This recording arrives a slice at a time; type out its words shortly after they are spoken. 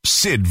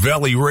Sid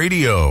Valley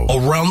Radio.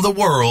 Around the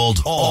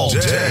world, all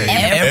day,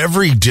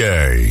 every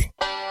day.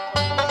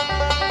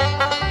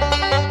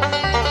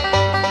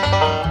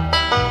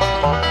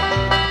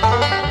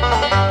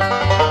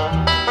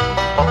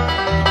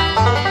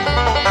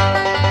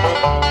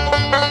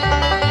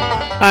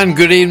 And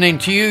good evening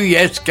to you.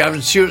 Yes,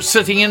 Gavin Stewart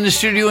sitting in the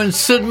studio in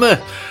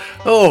Sidmouth.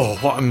 Oh,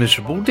 what a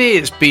miserable day.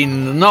 It's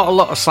been not a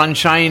lot of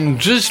sunshine,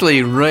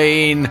 drizzly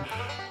rain.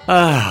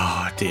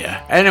 Oh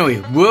dear.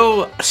 Anyway,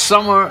 will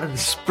summer and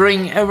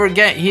spring ever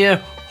get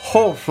here?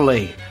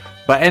 Hopefully.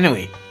 But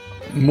anyway,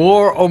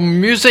 more on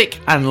music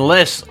and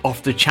less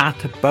of the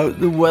chat about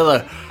the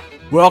weather.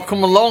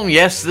 Welcome along.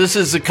 Yes, this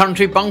is the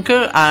Country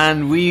Bunker,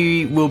 and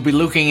we will be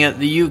looking at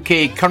the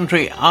UK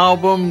Country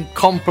Album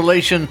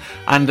Compilation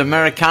and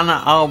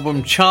Americana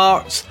Album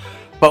Charts.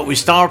 But we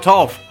start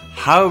off,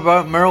 how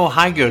about Merle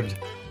Haggard?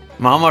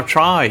 Mama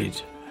Tried.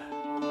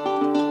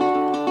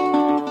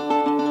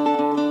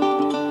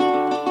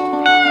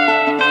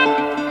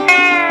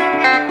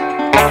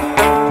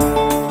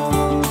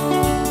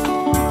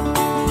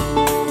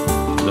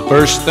 The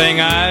first thing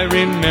I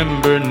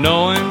remember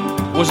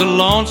knowing was a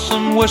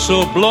lonesome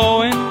whistle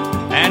blowing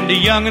and a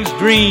youngin's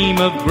dream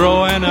of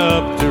growing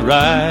up to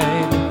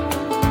ride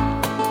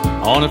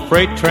on a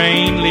freight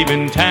train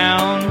leaving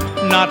town,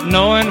 not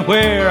knowing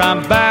where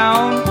I'm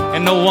bound,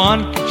 and no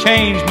one could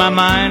change my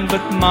mind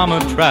but Mama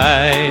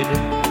tried.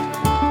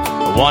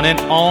 The one and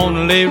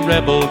only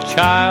rebel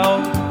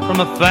child from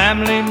a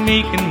family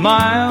meek and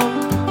mild,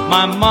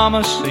 my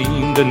mama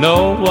seemed to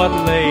know what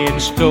lay in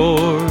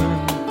store.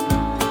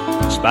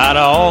 In spite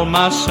of all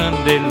my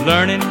Sunday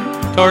learning,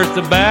 towards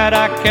the bad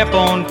I kept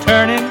on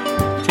turning,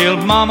 till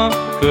Mama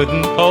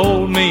couldn't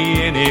hold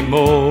me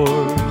anymore.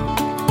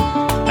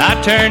 I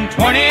turned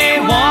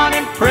 21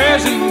 in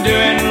prison,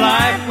 doing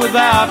life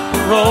without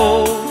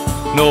parole.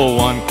 No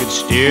one could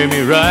steer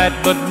me right,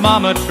 but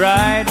Mama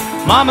tried.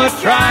 Mama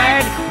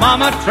tried,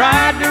 Mama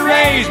tried to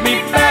raise me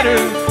better,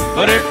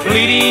 but her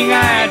pleading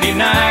I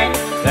denied.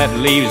 That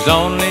leaves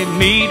only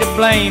me to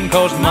blame,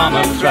 'cause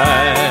Mama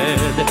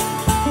tried.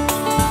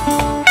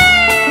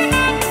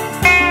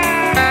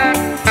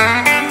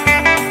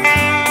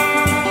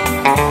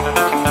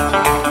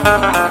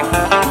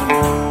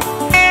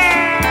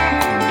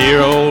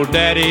 Dear old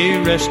daddy,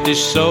 rest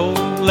his soul,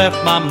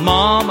 left my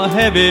mom a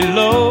heavy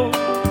load.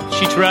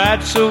 She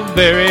tried so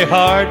very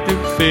hard to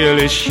fill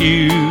his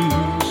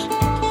shoes,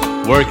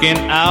 working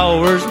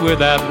hours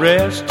without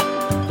rest,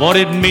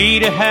 wanted me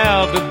to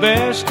have the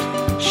best.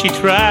 She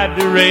tried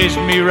to raise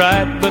me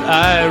right, but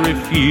I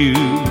refused.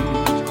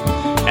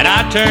 And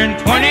I turned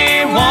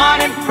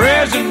 21 in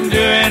prison,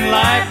 doing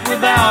life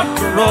without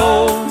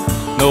parole.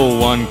 No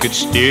one could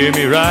steer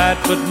me right,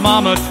 but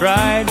Mama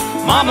tried.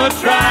 Mama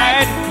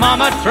tried,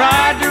 Mama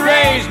tried to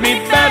raise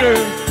me better,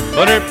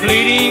 but her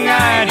pleading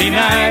I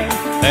denied.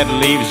 That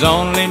leaves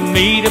only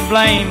me to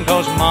blame,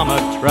 'cause Mama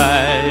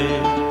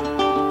tried.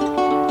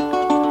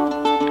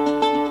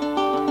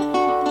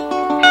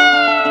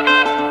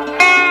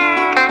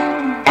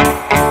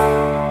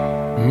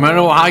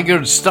 Merle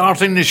Haggard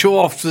starting the show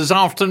off this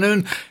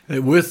afternoon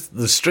with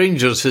The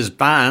Strangers, his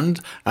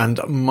band, and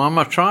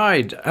Mama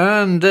Tried.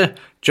 And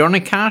Johnny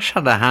Cash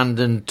had a hand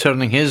in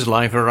turning his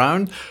life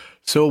around.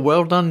 So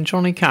well done,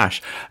 Johnny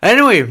Cash.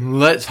 Anyway,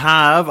 let's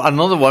have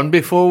another one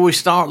before we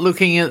start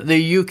looking at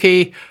the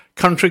UK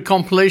Country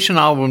Compilation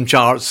Album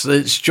Charts.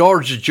 It's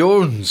George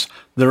Jones,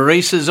 The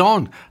Race Is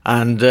On.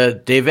 And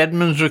Dave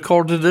Edmunds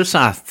recorded this,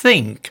 I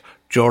think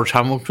George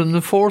Hamilton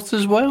IV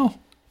as well.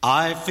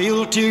 I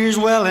feel tears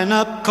welling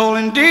up, cold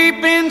and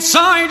deep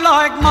inside,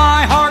 like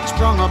my heart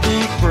sprung a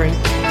big break,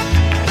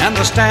 and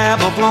the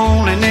stab of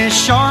loneliness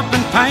sharp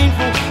and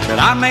painful that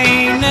I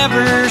may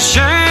never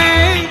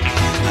shake.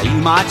 Now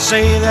you might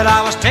say that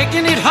I was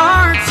taking it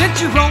hard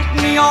since you wrote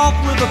me off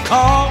with a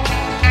call,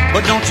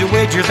 but don't you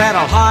wager that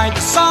I'll hide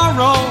the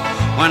sorrow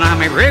when I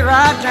may break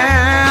right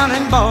down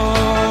and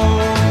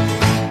bawl.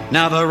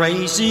 Now the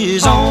race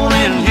is on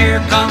and here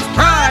comes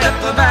pride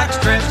up the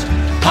backstretch.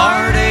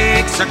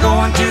 Heartaches are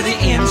going to the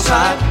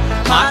inside,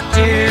 my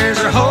tears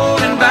are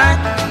holding back,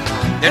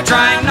 they're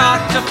trying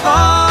not to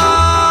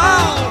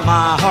fall.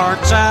 My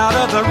heart's out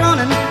of the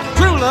running,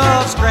 true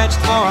love scratched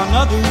for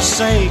another's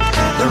sake.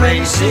 The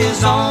race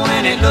is on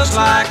and it looks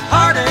like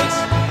heartaches,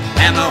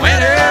 and the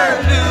winner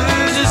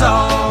loses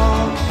all.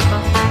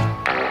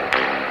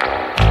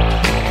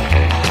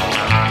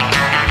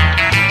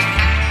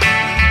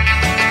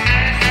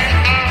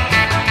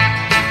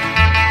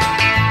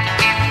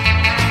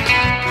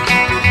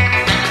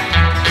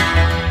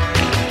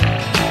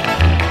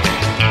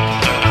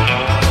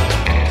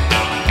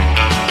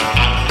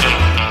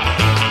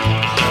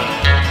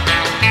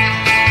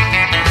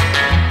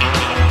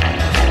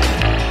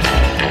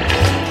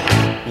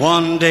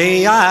 One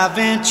day I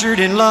ventured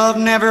in love,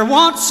 never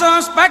once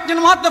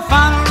suspecting what the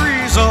final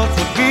result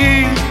would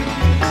be.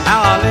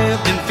 How I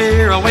lived in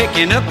fear of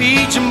waking up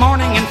each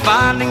morning and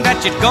finding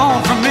that you'd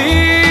gone from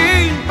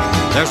me.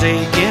 There's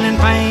aching and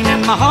pain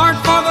in my heart,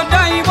 for the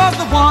day was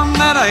the one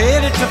that I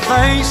headed to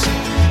face.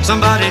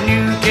 Somebody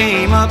new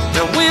came up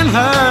to win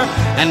her,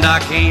 and I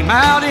came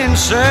out in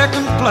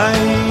second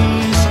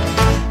place.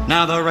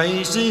 Now the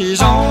race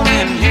is on,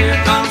 and here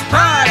comes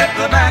pride at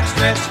the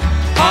backstretch.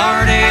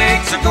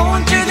 Heartaches are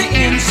going to the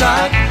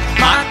inside.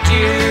 My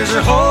tears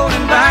are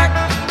holding back.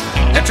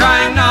 They're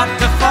trying not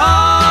to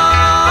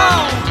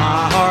fall.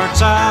 My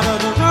heart's out of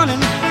the running.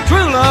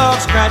 True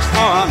love scratched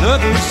for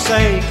another's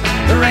sake.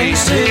 The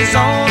race is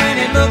on, and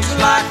it looks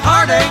like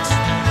heartaches,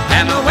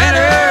 and the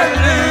winner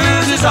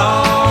loses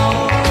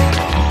all.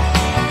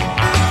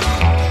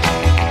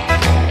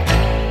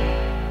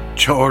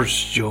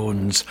 George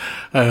Jones,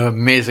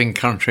 amazing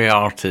country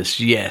artist,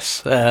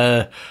 yes.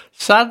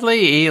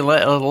 Sadly, he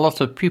let a lot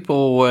of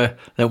people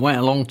that went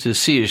along to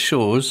see his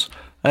shows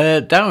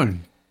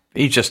down.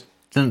 He just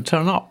didn't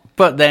turn up.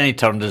 But then he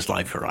turned his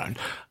life around.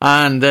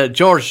 And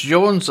George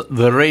Jones,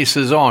 the race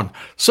is on.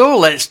 So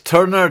let's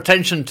turn our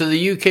attention to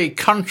the UK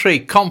country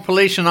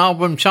compilation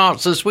album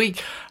charts this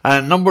week.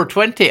 Number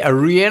 20, a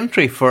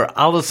re-entry for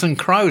Alison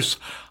Krauss,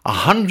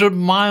 100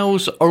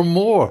 Miles or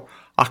More,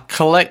 a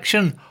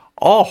collection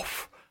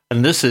off.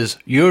 And this is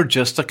You're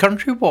Just a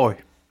Country Boy.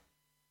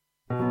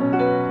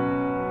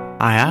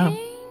 I am.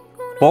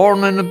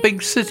 Born in a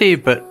big city,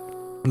 but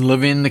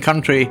living in the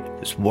country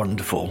is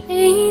wonderful.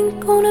 Ain't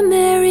gonna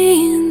marry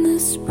in the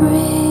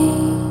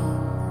spring,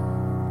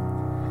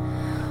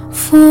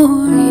 for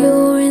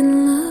you're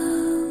in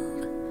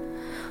love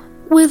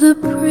with a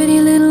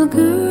pretty little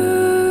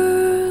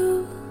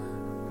girl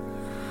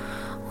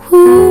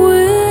who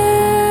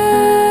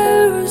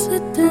wears a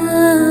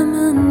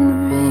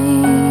diamond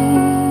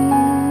ring.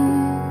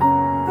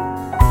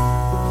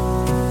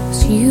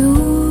 'Cause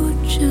you're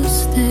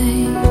just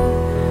a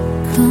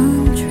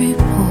country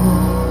boy.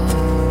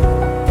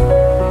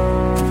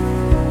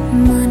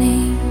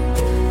 Money,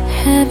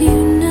 have you none?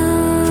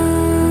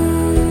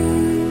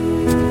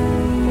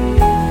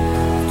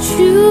 But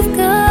you've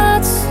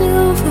got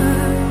silver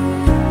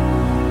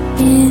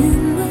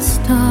in the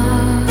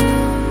stars,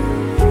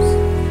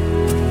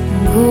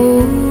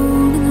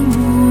 gold in the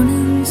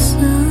morning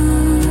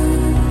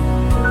sun,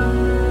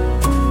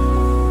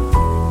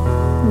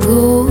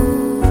 gold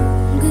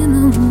in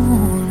the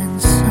morning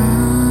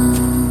sun.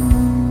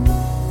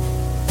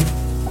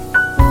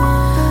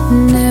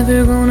 Never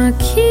gonna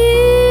kiss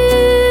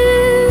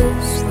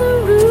the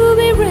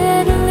ruby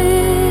red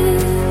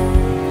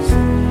lips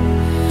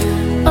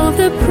of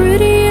the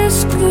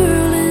prettiest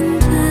girl in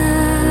town.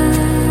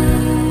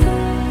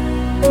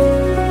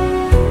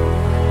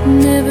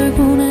 Never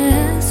gonna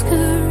ask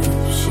her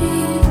if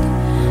she'd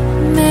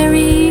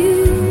marry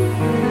you.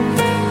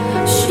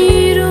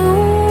 She'd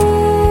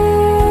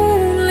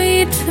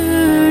only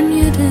turn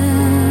you down.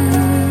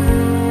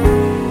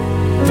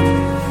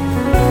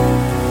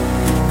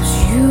 'Cause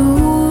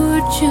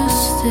you're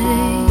just a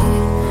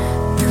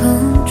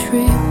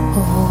country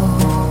boy.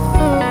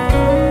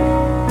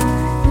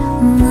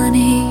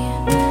 Money,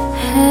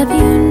 have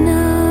you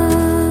none?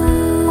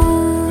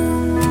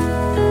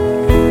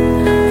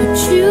 But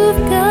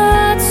you've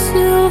got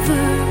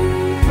silver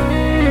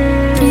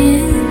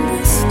in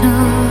the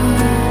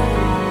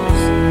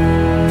stars,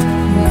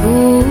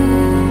 gold in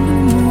the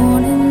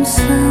morning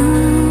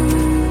sun,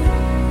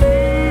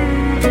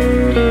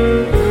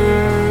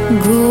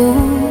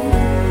 gold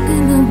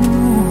in the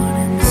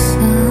morning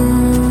sun.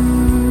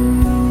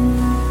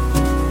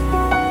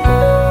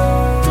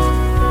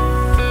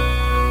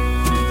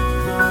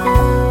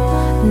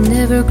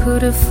 Never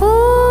could afford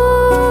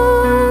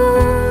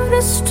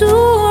a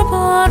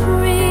store-bought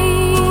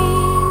ring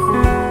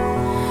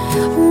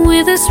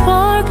with a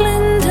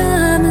sparkling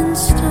diamond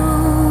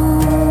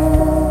stone.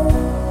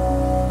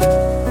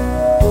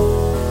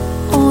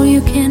 All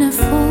you can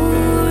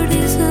afford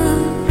is a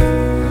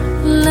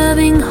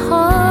loving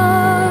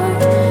heart,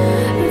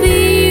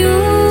 the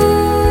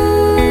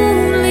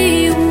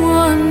only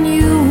one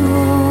you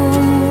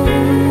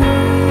own.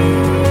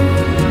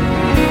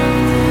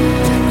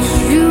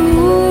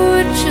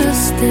 You're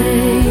just a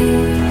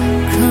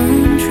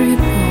country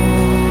boy.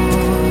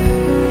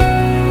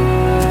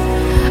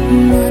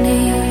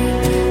 Money,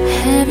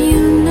 have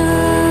you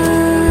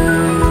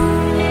none?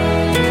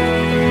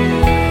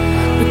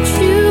 But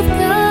you've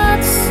got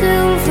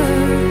silver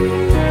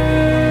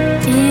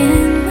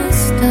in the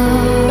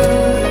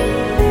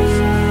stars,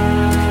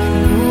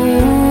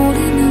 gold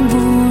in the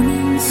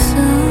morning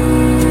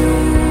sun,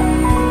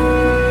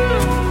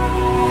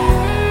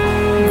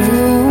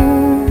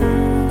 gold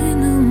in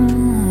the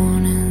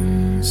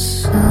morning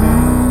sun.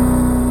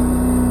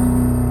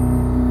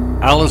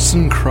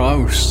 Alison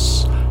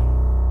Krauss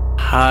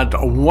had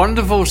a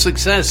wonderful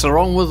success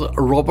along with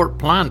Robert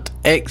Plant,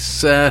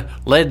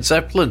 ex-Led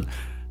Zeppelin,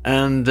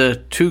 and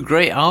two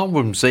great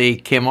albums they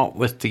came up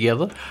with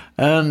together,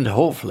 and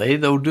hopefully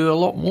they'll do a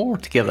lot more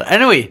together.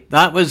 Anyway,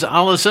 that was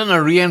Alison,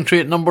 a re-entry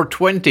at number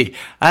 20.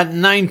 At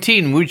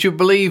 19, would you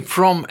believe,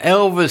 from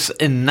Elvis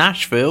in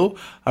Nashville,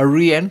 a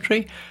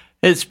re-entry?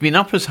 It's been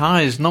up as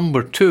high as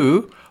number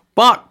 2,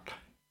 but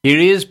here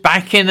he is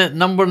back in at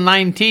number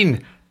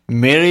 19,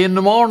 Mary in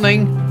the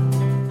Morning,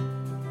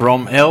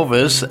 from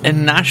Elvis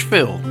in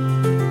Nashville.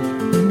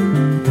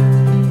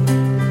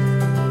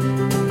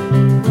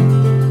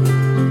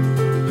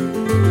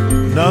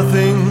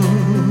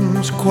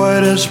 Nothing's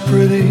quite as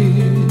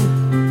pretty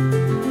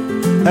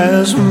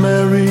as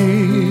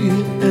Mary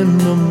in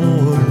the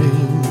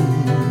morning,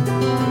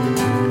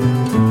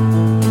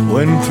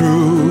 when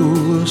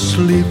through a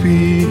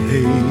sleepy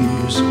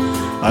haze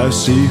I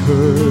see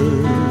her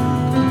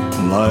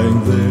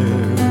lying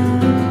there,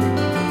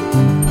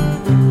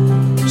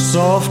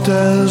 soft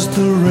as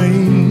the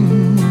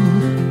rain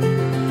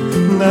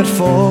that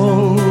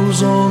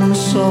falls on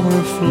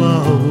summer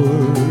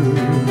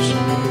flowers,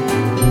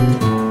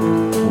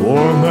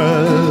 warm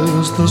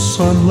as the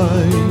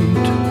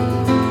sunlight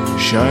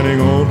shining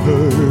on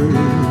her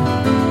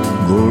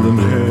golden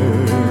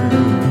hair.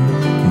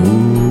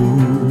 Ooh.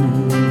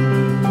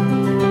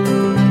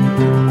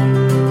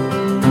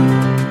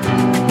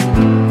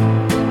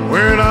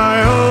 When I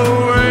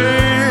awake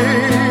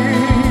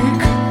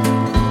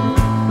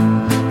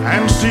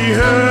and see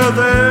her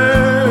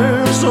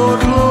there so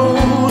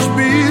close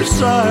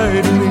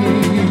beside me,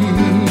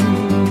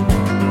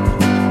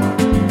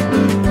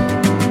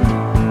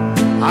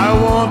 I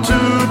want to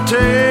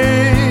take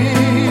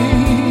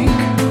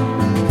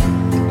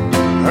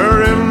her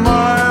in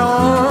my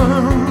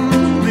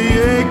arms. The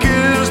ache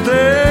is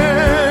there,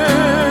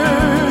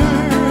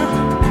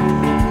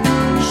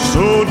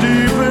 so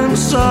deep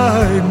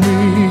inside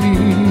me.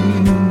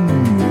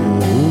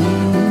 Oh,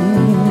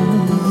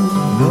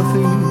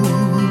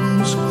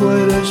 nothing's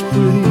quite as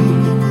pretty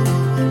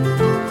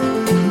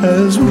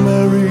as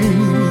Mary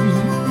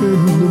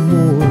in the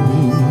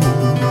morning,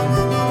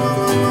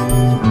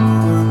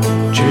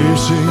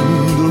 chasing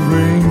the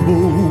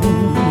rainbow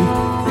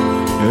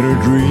in her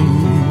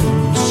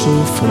dreams so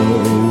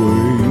far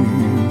away.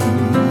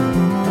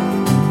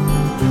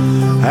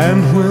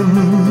 And when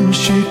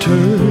she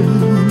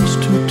turns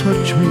to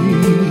touch me,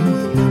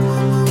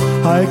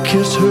 I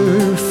kiss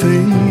her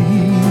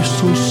face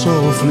so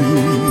softly,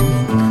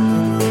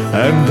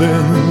 and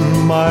then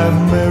my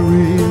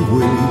Mary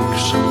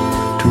wakes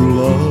to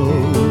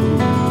love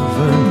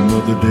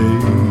another day.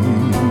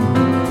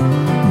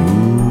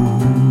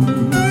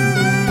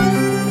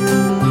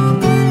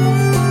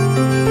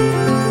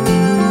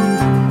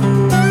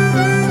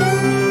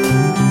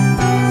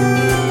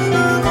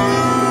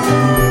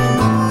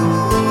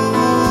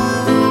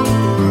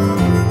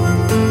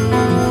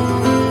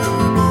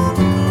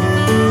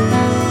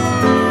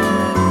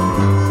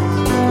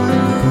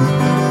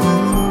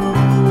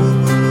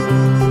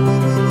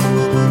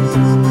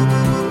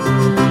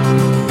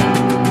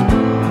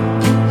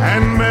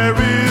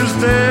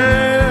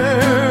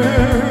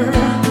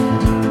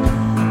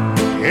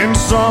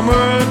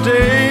 Summer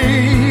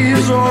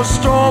days or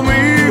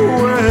stormy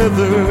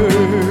weather,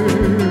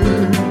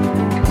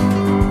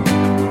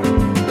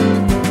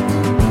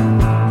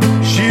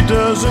 she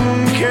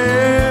doesn't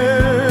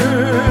care,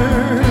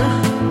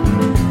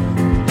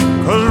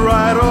 'cause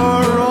right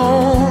or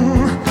wrong,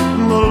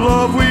 the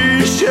love we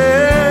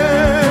share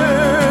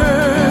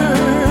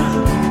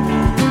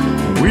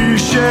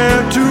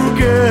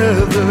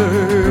together.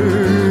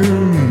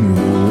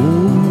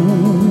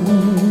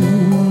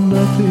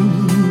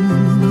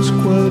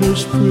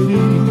 As pretty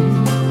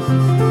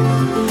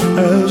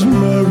as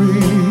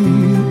Mary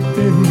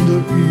in the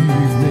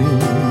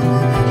evening,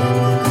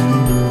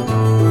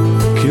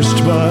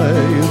 kissed by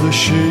the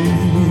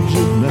shades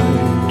of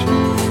night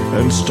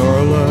and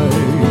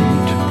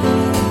starlight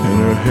in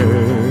her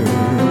hair.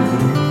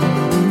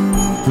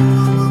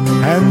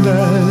 And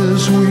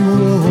as we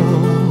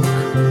walk,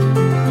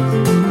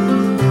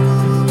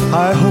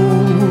 I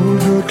hold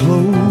her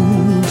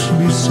close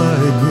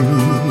beside me.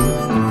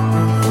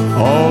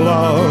 All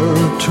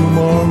our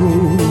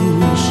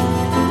tomorrows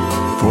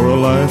for a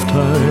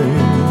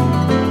lifetime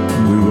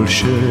we will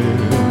share.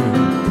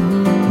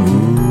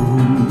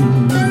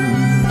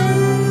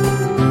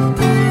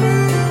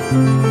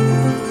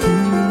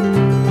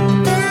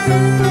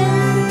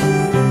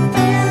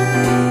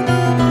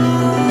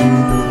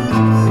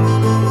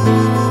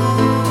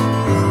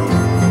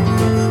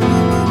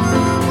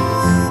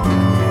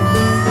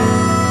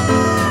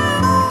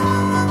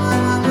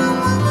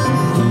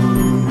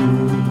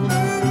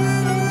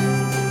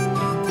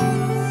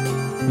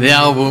 The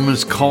album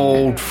is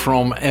called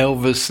From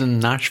Elvis in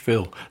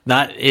Nashville.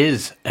 That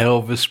is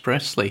Elvis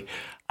Presley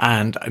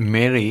and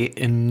Mary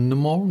in the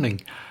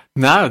Morning.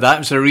 Now,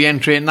 that's a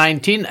re-entry at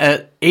 19.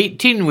 At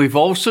 18, we've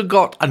also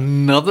got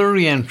another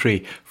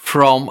re-entry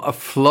from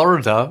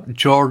Florida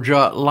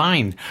Georgia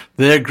Line,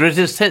 their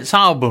greatest hits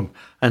album.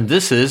 And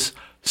this is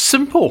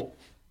Simple.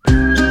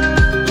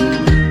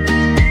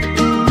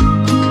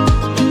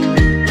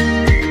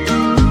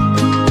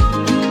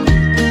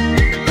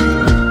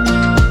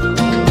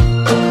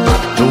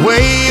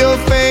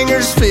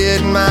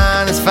 Fit in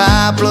mine is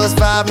 5 +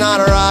 5, not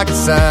a rocket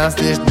science.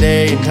 This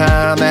day and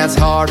time, that's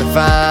hard to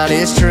find,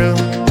 it's true.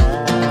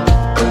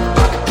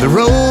 The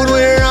road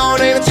we're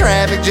on ain't a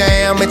traffic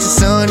jam. It's a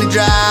Sunday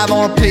drive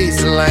on a piece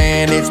of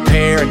land. It's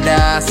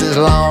paradise as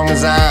long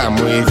as I'm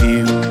with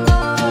you.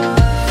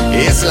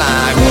 It's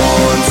like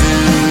 1,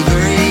 2,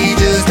 3,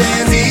 just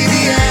as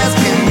easy as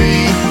can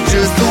be.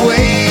 Just the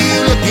way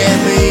you look at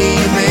me,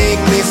 you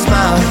make me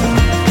smile.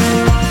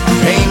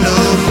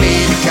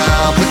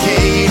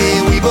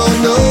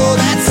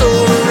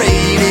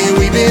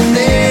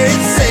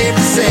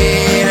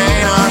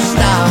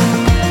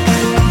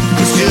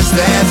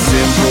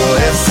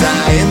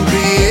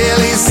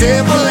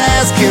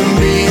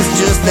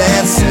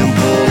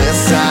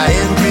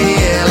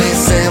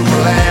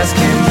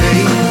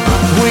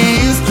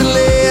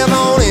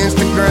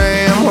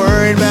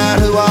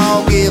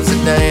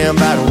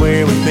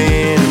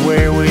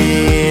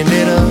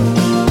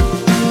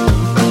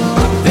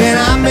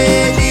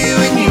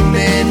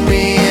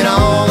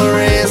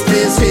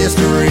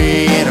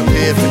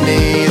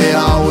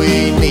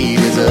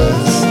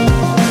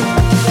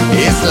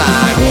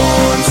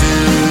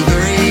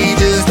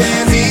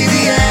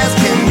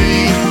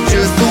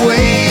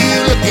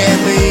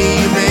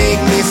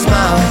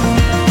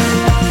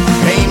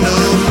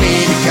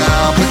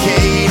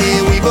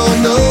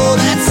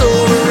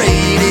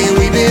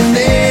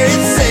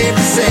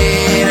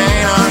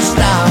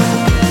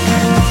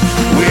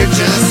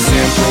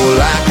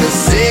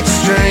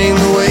 string,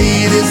 the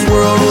way this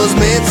world was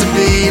meant to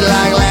be.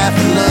 Like laugh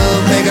and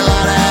love, make a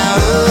lot out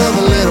of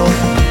a little.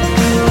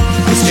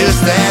 It's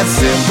just that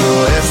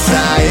simple,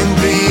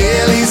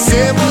 S-I-M-P-L-E,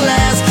 simple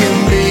as can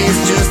be.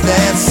 It's just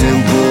that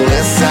simple,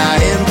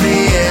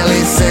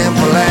 S-I-M-P-L-E,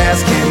 simple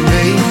as can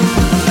be.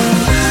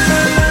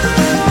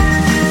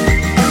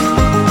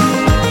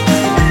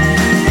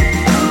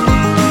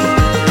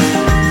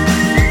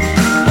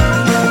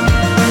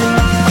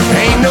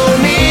 Ain't no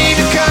need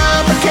to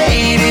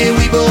complicate it,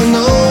 we both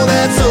know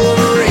that's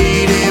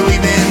overrated.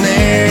 We've been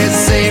there, it's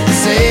safe to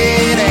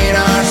say it ain't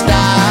our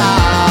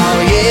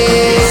style,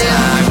 yeah. It's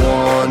like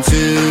 1,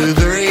 2,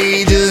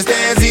 3, just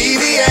as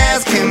easy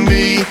as can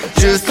be.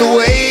 Just the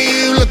way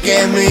you look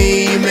at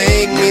me, you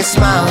make me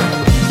smile.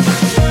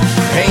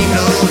 Ain't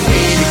no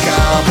need to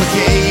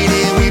complicate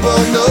it, we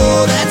both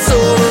know that's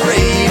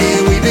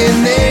overrated. We've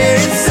been there,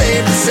 it's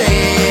safe to say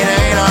it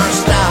ain't our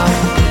style.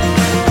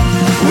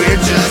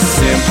 We're just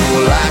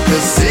simple like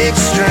a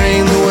sixth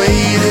string, the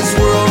way this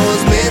world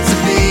was meant to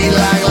be.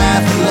 Like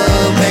laugh and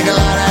love, make a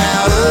lot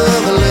out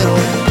of a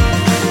little.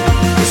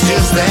 It's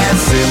just that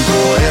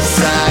simple,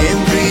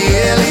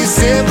 S-I-M-P-L-E,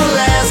 simple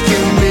as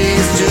can be.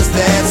 It's just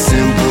that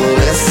simple,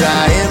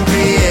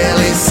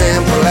 S-I-M-P-L-E,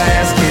 simple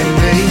as can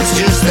be. It's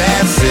just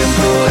that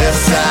simple,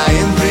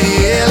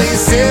 S-I-M-P-L-E,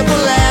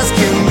 simple as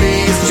can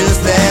be. It's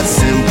just that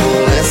simple,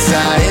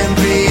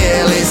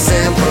 S-I-M-P-L-E,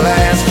 simple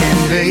as can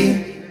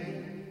be.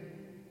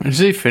 Is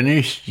he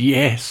finished?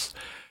 Yes.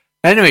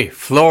 Anyway,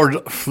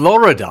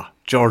 Florida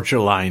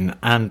Georgia Line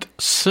and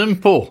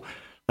Simple.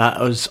 That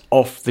was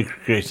off the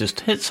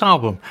Greatest Hits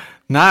album.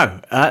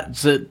 Now,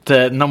 that's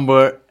at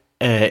number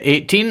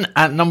 18.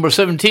 At number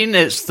 17,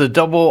 it's the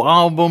double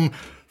album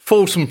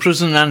Folsom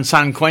Prison and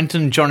San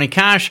Quentin, Johnny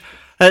Cash.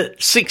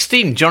 At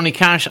 16, Johnny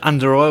Cash and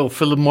the Royal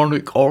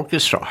Philharmonic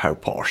Orchestra. How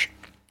posh.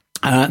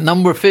 At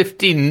number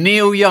 15,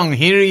 Neil Young.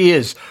 Here he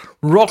is,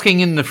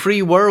 rocking in the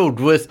free world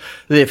with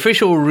the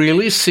official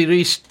release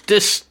series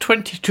disc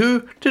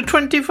 22 to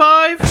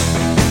 25.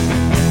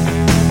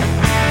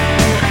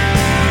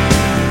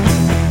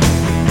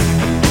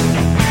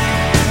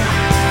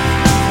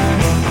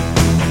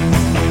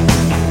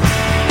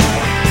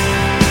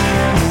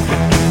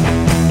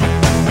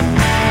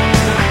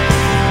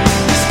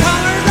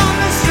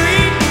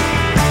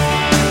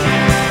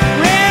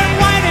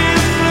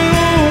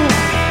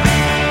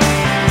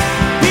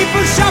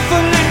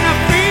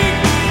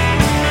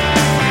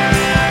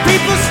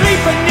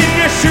 Sleeping in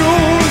their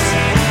shoes.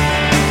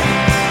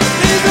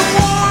 There's a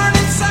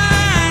warning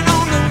sign.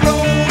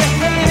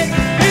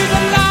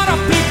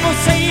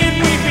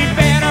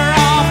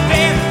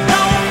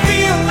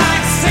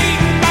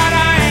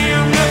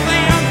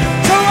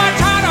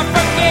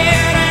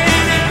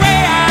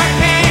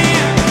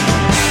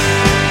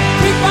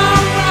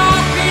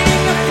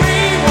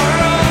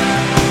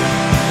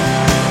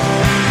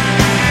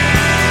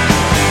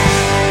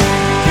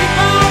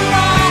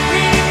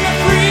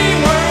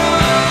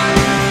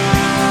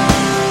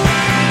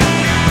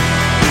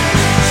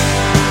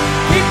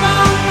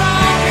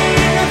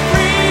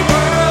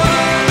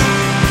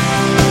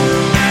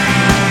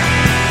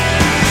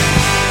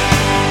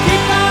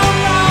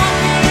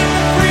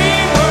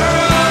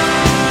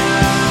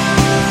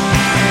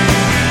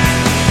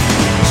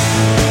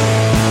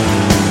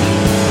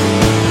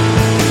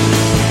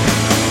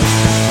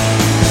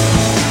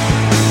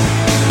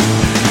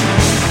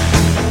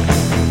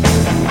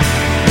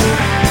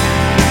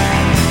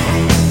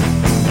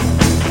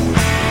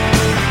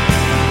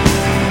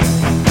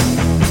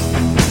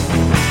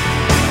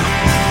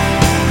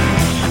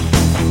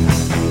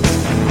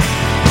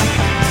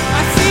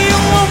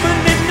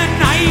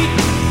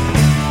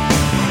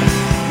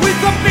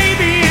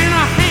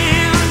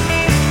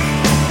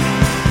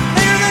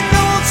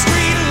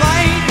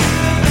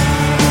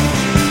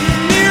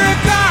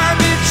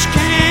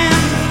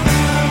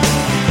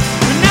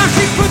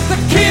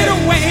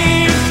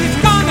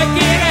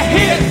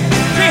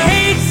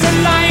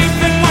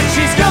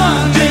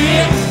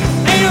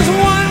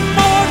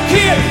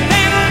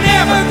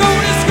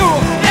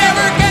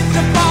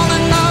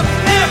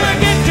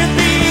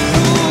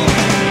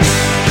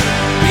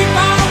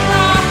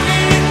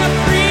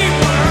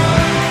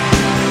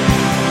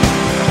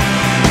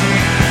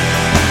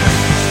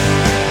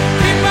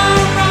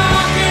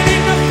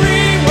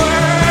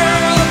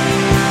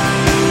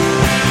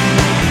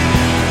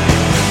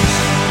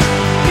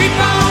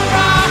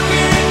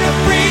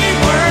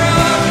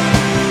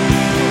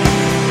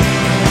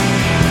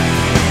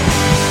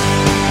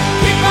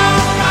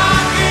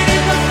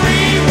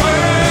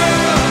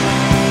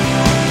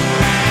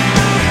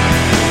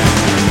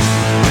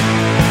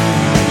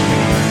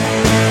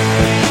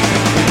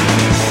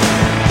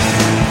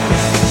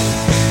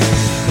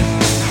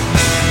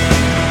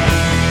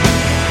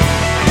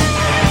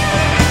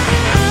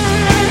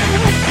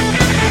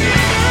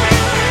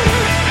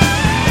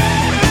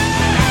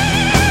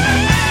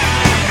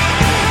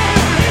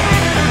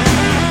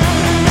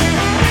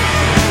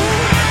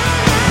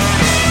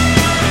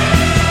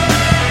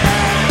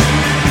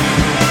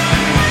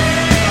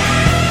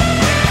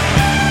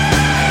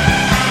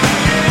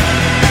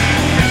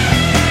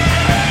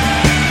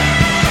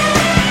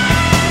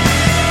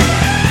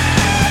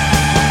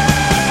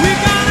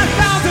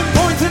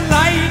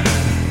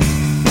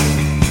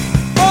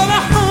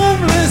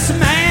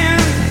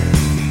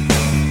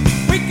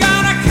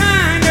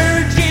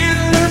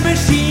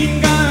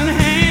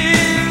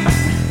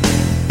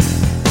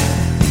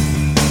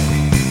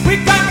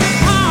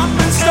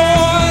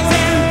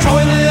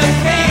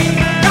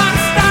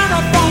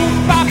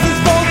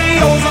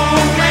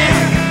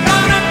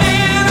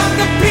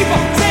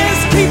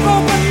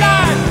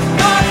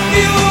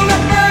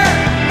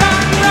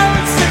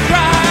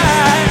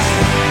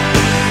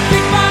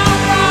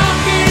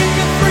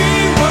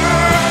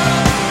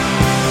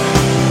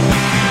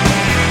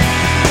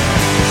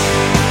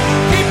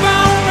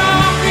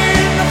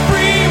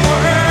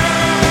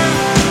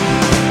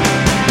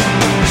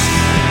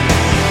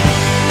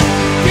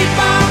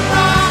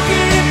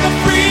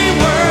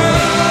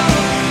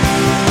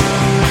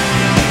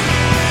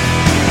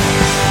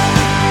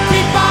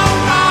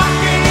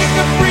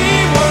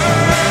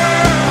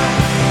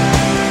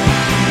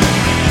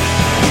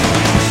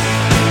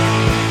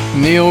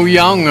 Neil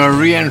Young, a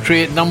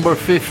re-entry at number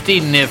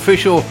 15, the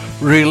official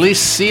release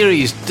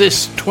series,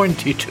 disc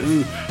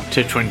 22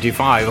 to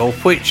 25,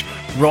 of which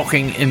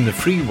Rocking in the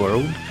Free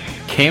World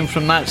came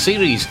from that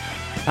series.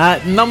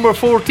 At number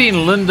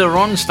 14, Linda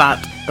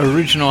Ronstadt,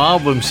 original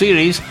album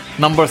series.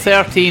 Number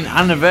 13,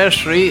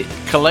 anniversary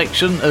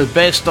collection, the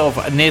best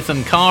of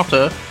Nathan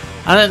Carter.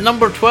 And at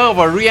number 12,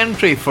 a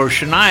re-entry for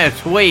Shania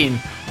Twain,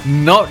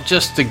 Not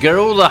Just a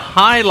Girl, the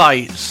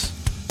highlights.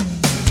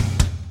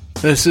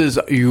 This is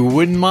You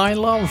Win My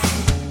Love.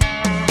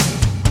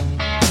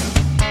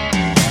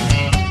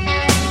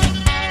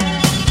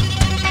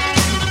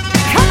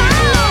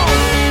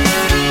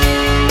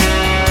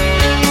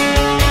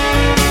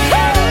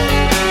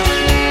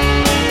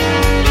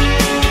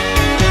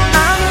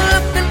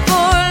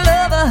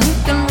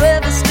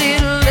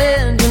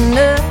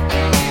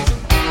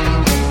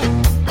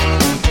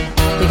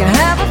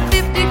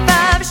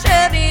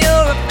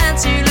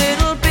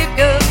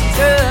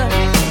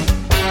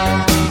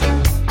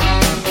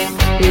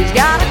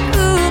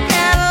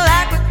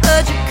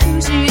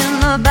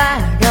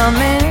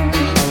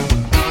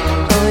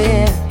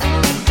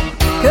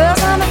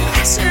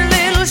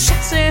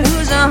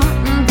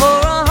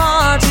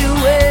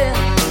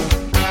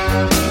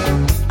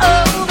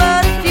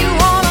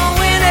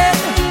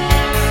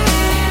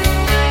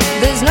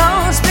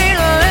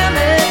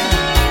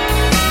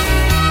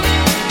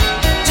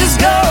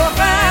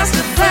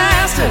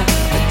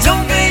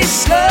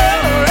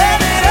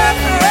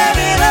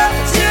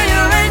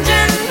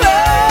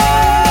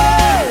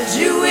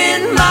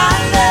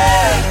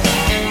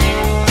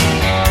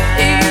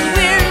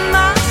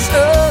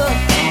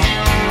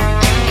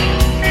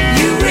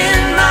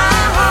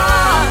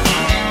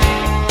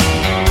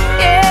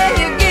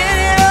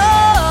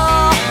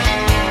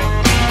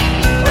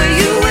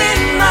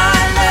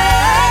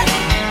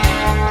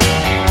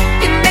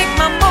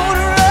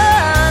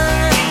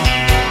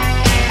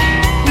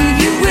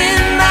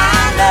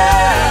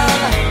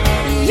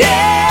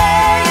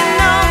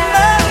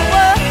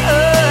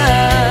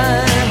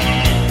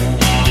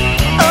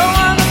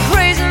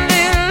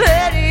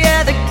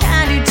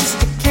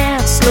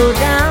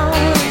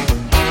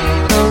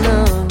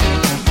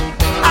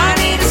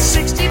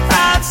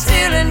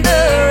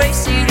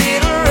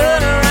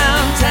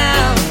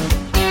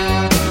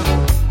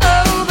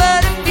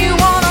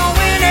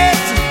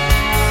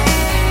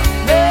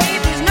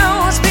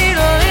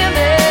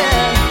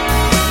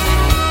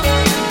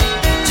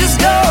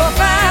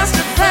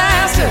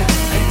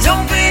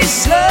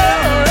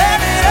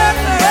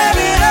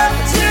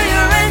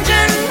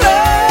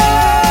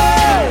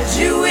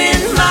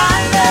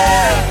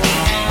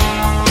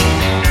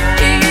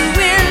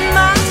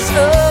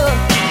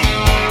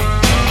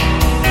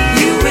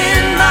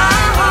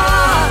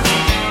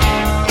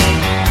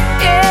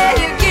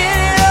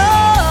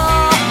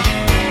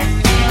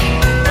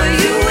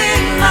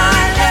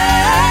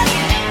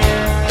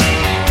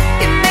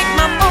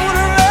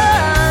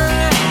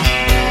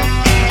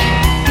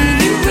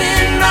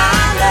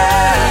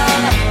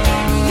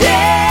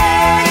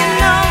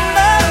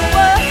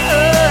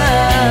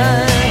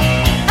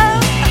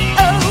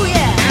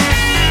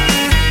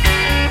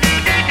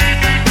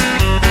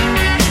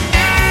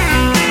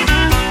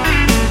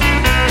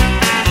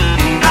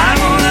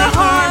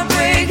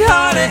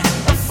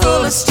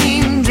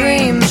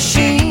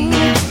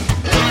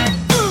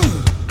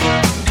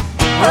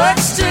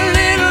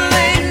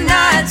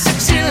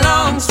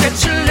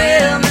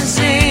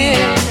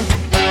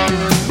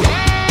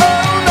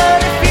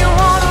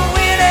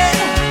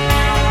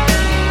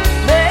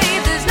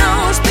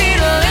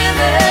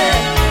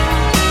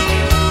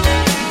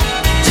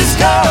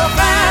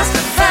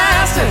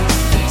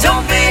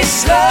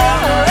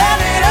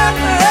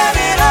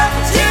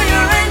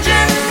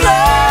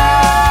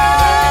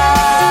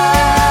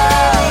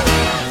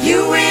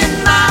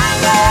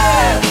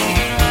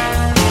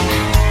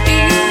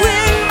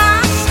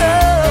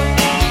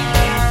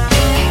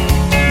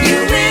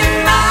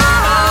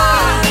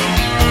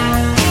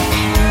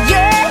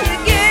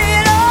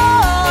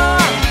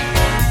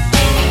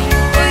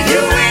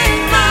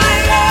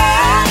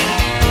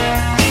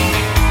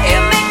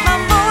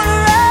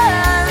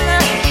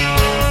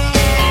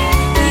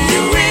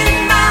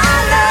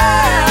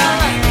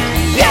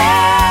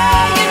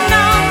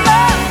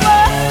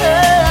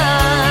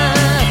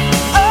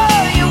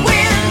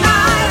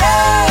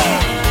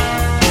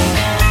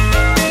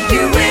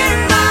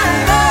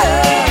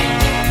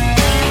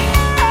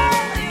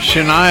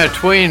 Shania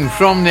Twain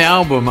from the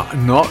album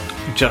Not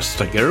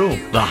Just a Girl,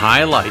 the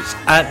highlights.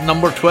 At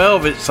number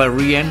 12, it's a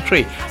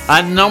re-entry.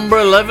 At number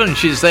 11,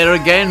 she's there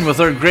again with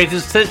her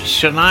greatest hits,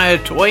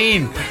 Shania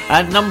Twain.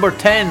 At number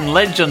 10,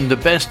 Legend, the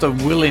best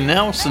of Willie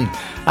Nelson.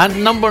 At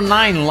number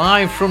 9,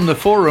 Live from the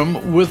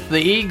Forum with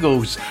the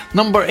Eagles.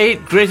 Number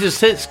 8,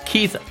 Greatest Hits,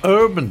 Keith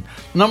Urban.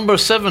 Number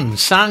 7,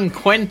 San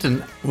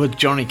Quentin with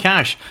Johnny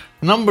Cash.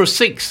 Number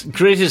 6,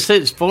 Greatest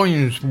Hits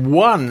Volumes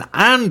 1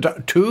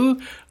 and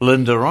 2,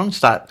 Linda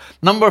Ronstadt.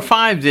 Number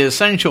 5, The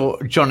Essential,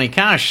 Johnny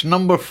Cash.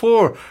 Number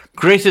 4,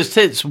 Greatest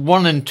Hits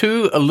 1 and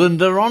 2,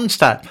 Linda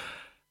Ronstadt.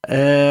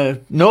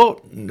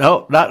 No,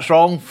 that's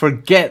wrong.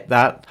 Forget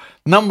that.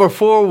 Number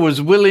 4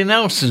 was Willie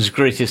Nelson's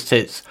Greatest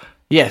Hits.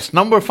 Yes,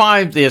 number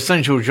 5, The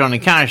Essential Johnny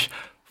Cash.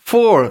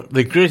 4,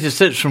 The Greatest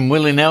Hits from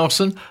Willie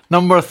Nelson.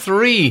 Number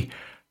 3,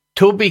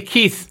 Toby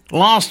Keith,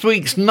 last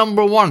week's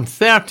number 1,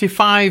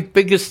 35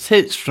 biggest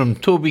hits from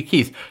Toby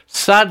Keith.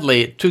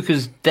 Sadly, it took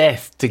his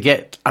death to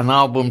get an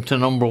album to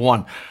number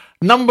 1.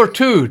 Number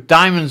 2,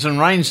 Diamonds and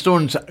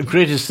Rhinestones,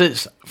 Greatest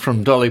Hits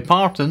from Dolly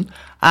Parton.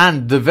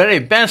 And the very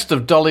best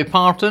of Dolly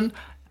Parton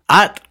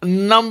at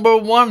number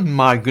 1.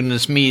 My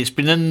goodness me, it's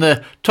been in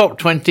the top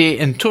 20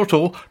 in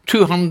total,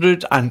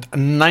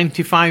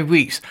 295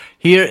 weeks.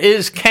 Here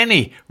is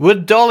Kenny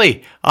with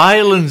Dolly,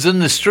 Islands in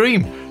the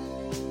Stream.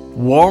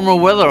 Warmer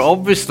weather,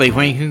 obviously,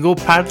 when you can go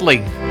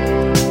paddling.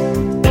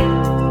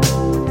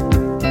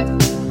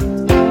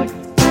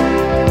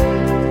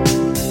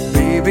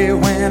 Baby,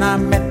 when I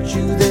met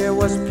you, there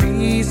was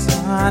peace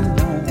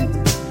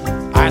unknown.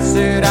 I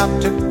set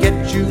out to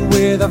get you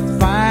with a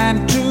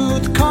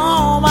fine-tooth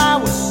comb. I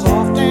was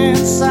soft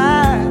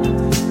inside.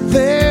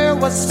 There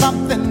was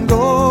something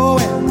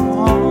going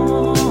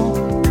on.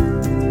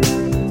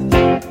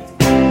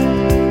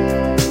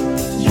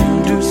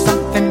 You do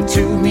something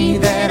to me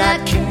that I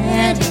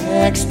can't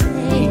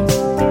explain.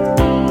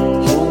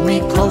 Hold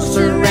me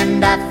closer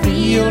and I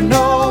feel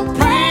no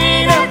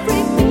pain.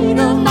 Every beat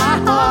of my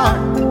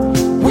heart,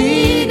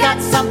 we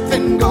got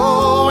something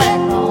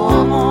going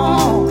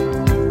on.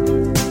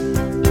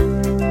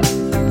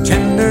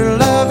 Tender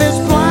love is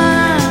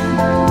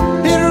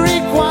blind, it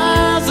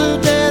requires a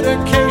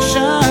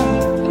dedication.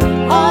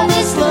 All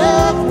this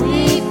love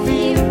we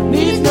feel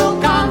needs no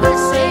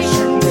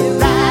conversation. We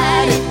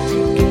ride it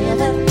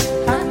together,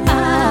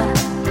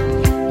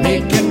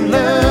 making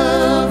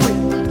love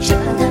with each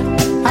other.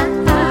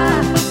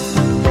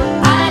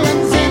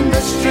 Islands in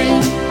the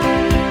stream,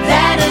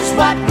 that is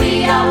what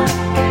we are.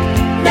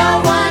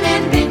 No one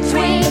in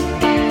between.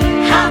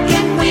 How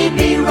can we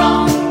be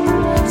wrong?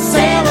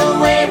 Sail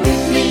away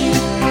with me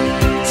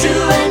to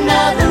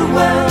another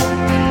world,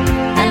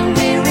 and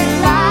we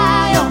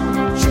rely on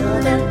each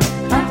other.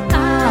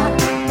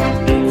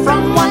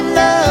 From one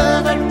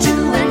lover to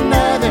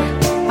another.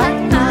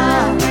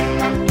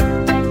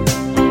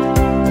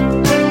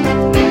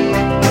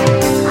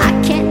 I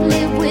can't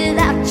live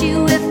without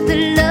you if the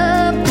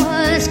love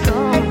was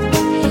gone.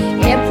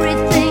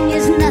 Everything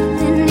is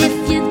nothing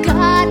if you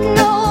got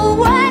no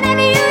one, and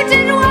you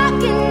just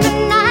walk in the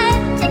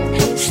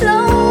night,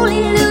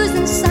 slowly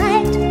losing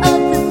sight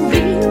of the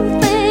real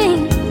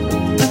thing.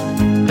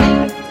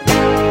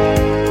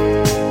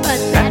 But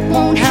that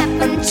won't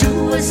happen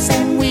to us,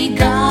 and we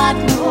got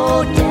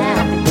no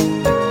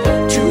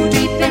doubt. Too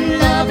deep in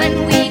love,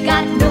 and we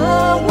got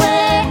no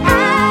way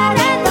out,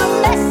 and the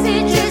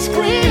message is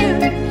clear.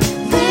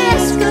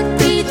 This could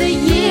be the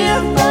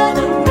year for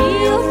the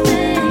real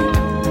thing.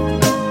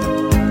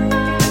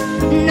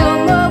 No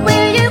more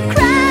will you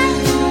cry,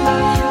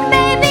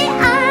 baby, I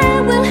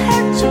will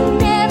hurt you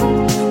never.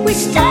 We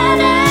start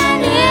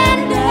and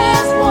end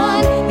as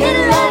one, in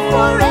love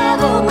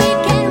forever. We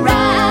can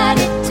ride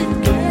it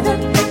together,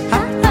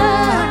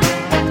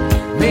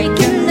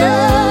 making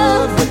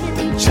love with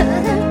each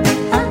other.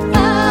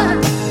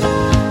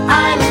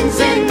 Islands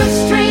in the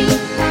stream,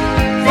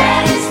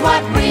 that is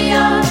what we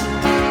are.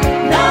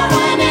 No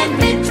one in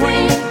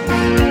between.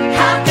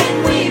 How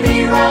can we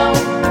be wrong?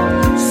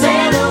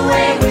 Sail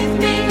away with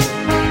me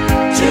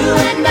to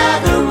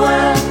another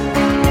world,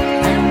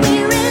 and we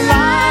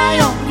rely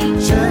on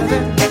each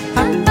other.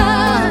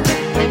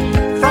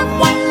 From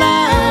one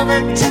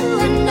lover to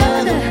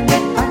another.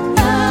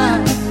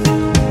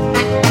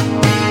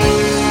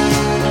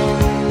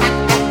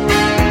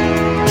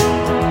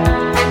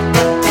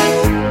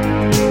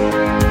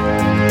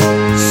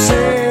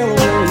 Sail away.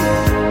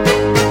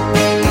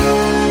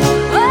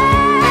 Oh,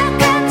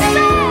 come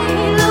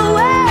sail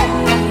away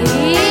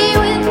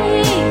with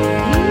me.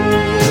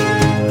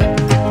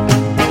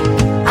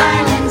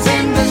 Islands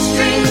in the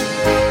stream,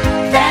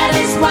 that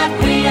is what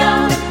we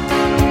are.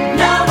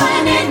 No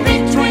one in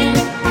between.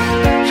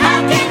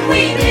 How can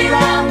we be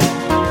wrong?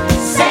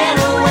 Sail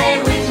away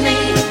with me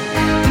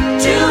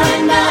to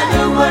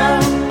another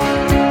world,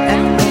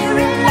 and we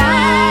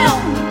rely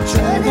on each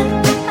other.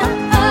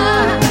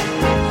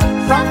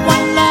 From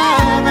one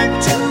lover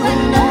to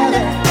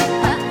another.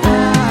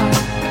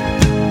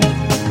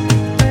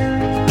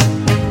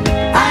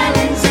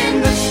 Islands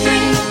in the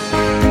stream,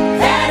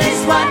 that is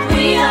what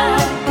we are.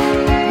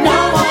 No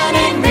one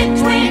in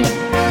between.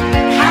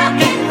 How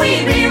can we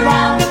be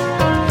wrong?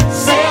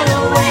 Sail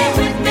away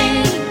with me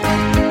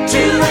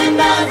to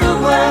another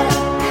world,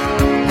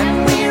 and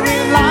we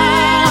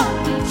rely on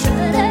each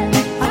other.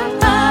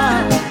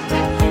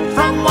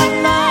 From one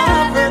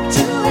lover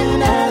to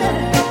another.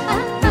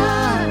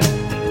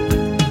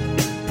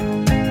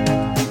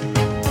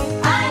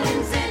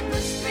 Islands in the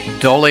stream.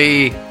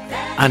 Dolly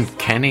and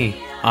Kenny,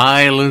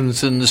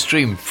 Islands in the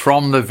Stream,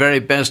 from the very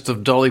best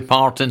of Dolly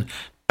Parton,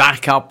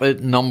 back up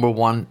at number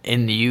 1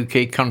 in the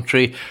UK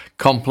country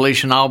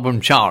compilation album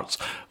charts.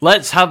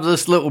 Let's have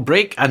this little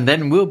break, and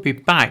then we'll be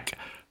back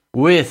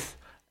with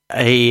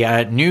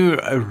a new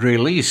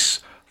release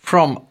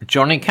from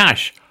Johnny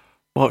Cash.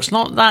 Well, it's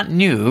not that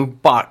new,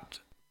 but,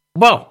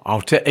 well,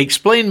 I'll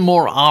explain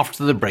more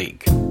after the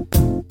break.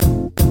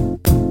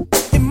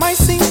 It might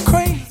seem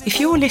crazy. If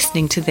you're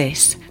listening to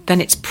this,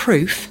 then it's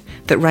proof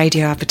that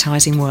radio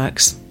advertising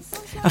works.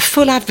 A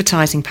full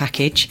advertising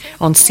package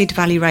on Sid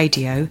Valley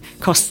Radio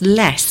costs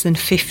less than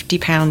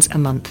 £50 a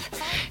month.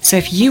 So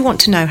if you want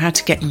to know how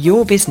to get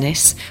your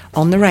business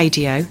on the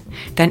radio,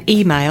 then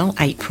email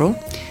April.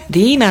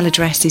 The email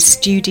address is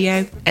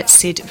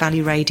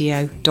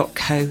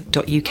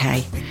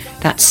studio@sidvalleyradio.co.uk.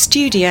 That's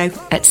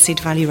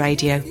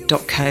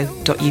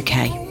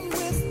studio@sidvalleyradio.co.uk.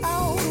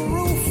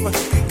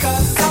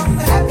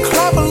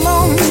 Clap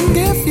along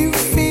if you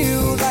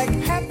feel like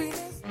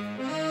happiness.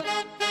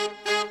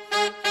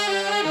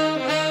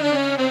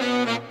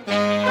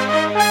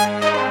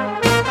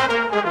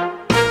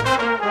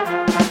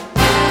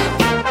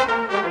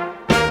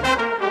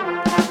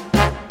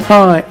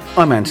 Hi,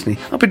 I'm Anthony.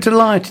 I'll be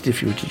delighted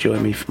if you were to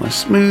join me for my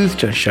Smooth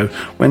Jazz Show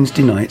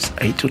Wednesday nights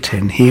 8 till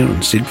 10 here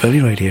on Sid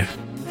Valley Radio.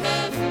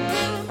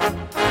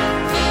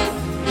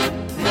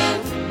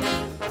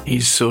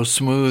 He's so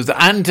smooth.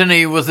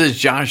 Anthony with his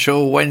jazz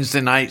show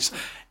Wednesday nights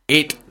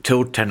 8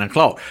 till 10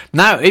 o'clock.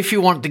 Now, if you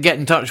want to get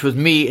in touch with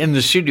me in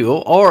the studio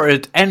or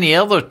at any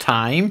other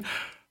time,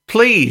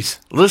 please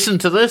listen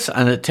to this,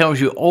 and it tells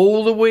you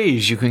all the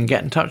ways you can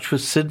get in touch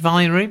with Sid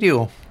Valley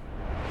Radio.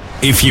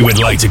 If you would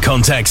like to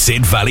contact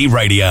Sid Valley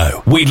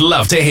Radio, we'd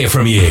love to hear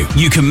from you.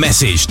 You can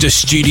message the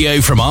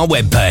studio from our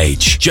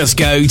webpage. Just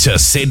go to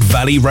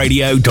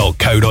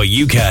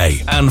sidvalleyradio.co.uk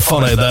and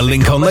follow the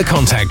link on the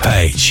contact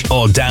page,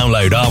 or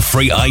download our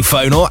free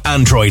iPhone or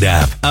Android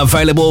app,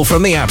 available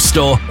from the App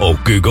Store or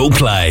Google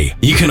Play.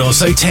 You can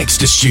also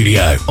text the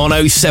studio on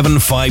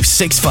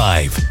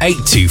 07565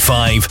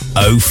 825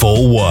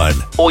 041,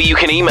 or you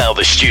can email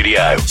the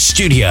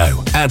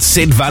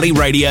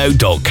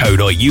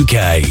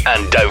studio@sidvalleyradio.co.uk.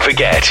 And don't forget,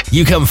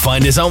 you can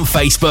find us on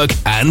Facebook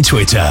and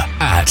Twitter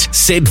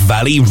 @Sid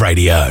Valley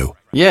Radio.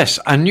 Yes,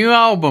 a new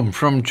album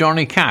from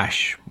Johnny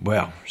Cash.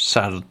 Well,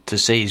 sad to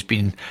say he's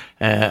been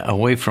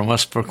away from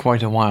us for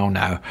quite a while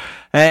now.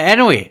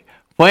 Anyway,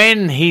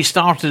 when he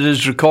started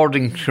his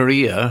recording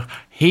career,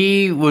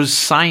 he was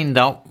signed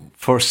up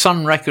for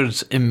Sun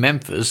Records in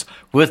Memphis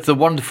with the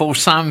wonderful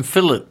Sam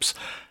Phillips.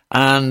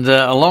 And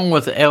along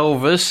with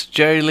Elvis,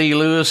 Jerry Lee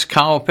Lewis,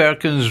 Carl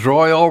Perkins,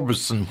 Roy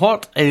Orbison.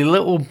 What a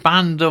little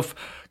band of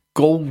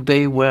gold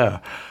they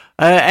were.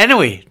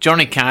 Anyway,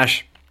 Johnny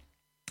Cash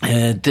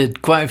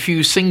did quite a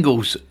few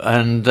singles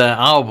and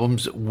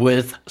albums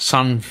with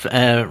Sun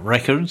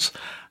Records,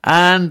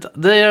 and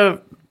they're,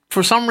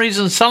 for some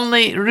reason,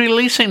 suddenly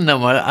releasing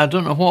them. I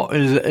don't know what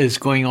is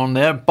going on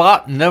there,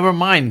 but never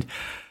mind.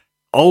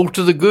 All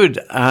to the good,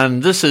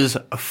 and this is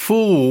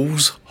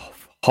Fool's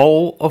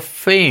Hall of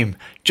Fame.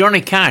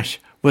 Johnny Cash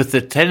with the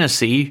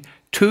Tennessee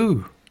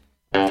 2.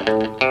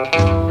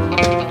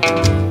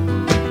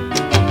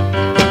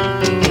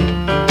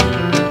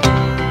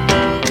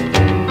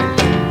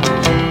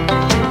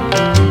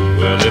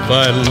 If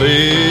I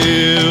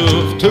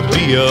live to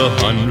be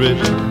 100,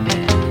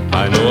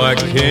 I know I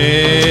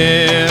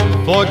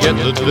can't forget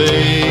the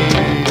day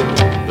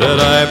that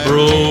I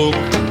broke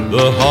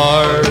the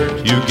heart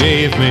you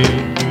gave me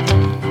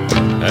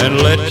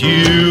and let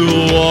you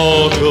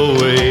walk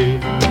away.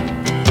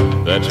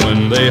 That's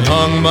when they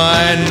hung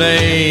my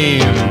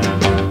name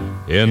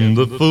in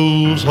the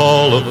Fool's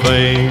Hall of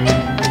Fame.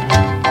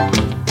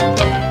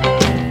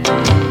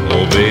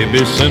 Oh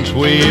baby, since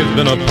we've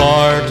been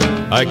apart,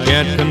 I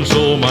can't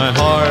console my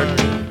heart.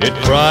 It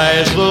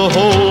cries the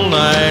whole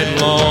night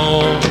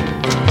long.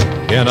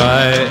 Can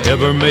I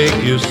ever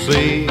make you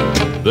see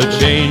the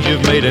change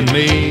you've made in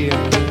me?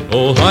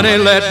 Oh honey,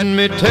 let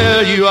me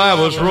tell you I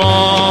was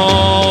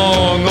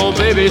wrong. Oh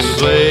baby,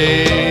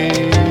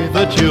 say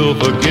that you'll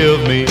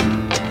forgive me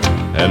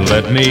and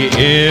let me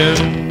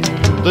in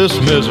this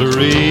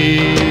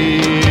misery.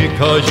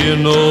 'Cause you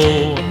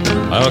know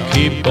I'll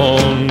keep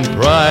on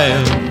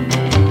trying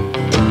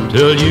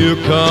till you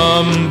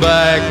come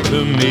back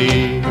to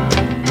me.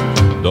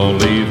 Don't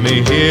leave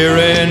me here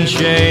in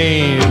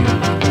shame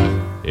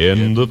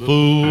in the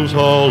Fool's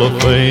Hall of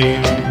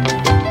Fame.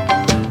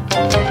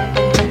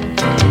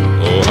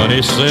 Oh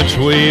honey, since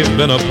we've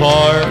been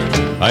apart,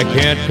 I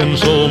can't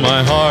console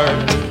my heart.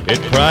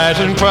 It cries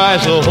and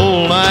cries the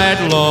whole night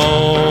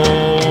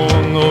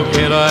long. Oh,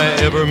 can I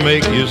ever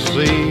make you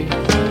see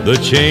the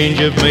change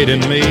you've made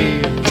in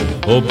me?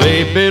 Oh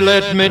baby,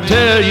 let me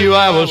tell you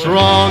I was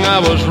wrong, I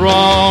was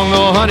wrong.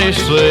 Oh honey,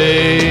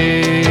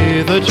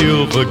 say that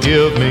you'll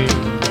forgive me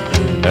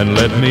and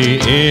let me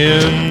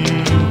in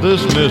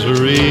this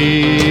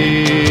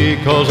misery.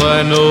 'Cause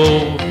I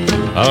know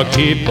I'll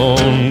keep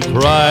on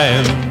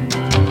crying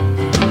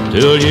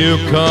till you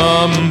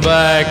come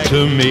back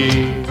to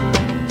me.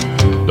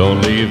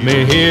 Don't leave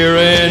me here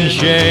in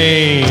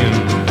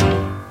shame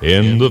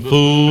in the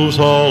Fool's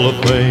Hall of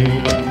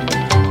Fame.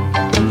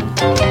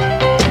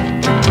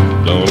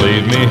 Don't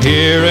leave me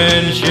here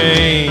in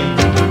shame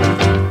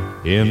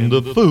in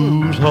the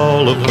Fool's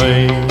Hall of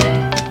Fame.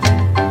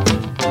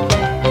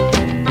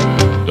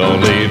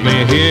 leave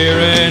me here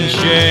in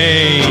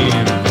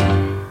shame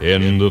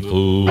in the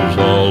Fools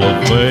Hall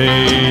of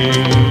Fame.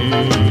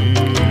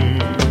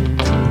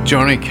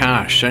 Johnny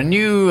Cash, a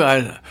new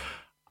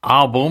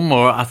album,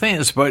 or I think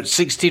it's about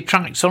 60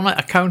 tracks on it,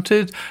 I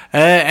counted.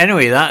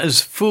 Anyway, that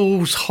is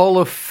Fools Hall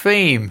of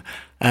Fame,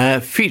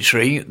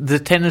 featuring the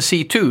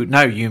Tennessee Two.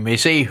 Now, you may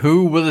say,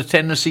 who were the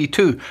Tennessee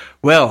Two?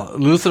 Well,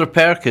 Luther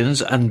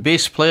Perkins and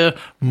bass player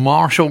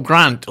Marshall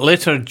Grant,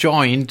 later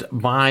joined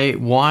by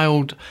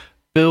Wild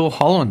Bill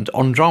Holland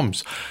on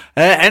drums.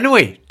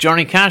 Anyway,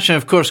 Johnny Cash, and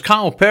of course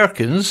Carl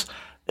Perkins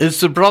is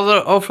the brother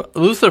of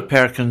Luther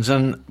Perkins,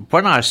 and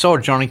when I saw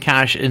Johnny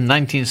Cash in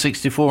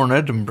 1964 in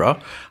Edinburgh,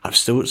 I was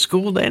still at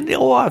school then.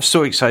 Oh, I was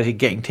so excited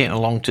getting taken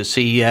along to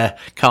see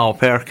Carl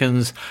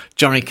Perkins,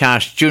 Johnny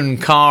Cash, June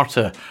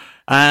Carter,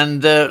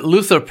 and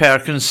Luther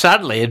Perkins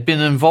sadly had been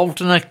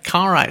involved in a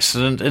car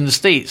accident in the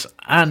States,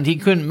 and he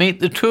couldn't make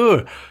the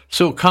tour.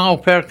 So Carl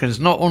Perkins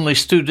not only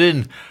stood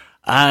in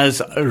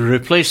as a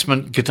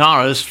replacement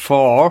guitarist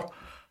for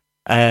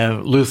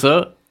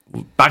Luther,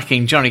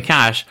 backing Johnny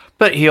Cash,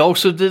 but he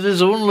also did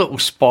his own little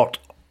spot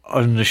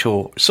on the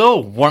show. So,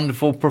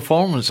 wonderful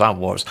performance that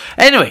was.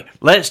 Anyway,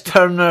 let's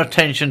turn our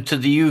attention to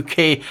the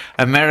UK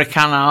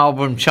Americana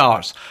album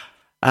charts.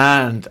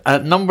 And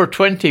at number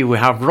 20, we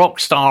have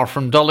Rockstar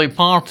from Dolly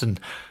Parton.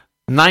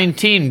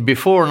 19,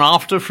 Before and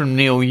After from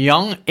Neil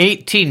Young.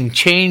 18,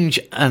 Change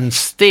and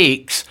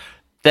Stakes,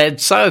 Dead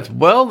South.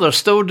 Well, they're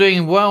still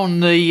doing well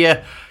in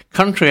the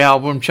country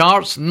album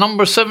charts.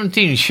 Number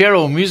 17,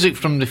 Cheryl, music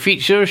from the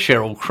feature,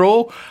 Sheryl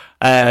Crow.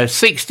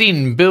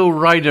 16, Bill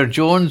Ryder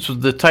Jones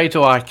with the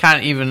title I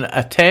Can't Even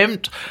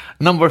Attempt.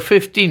 Number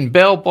 15,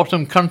 Bell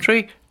Bottom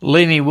Country,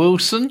 Lainey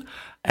Wilson.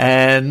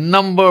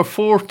 Number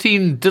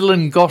 14,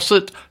 Dylan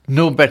Gossett,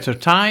 No Better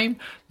Time.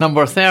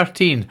 Number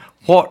 13,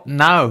 What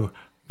Now,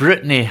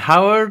 Brittany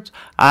Howard.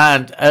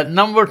 And at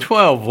number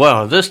 12,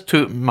 well, this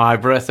took my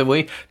breath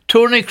away,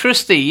 Tony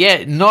Christie,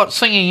 yeah, not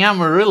singing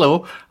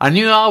Amarillo, a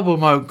new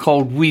album out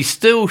called We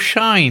Still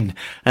Shine,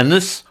 and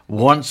this,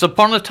 Once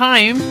Upon a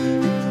Time.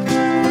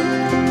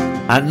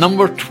 At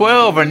number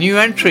 12, a new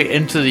entry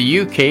into the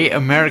UK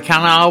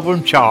Americana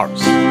album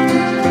charts.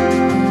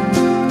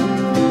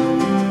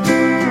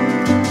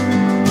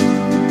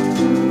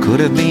 Could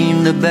have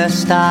been the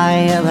best I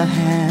ever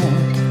had.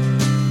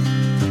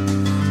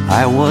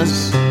 I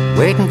was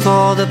waiting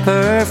for the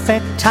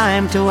perfect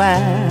time to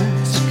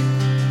ask.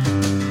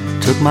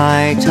 Took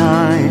my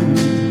time,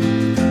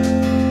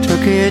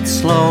 took it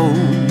slow.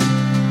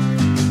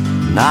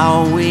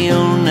 Now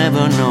we'll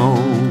never know.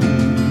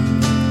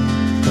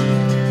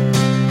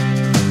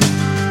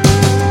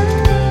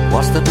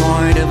 What's the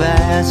point of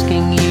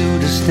asking you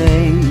to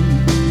stay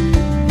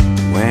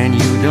when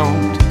you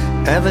don't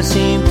ever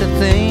seem to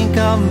think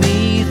of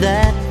me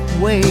that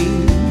way?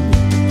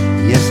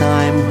 Yes,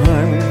 I'm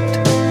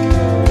hurt,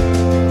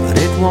 but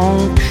it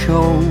won't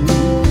show.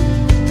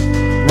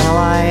 Now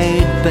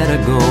I'd better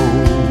go.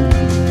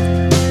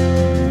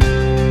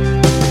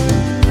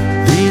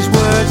 These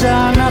words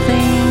are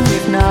nothing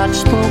if not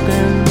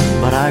spoken,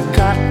 but I've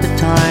got the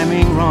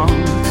timing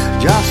wrong.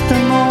 Just a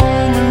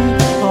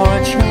moment or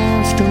a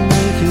chance to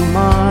make you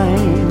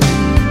mine.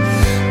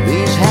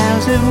 These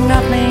hands have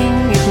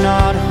nothing if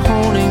not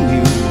holding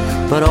you,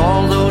 but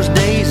all those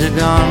days are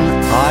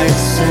gone. I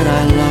said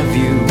I love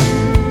you,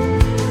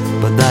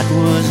 but that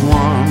was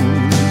once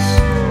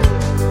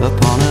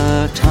upon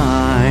a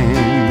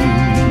time.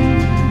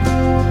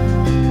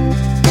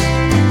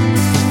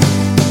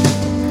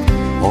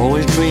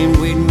 Always dreamed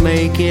we'd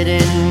make it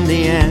in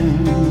the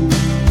end,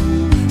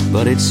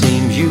 but it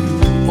seems you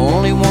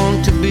only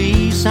want to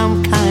be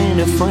some kind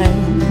of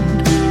friend.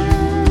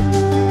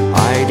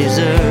 I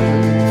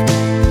deserve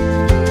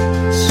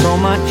so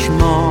much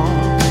more,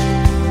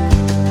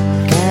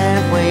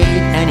 can't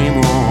wait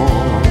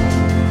anymore.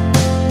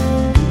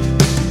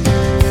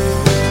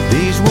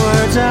 These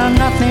words are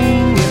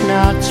nothing if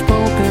not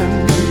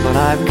spoken, but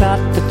I've got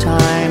the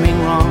timing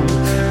wrong.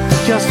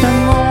 Just a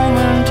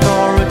moment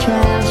or a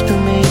chance to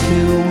make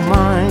you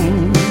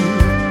mine.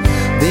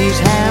 These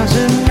hands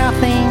are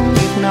nothing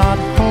if not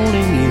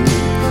holding you,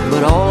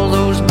 but all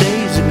those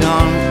days are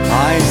gone.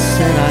 I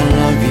said I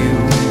love you,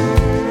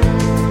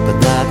 but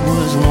that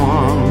was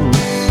once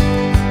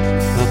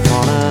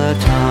upon a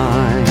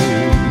time.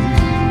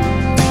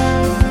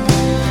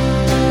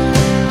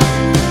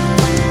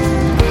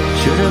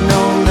 Should have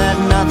known that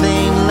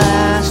nothing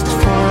lasts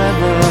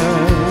forever,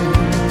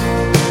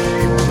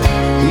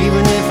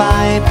 even if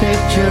I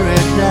picture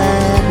it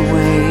that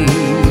way.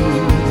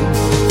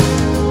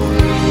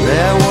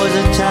 There was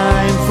a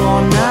time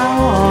for now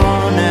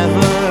or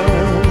never.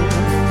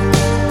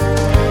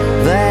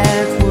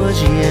 That was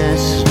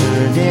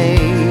yesterday.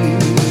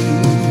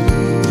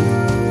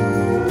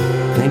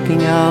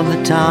 Thinking of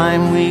the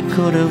time we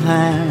could have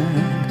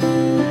had,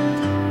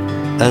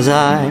 as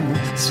I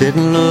sit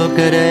and look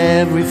at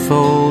every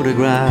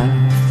photograph.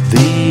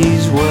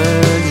 These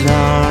words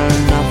are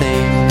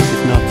nothing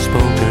if not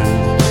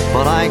spoken,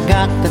 but I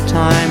got the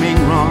timing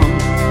wrong.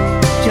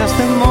 Just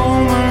a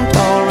moment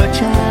or a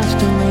chance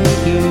to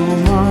make you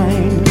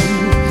mine.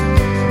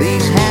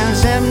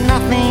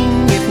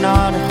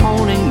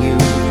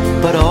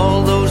 but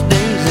all those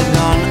days are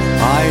gone.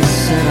 I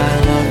said I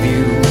love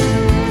you,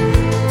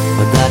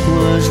 but that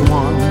was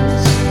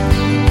once.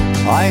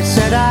 I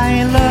said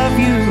I love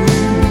you,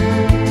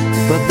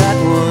 but that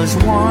was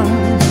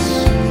once.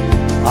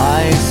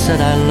 I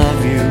said I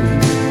love you,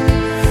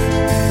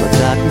 but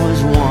that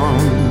was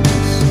once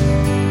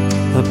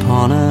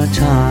upon a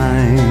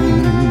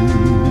time.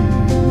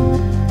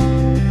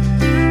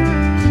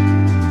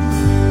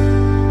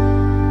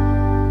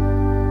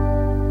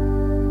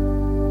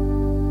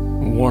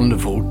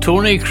 Wonderful.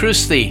 Tony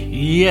Christie.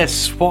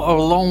 Yes, what a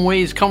long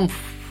ways come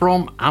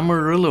from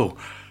Amarillo.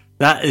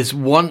 That is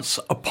Once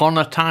Upon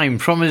a Time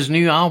from his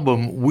new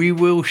album, We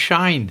Will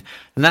Shine.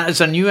 And that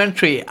is a new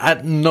entry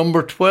at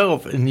number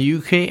 12 in the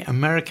UK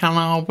American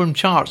album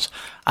charts.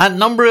 At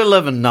number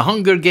 11, The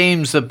Hunger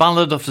Games, The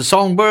Ballad of the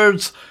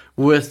Songbirds,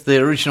 with the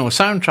original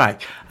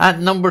soundtrack. At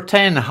number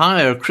 10,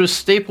 Higher, Chris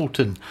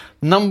Stapleton.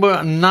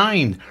 Number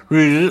 9,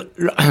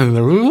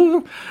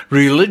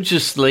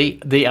 Religiously,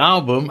 the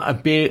album,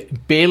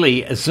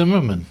 Bailey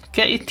Zimmerman.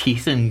 Get your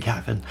teeth in,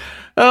 Gavin.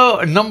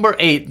 Oh, number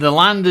 8, The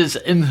Land is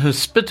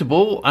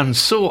Inhospitable, and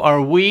So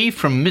Are We,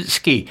 from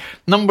Mitski.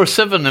 Number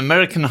 7,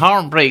 American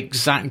Heartbreak,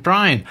 Zach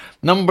Bryan.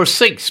 Number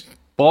 6,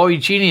 Boy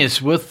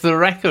Genius with The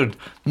Record.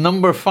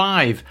 Number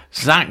 5,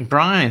 Zach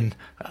Bryan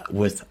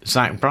with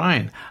Zach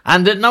Bryan.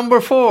 And at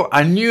number 4,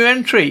 a new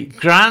entry,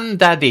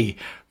 Granddaddy.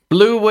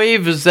 Blue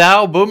Wave is the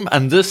album,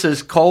 and this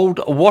is called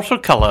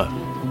Watercolour.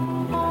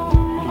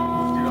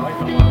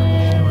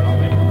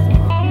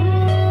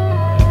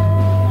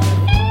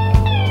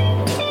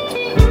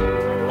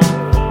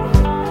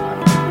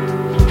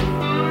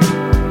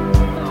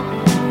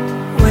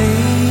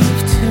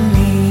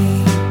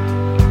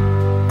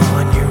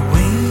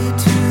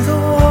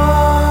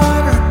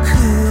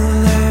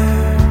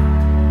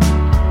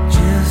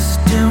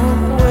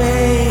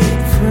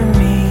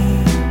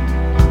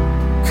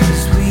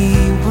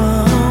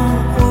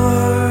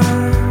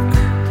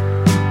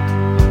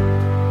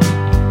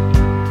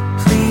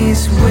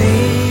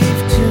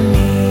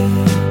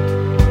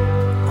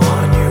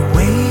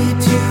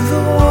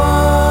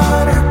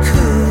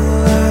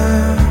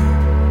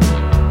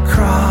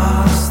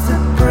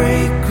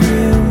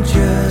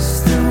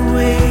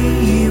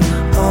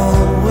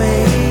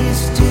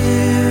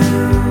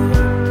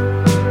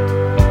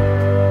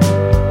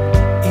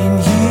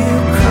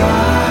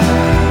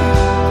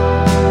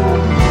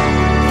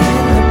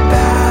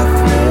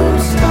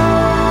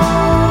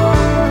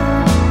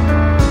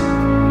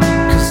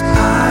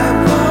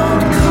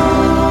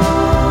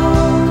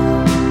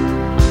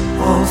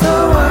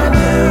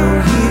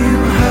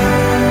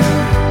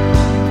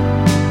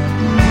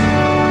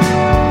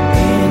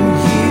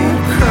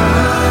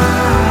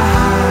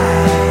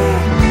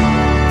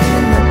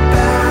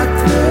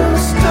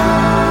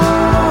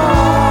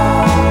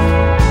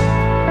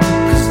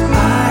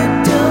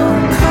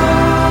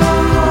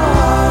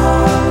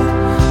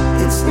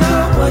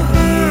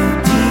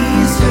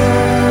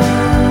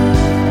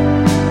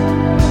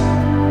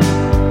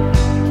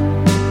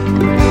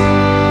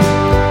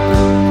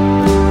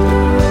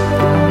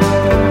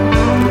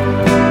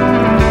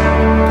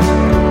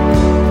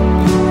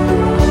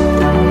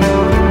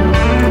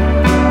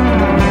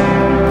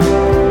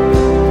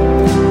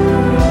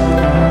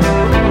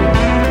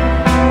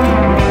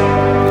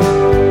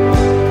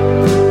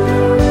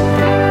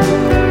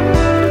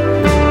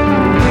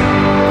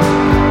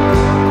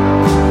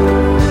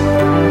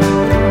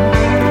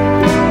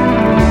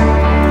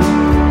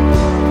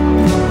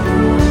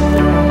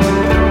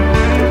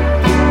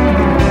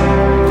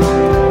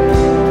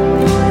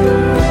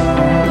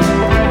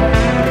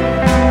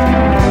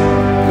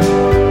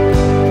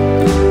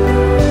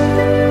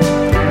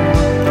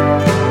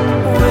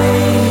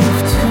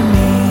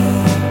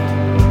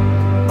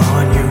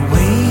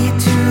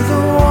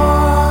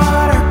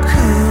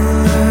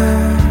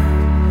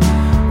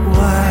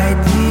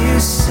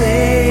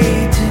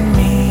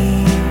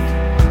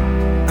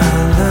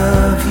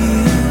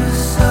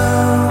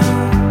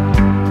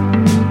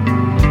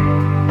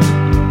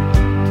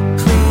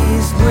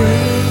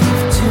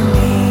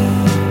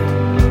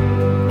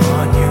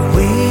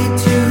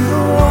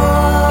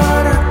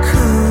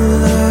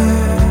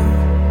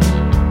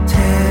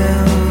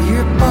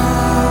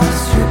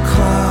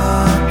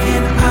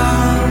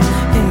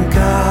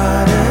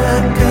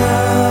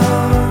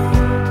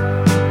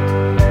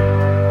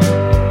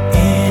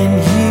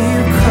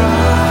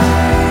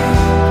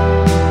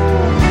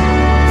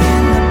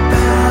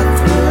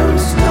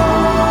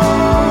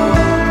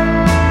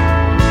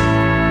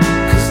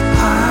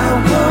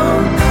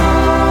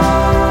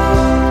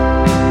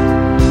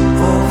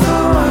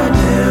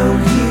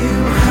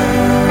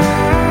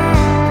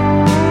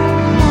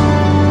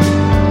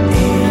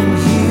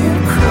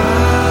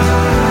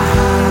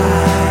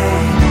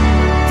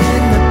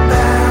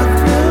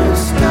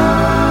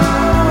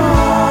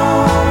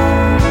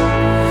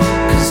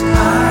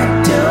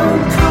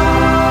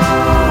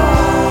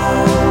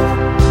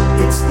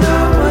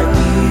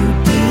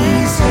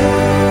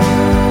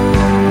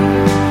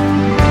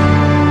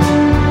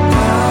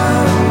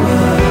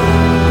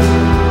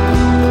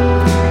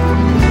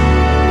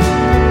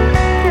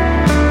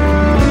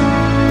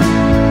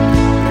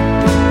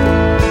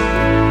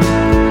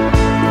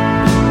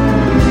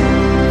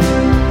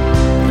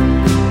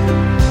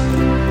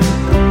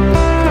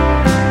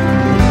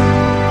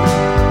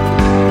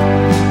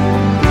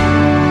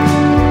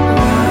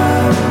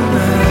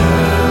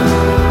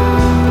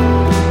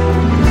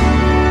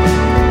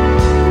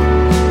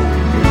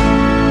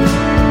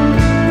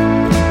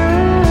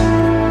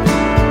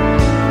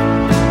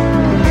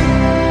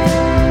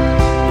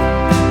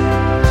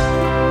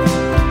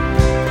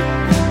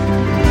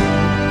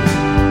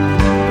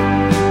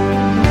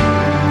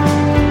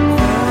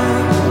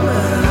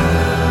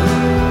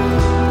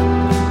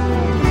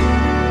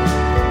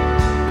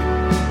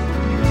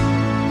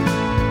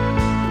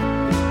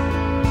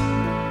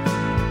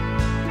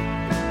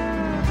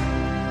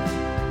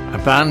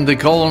 band, they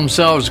call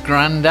themselves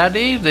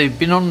Grandaddy. They've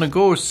been on the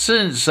go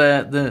since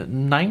the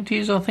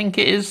 90s, I think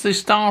it is, they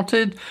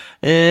started.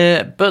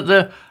 But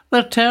they're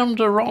termed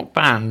a rock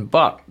band,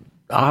 but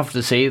I have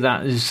to say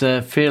that is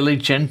fairly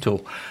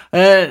gentle.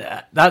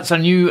 That's a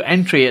new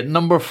entry at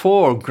number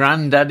 4,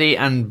 Grandaddy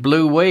and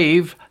Blue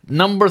Wave.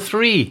 Number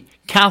 3,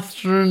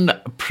 Catherine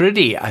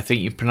Priddy, I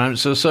think you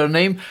pronounce her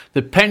surname.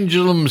 The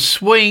Pendulum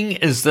Swing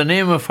is the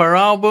name of her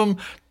album.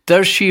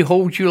 Does She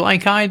Hold You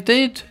Like I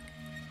Did?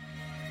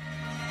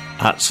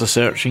 That's the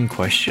searching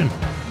question.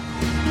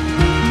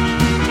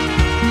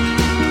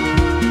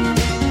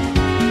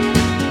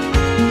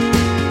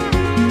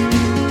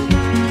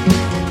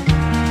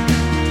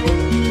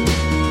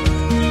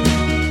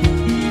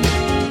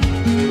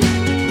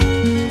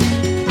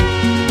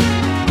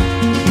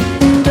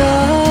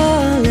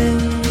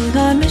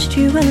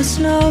 When the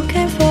snow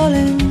came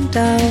falling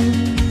down,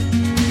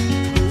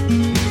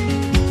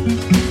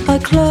 I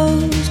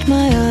closed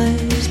my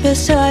eyes, but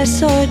still I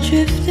saw it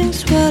drifting,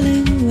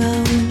 swirling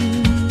round.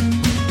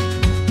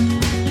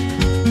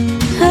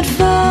 I'd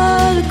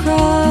fall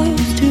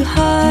across to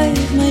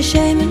hide my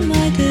shame and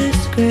my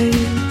disgrace,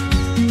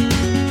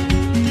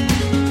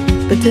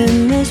 but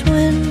in this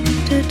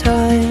winter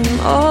time,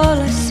 all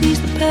I see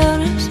is the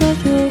paleness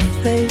of your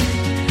face.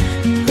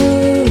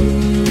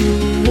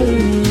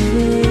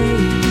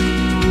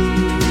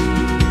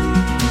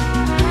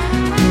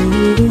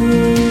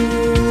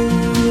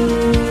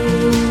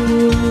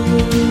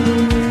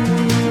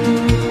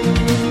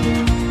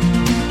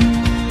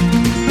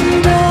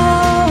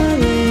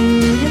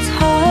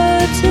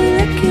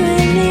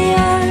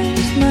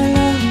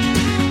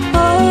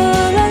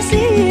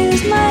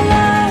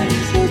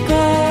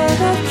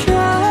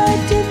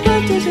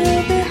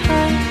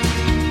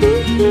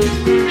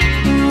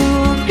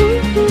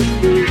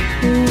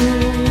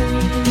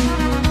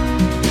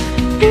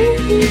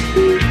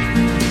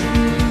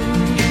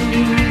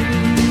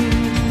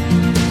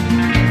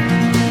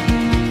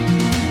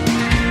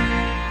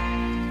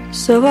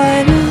 So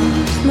I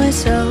lose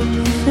myself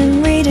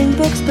in reading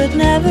books but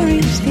never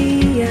reach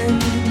the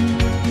end.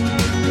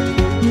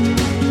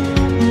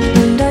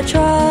 And I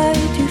try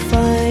to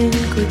find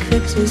quick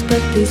fixes,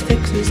 but these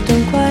fixes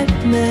don't quite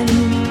mend.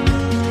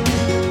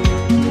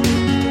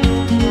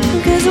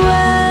 Cause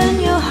when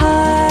you're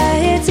high,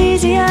 it's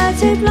easier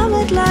to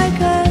plummet like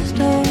a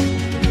stone.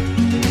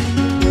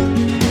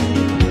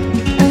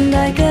 And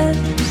I guess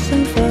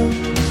I'm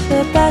folks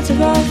are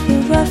better off for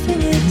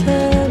roughing it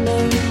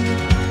alone.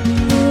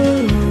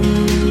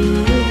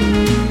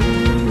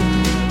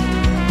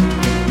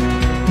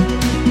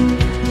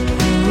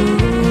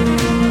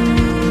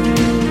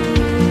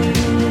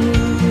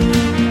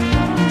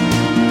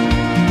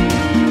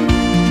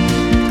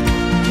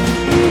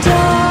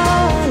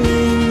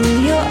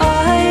 Darling, your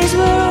eyes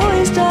were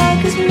always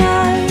dark as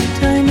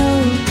night, I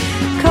know,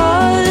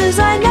 'cause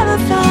I never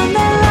found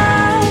their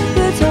light.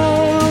 But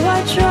oh, I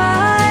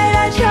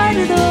tried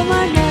with all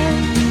my might.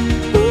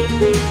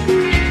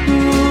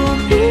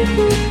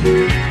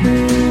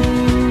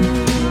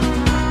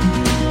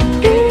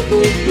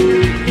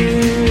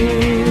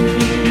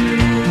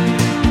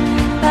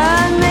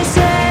 And they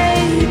say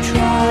you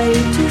try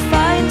to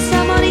find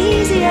someone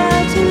easier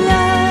to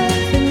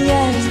love, and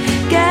yes,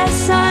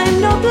 guess I'm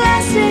no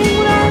blessing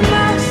when I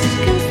must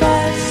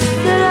confess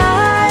that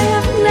I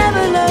have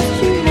never loved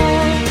you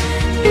more.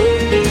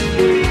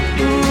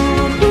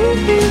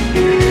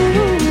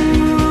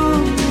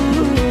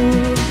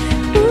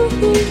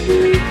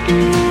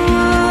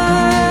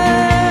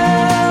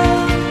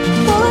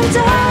 Oh, and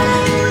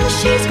darling, the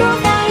sheets grow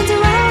vines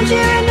around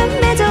you in the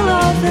middle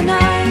of the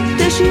night.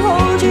 Does she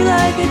hold you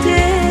like I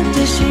did?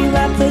 Does she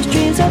wrap those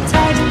dreams up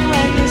tight, and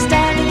when you're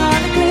standing on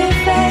a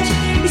cliff edge,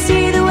 you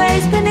see the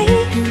waves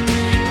beneath?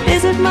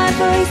 Is it my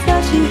voice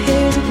that you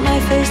hear? Is it my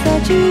face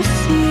that you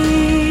see?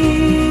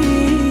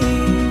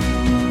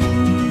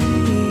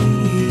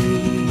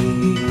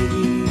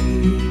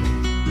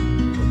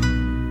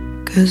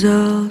 'Cause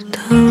I'll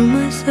tell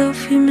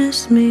myself you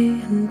miss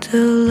me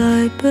until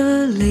I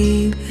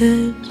believe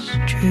it's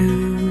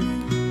true.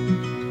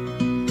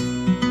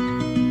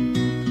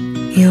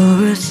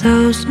 You're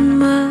 1,000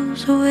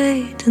 miles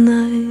away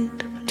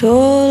tonight, but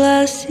all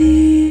I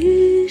see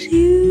is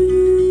you.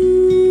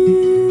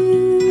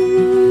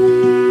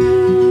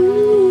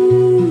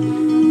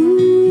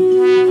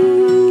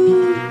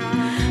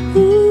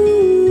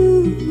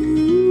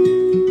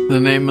 The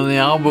name of the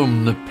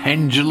album, The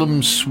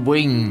Pendulum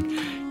Swing,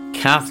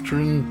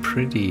 Catherine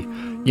Priddy.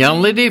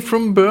 Young lady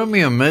from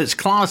Birmingham. It's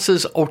classed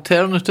as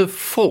alternative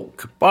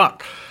folk,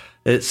 but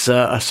it's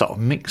a sort of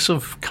mix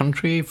of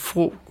country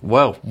folk.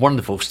 Well,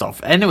 wonderful stuff.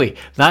 Anyway,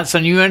 that's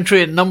a new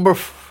entry at number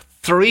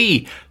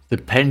 3, The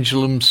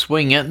Pendulum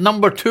Swing. At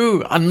number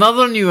 2,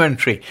 another new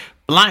entry,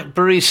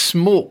 Blackberry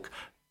Smoke.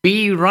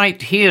 Be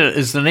Right Here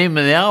is the name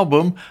of the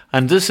album,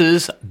 and this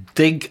is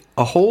Dig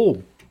a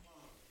Hole.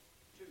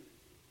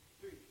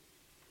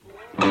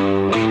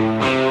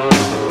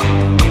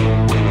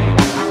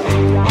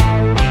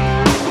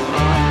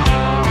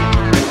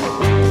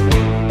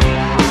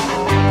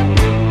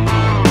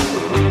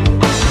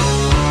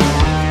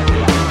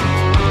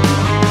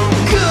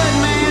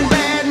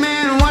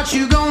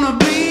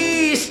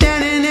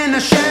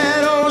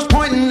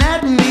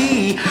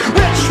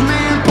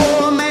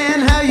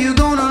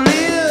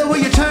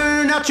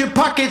 out your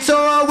pockets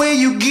or will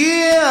you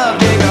give?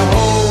 Dig a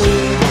hole.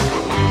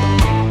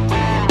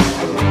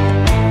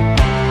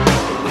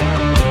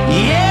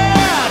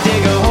 Yeah,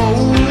 dig a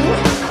hole.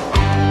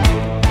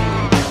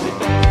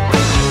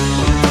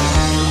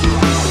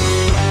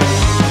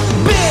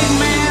 Big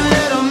man,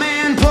 little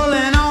man,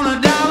 pulling on a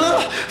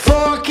dollar.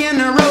 Fork in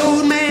the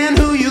road, man,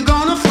 who you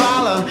gonna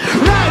follow?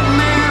 Right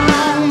man,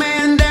 wrong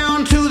man,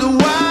 down to the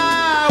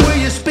wire. Will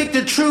you speak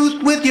the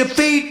truth with your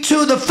feet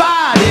to the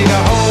fire? Dig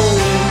a hole.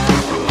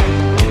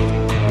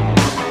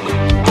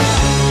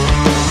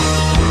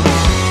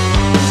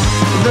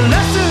 The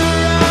lesser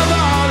of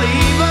all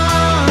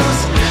evils,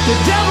 the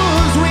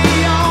devils we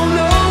all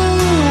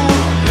know,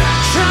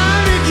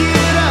 trying to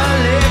get a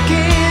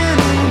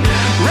licking.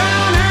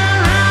 Round and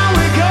round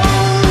we go.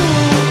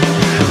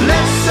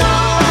 Let's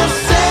all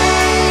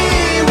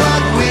say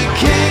what we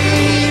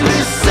came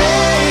to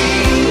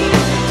say.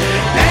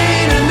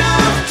 Ain't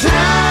enough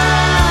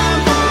time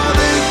for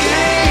the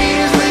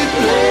games we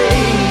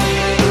play.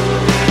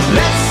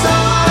 Let's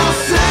all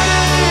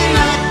sing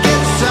like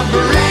it's a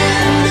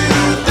brand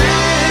new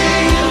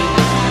thing.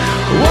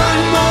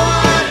 One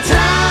more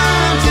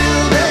time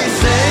till they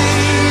say,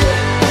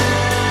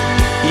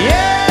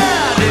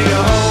 yeah, dig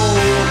a hole.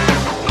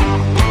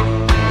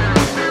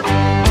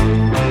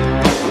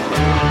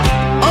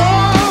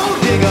 Oh,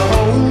 dig a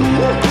hole.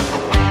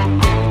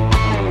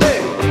 Hey.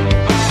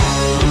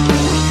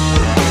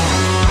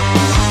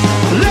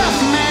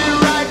 Left man,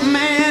 right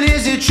man,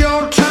 is it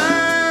your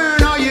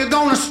turn? Are you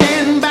gonna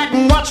stand back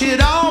and watch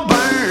it all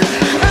burn?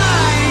 I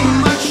ain't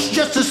much,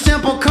 just a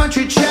simple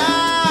country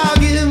child.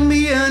 Give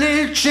me an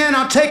inch and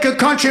I'll take a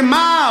country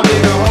mile.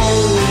 Dig a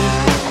hole.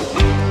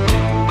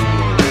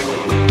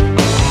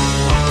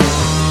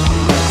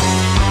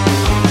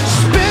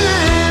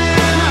 Spinning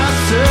in a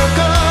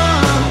circle,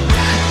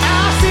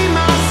 I see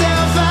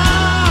myself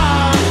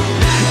out.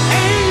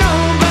 Ain't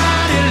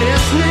nobody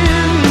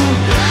listening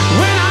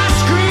when I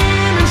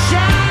scream and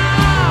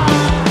shout.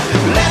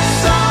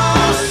 Let's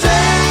all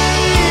say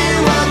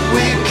what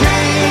we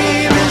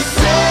came to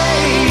say.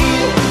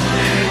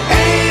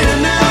 Ain't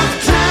enough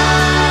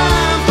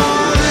time for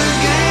the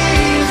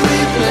games we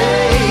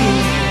play.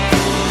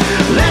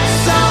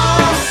 Let's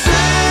all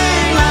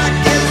sing like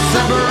it's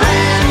a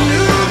brand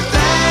new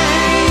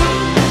thing.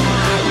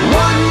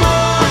 One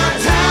more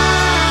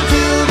time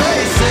till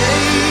they say,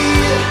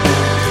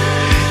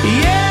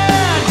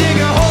 yeah, dig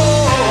a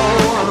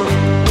hole.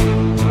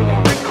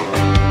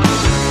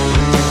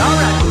 All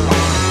right.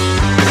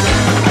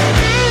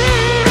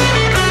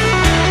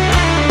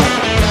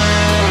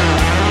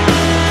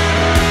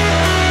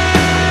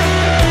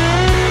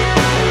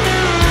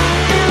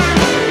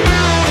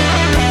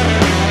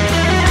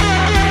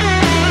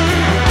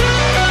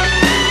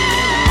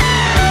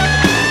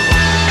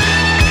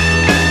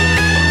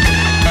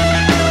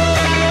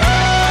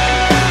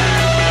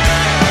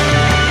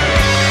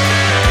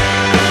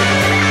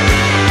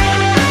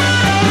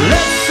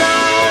 Let's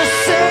all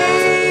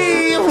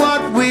say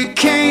what we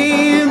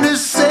came to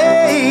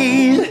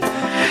say.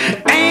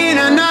 Ain't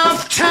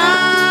enough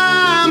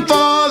time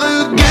for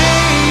the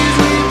games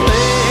we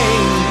play.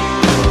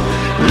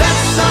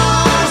 Let's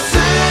all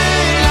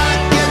sing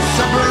like it's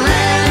a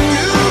brand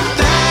new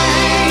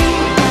thing.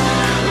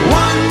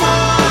 One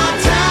more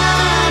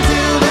time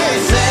till they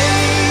say,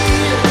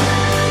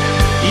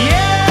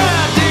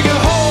 yeah, dig a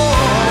hole.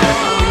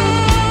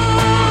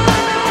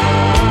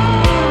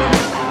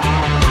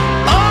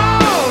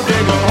 Oh,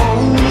 dig a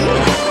hole.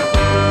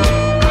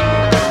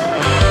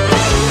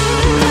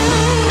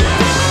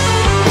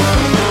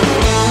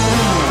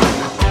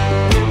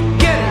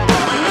 Get it.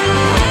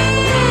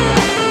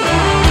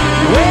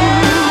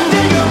 Well,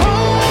 dig a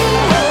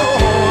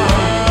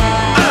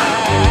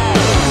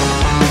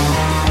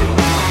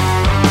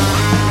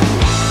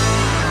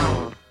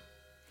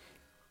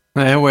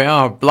There we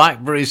are,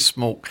 Blackberry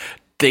Smoke,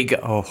 dig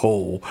a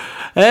hole.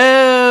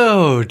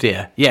 Oh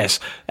dear, yes.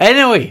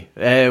 Anyway,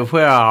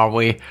 where are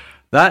we?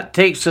 That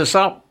takes us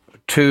up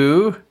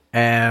to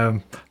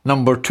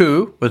number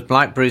 2 with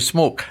Blackberry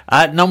Smoke.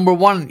 At number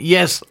 1,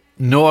 yes,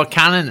 Noah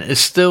Cannon is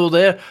still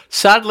there.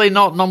 Sadly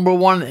not number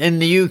 1 in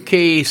the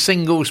UK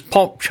singles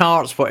pop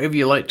charts, whatever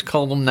you like to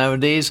call them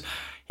nowadays.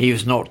 He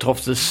was knocked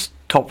off the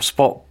top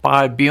spot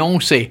by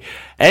Beyonce.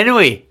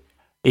 Anyway,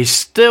 it's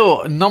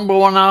still number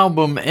 1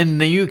 album in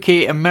the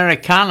UK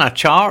Americana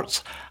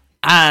charts,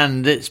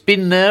 and it's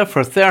been there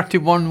for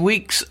 31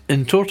 weeks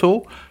in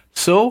total.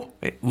 So,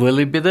 will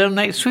he be there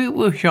next week?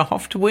 We shall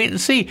have to wait and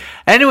see.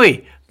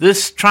 Anyway,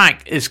 this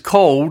track is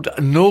called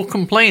No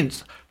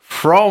Complaints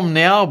from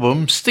the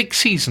album Stick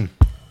Season.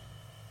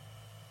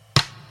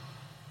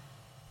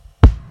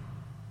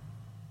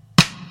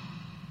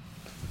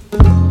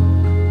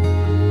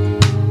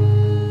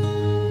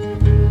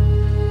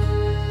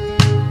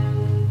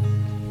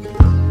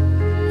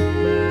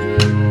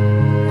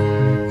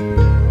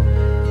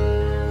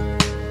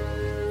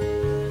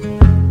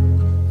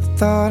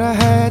 Thought I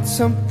had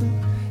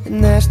something,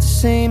 and that's the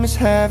same as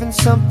having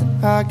something.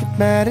 I get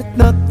mad at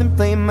nothing,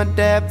 blame my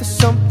dad for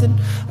something.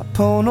 I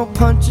pull no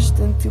punches,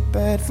 then feel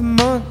bad for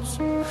months.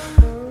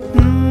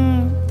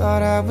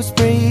 thought I was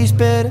raised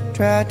better,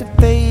 tried to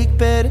fake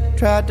better,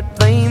 tried to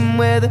blame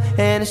weather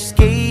and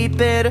escape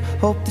better.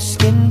 Hope the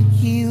skin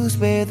heals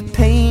where the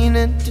pain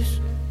enters.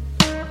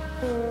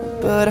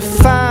 But I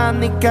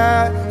finally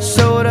got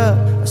showed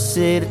up. I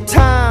said a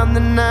time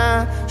that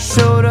I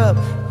showed up.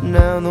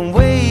 Now the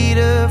weight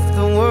of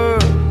the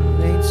world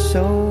ain't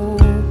so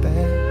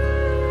bad.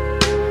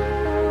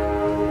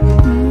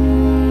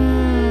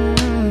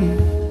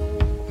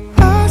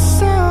 I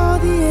saw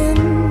the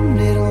end,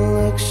 it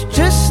looks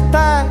just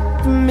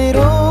like the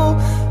middle.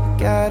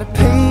 Got a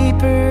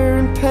paper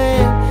and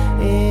pen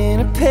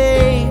and a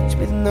page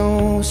with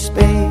no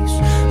space.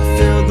 I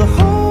filled the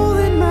hole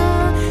in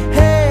my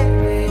head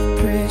with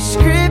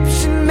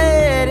prescription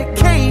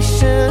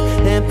medication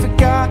and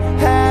forgot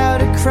how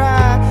to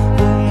cry.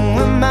 Who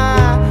am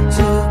I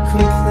to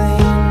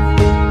complain?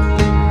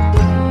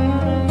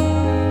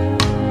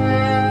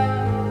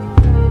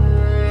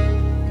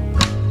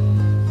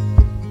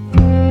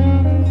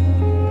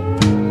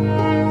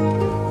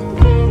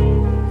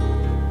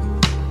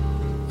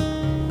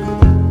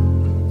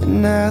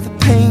 And now the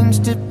pain's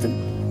different.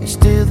 It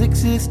still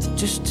exists, it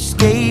just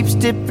escapes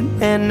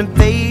different and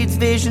invades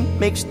vision.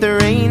 Makes the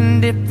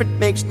rain different,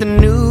 makes the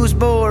news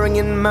boring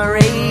and my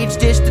rage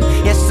distant.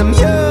 Yes, I'm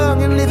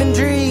young and living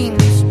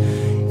dreams,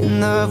 in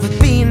love with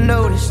being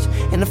noticed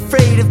and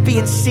afraid of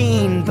being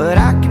seen. But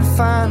I can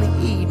finally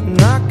eat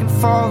and I can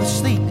fall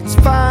asleep. It's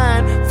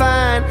fine,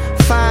 fine,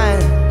 fine.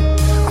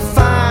 I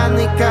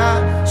finally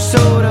got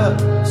showed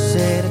up.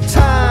 Said a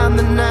time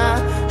that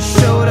I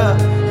showed up.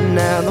 And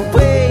now the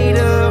weight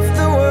of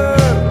the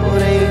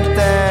world ain't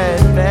that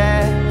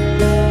bad.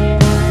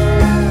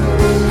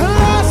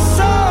 I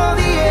saw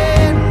the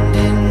end,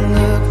 it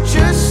looked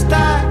just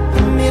like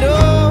the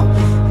middle.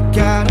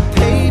 Got a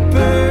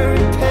paper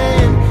and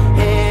pen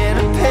and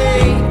a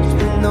page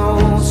with no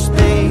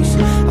space. I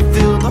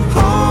filled the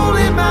hole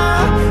in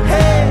my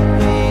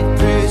head with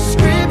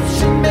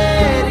prescription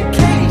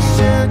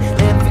medication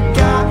and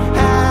forgot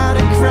how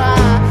to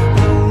cry.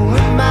 Who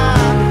am I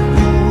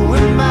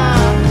to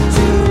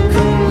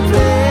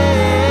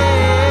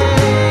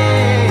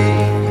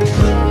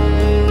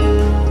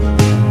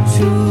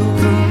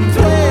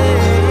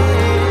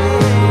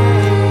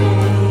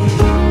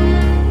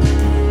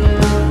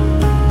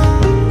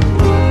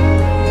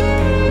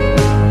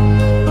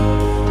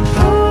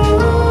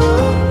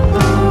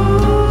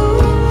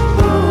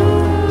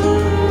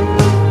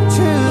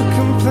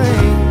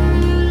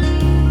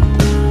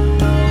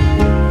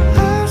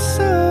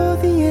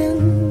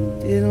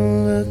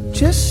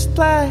just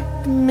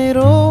like the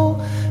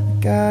middle. I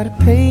got a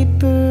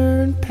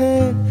paper and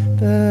pen,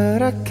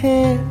 but I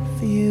can't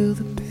feel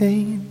the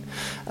pain.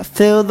 I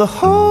filled the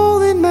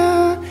hole in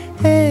my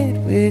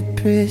head with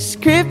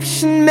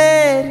prescription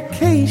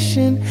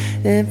medication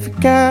and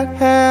forgot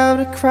how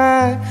to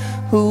cry.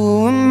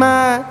 Who am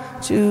I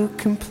to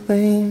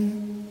complain?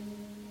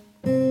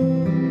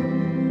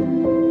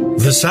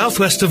 The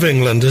southwest of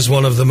England is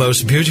one of the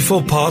most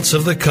beautiful parts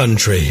of the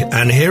country,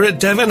 and here at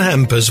Devon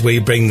Hampers we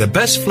bring the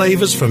best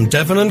flavours from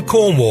Devon and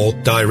Cornwall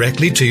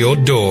directly to your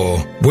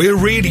door. We're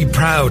really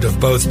proud of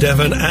both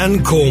Devon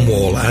and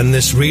Cornwall, and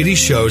this really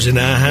shows in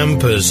our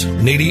hampers.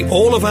 Nearly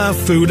all of our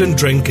food and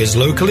drink is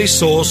locally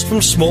sourced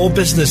from small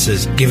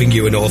businesses, giving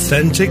you an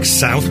authentic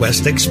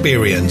southwest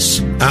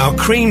experience. Our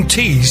cream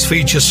teas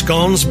feature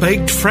scones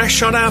baked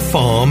fresh on our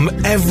farm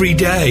every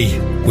day.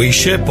 We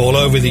ship all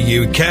over the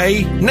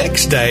UK,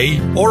 next day,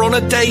 or on a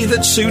day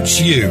that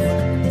suits you.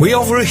 We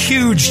offer a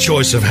huge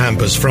choice of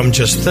hampers from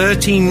just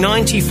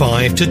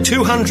 $13.95 to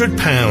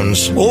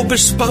 £200, or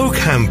bespoke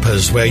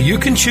hampers where you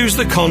can choose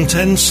the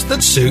contents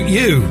that suit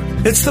you.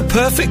 It's the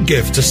perfect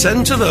gift to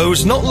send to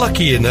those not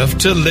lucky enough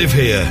to live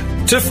here.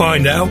 To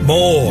find out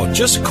more,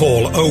 just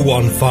call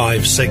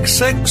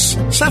 01566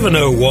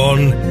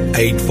 701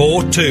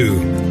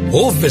 842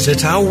 or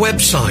visit our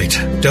website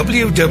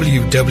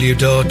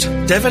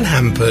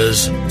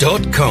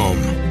www.devonhampers.com.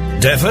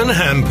 Devon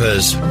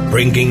Hampers,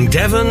 bringing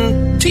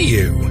Devon to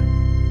you.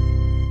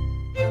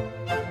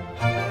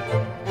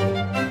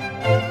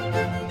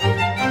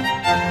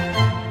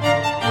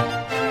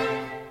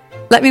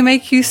 Let me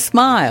make you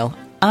smile.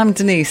 I'm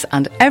Denise,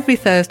 and every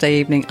Thursday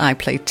evening I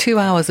play 2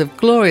 hours of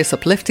glorious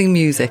uplifting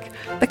music,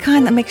 the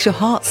kind that makes your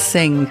heart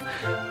sing.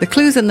 The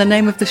clue's in the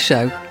name of the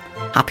show.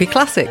 Happy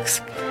Classics.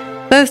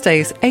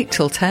 Thursdays 8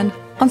 till 10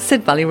 on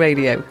Sid Valley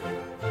Radio.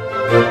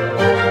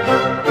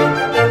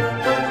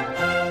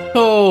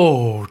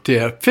 Oh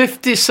dear,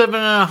 57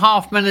 and a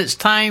half minutes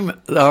time.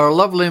 Our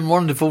lovely and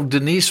wonderful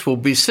Denise will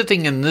be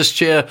sitting in this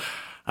chair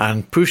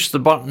and push the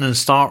button and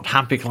start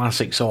Happy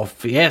Classics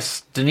off.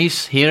 Yes,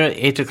 Denise here at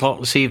 8 o'clock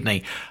this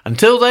evening.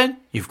 Until then,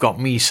 you've got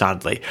me,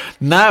 sadly.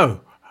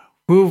 Now,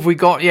 who have we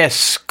got? Yes,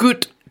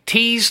 Scoot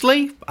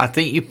Teasley, I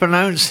think you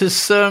pronounce his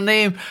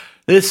surname.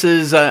 This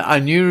is a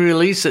new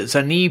release. It's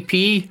an EP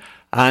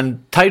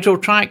and title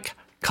track,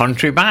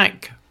 Country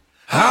Back.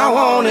 I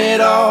want it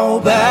all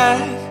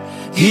back,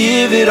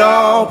 give it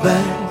all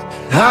back.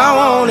 I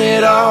want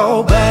it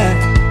all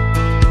back.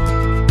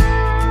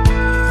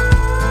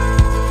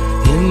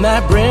 In in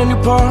that brand new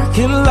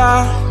parking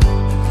lot.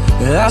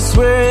 That's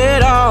where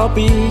it all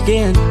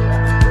began.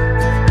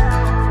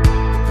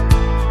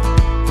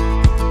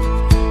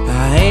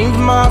 I aimed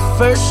my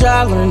first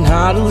shot, learned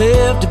how to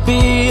live to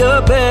be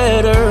a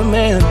better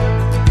man.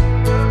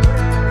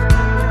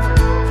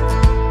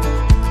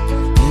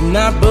 And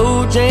that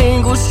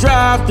Bojangles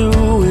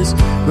drive-thru is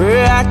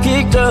where I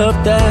kicked up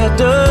that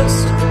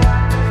dust.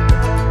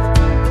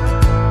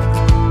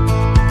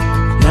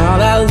 Now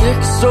that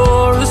liquor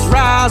store is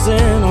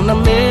rising on the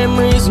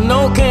memories,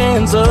 no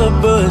cans of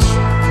Busch.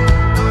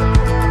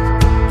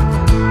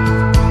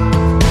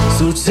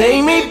 So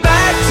take me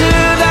back to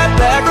that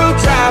back road,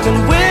 driving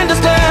windows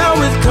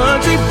down with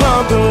country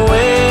bumping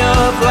way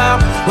up loud.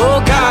 Oh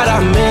God, I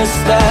miss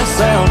that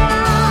sound.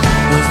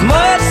 With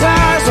mud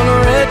tires on a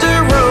red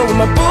dirt road, with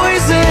my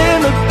boys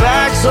in the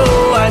back, so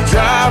I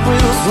drive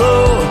real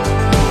slow.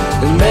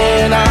 And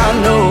man, I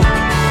know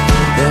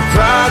that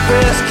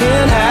progress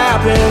can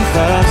happen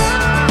fast.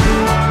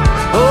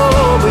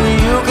 Oh, but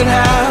you can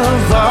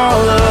have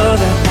all of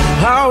that.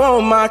 I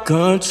want my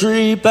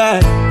country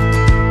back.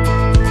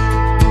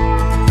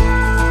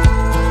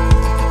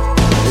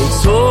 They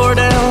tore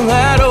down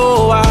that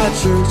old white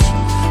church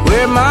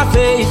where my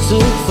faith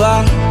took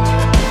flight,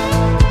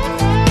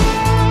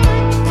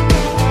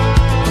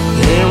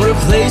 and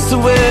replaced it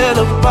with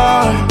a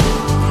bar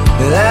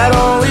that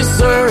only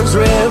serves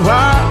red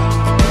wine.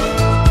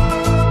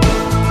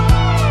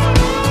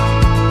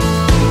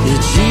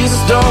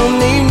 Jesus don't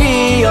need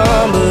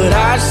neon, but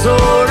I just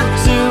ordered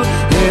two.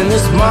 In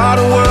this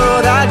modern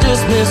world, I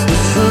just miss the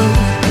truth.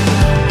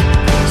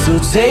 So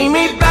take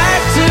me back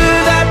to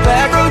that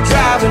back road,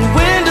 driving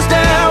windows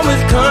down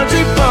with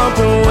country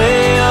bumping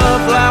way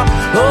up loud.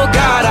 Oh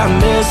God, I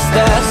miss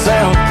that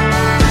sound.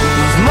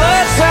 With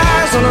mud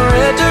tires on a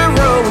red dirt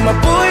road, with my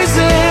boys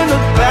in the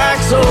back,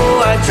 so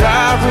I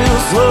drive real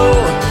slow.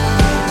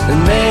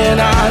 And man,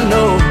 I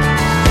know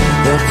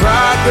that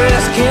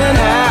progress can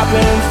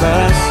happen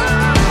fast.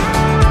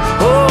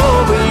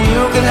 Oh, but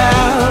you can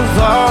have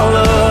all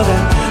of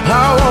that.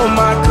 I want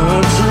my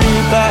country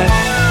back.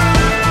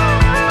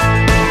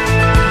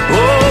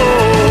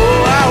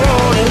 Oh, I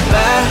want it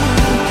back.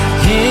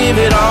 Give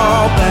it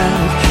all back.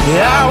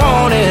 Yeah, I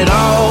want it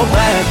all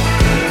back.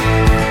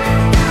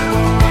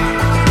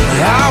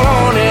 I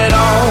want it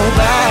all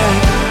back.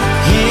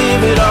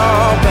 Give it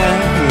all back.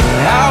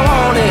 I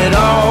want it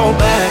all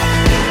back.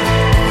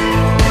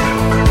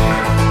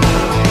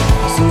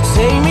 So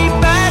take me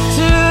back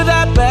to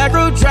that back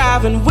road,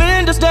 driving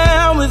windows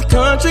down with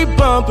country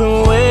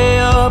bumping way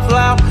up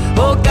loud.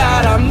 Oh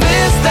God, I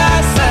miss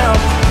that sound.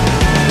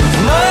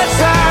 Mud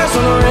tires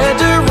on a red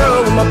dirt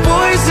road, with my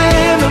boys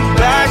in the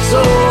back, so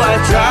I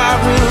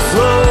drive real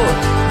slow.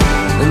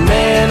 And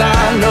man,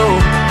 I know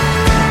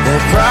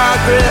that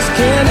progress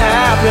can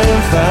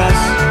happen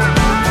fast.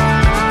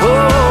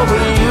 Oh, but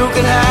you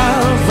can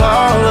have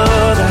all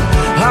of that.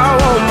 I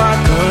want my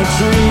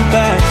country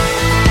back.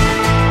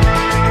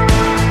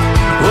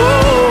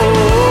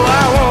 Oh,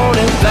 I want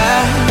it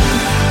back.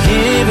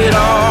 Give it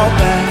all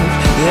back.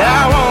 Yeah,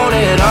 I want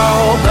it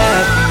all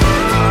back.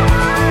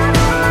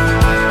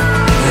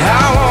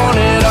 I want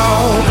it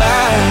all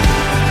back.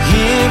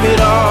 Give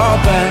it all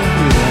back.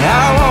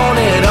 I want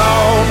it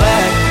all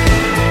back.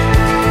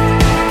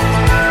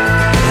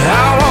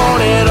 I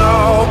want it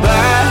all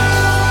back.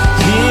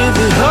 Give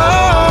it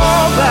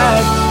all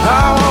back.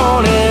 I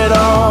want it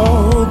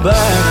all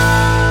back.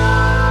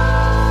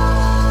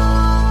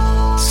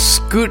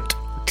 Scoot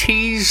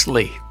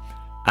Teasley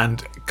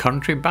and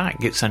Country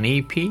Back. It's an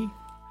EP.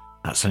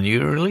 That's a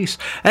new release.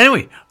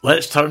 Anyway,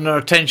 let's turn our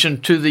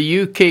attention to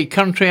the UK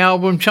country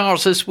album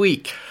charts this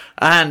week.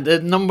 And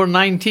at number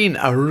 19,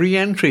 a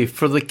re-entry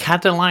for the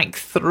Cadillac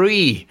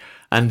 3.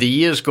 And the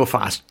years go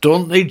fast,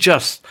 don't they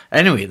just?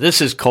 Anyway,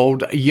 this is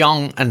called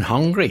Young and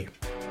Hungry.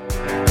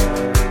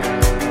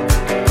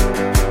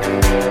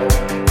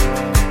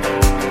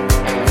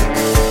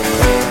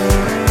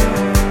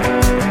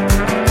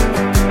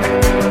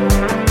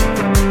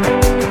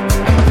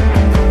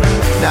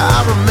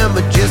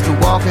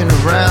 Walking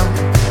around,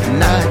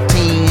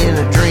 19 in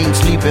a dream,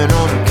 sleeping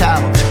on the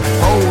couch,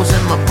 holes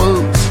in my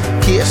boots,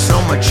 kiss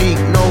on my cheek,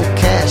 no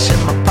cash in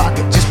my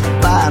pocket, just to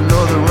buy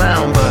another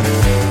round. But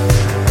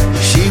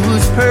she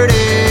was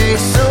pretty,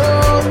 so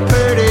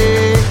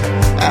pretty,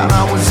 and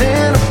I was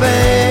in a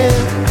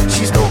band.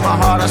 She stole my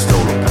heart, I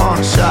stole a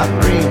pawn shop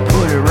ring,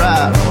 put it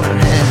right on her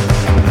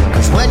hand.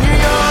 'Cause when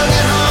you're young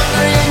and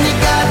hungry and you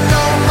got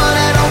no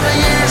money, don't the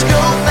years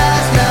go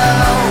fast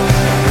now?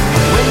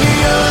 When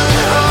you're young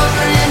and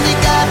hungry and you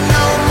got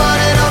no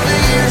money, don't the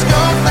years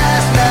go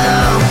fast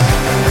now?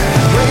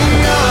 When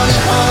you're young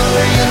and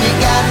hungry and you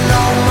got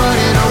no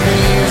money,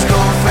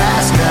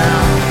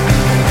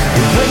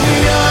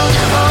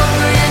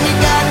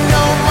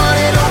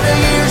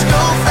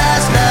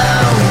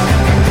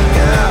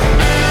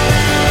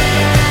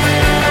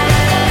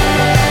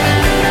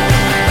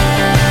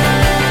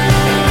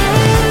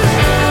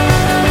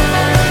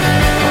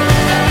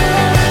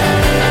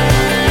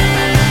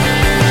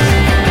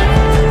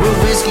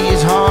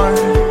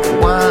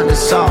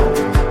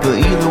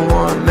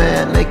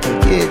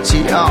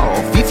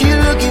 off. If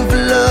you're looking for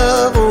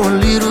love or a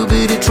little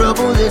bit of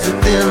trouble, there's a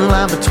thin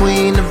line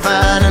between the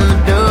vine and the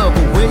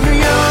double. When you're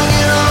young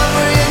and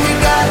hungry and you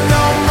got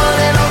no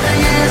money, don't the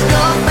years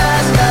go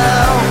fast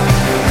now?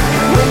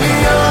 When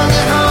you're young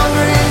and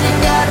hungry and you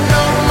got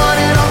no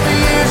money, don't the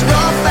years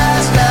go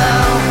fast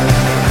now?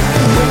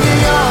 When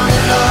you're young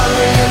and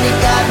hungry and you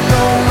got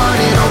no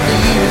money, don't the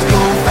years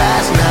go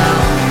fast now?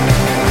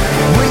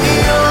 When you're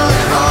young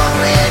and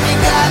hungry and you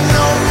got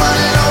no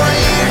money, don't the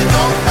years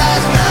go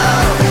fast now?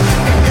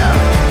 Yeah.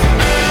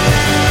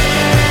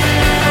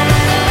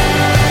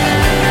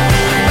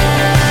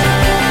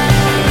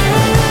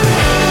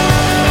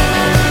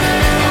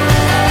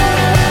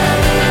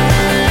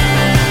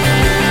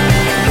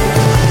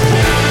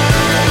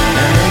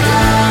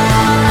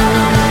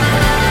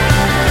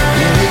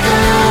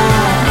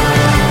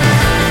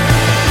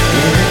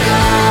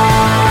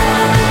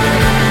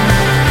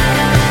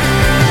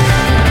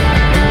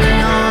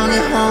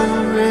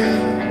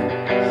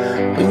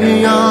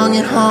 Young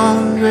and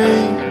hungry,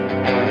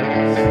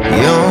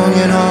 young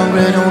and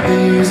hungry, don't the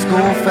years go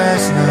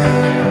fast now?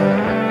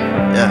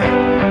 Yeah.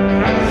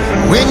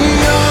 When you're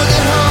young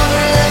and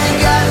hungry and you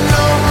got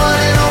no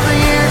money, don't the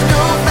years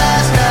go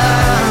fast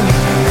now?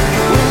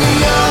 When you're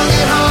young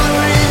and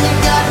hungry and you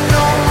got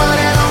no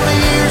money, don't the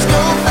years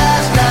go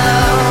fast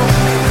now?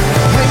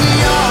 When you're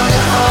young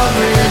and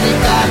hungry and you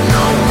got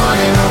no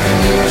money, don't the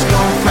years go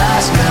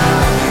fast now?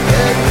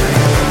 Yeah.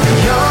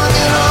 Young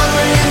and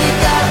hungry and you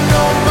got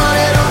no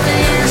money, don't the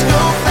years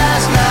go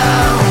fast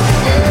now?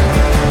 Yeah.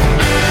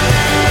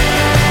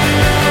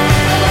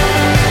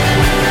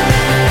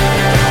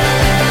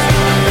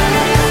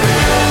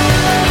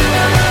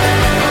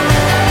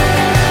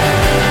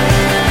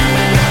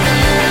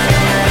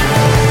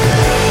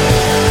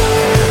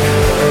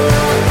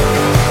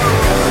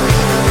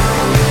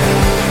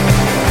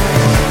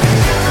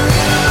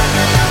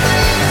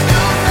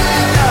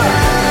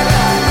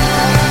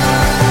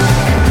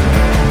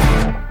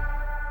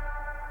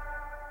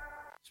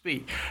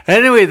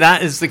 Anyway,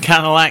 that is the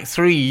Cadillac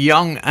 3,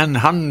 Young and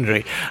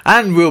Hungry.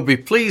 And we'll be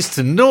pleased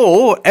to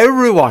know,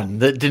 everyone,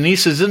 that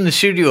Denise is in the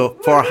studio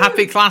for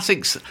Happy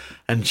Classics,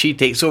 and she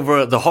takes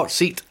over the hot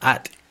seat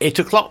at 8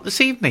 o'clock this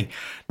evening.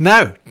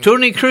 Now,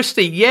 Tony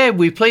Christie, yeah,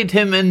 we played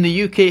him in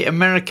the UK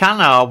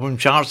Americana album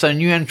charts, a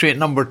new entry at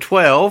number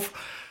 12.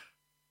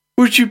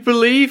 Would you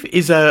believe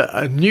is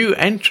a new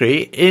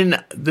entry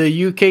in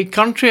the UK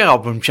country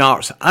album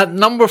charts at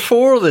number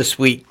 4 this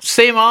week.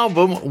 Same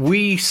album,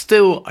 We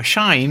Still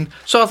Shine.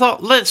 So I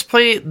thought, let's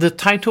play the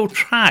title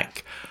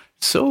track.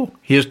 So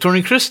here's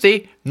Tony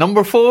Christie,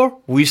 number 4,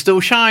 We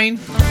Still Shine.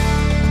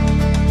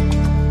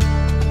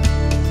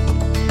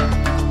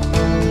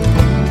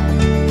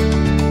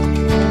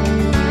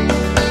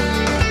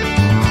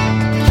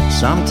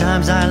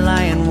 Sometimes I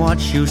lie and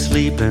watch you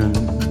sleeping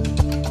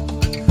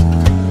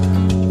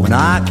when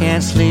I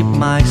can't sleep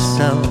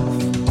myself.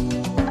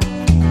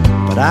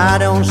 But I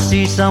don't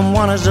see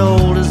someone as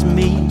old as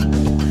me,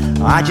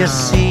 I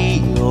just see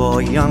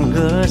your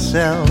younger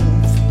self.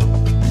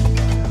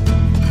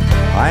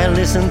 I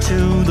listen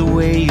to the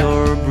way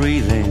you're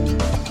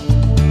breathing,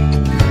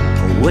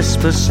 a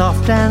whisper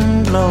soft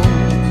and low,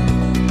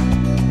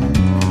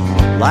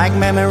 like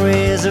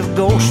memories of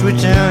ghosts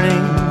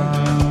returning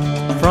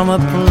from a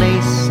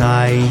place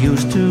I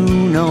used to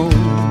know.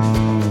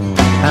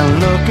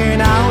 And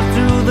looking out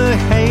through the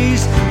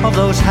haze of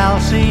those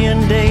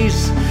halcyon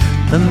days,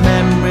 the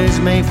memories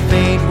may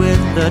fade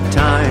with the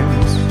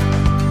times,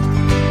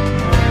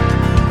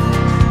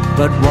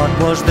 but what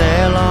was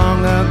there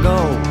long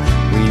ago,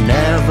 we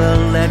never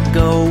let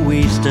go,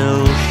 we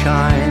still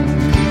shine.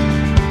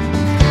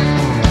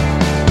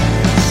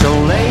 So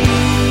lay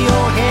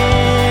your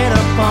head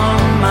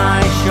upon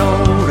my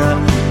shoulder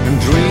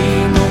and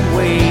dream of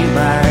way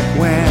back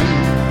when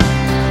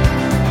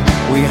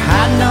we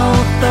had no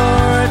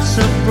thoughts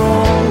of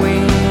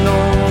growing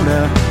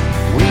older,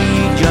 we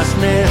just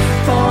lived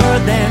for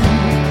then.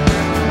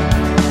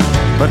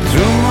 But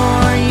through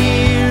more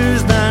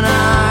years than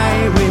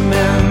I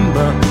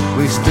remember,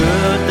 we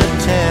stood the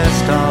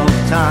test of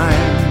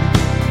time.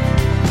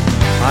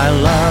 I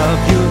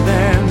loved you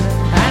then,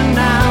 and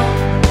now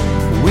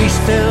we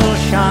still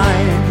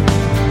shine.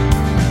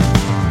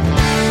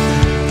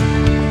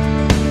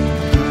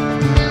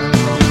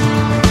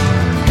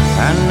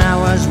 And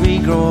now as we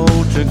grow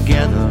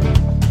together,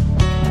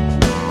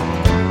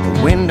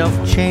 the wind of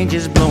change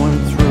is blowing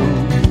through.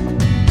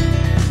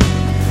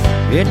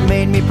 It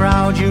made me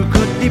proud you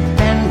could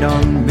depend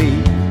on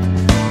me,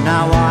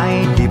 now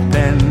I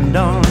depend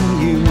on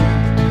you.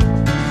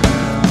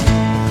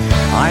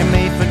 I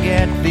may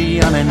forget the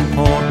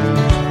unimportant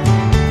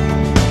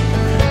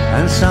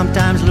and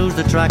sometimes lose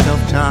the track of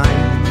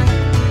time,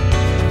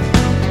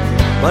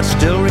 but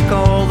still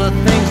recall the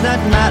things that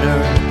matter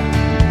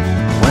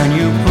when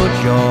you put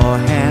your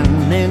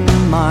hand in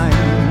mine.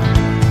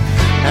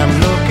 And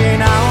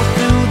looking out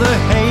through the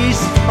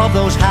haze of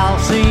those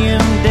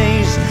halcyon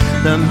days,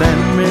 the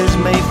memories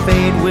may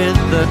fade with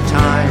the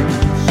times,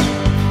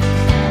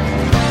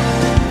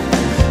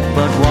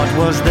 but what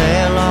was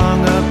there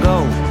long ago,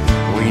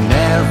 we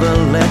never never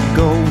let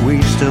go, we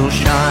still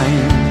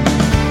shine.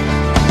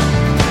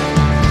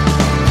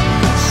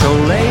 So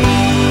lay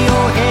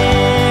your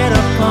head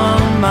upon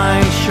my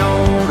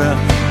shoulder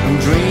and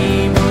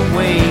dream of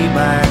way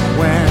back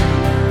when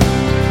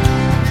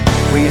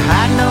we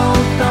had no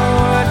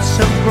thoughts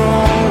of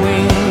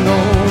growing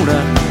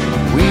older,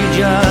 we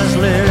just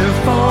lived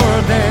for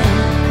then.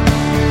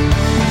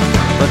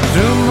 But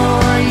 2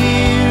 more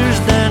years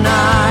than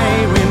I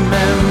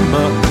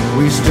remember,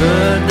 we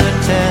stood the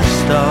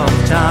test of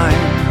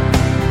time.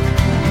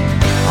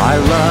 I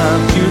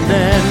loved you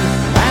then,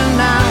 and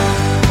now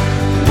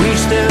we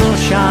still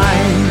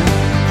shine.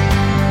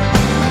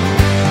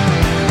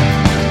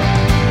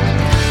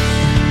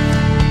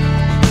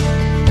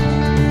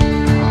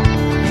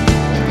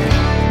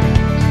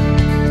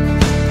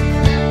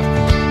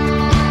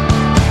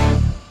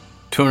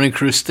 Tony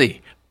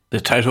Christie, the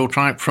title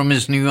track from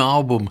his new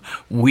album,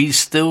 We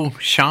Still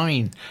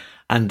Shine.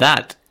 And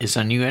that is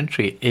a new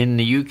entry in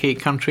the UK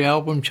country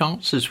album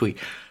charts this week.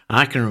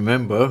 I can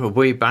remember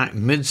way back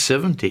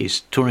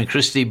mid-70s, Tony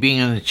Christie being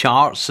in the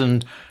charts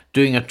and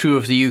doing a tour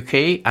of the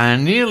UK. I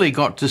nearly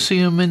got to see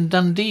him in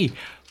Dundee.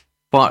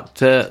 But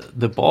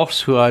the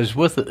boss who I was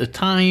with at the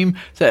time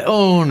said,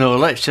 oh no,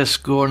 let's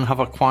just go and have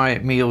a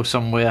quiet meal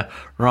somewhere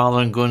rather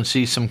than go and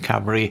see some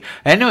cabaret.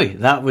 Anyway,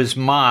 that was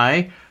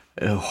my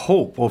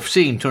hope of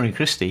seeing Tony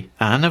Christie.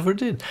 I never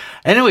did.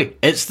 Anyway,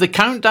 it's the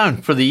countdown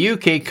for the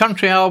UK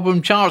country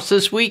album charts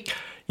this week.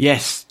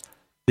 Yes,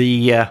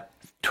 the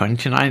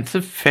 29th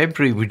of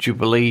February, would you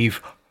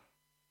believe?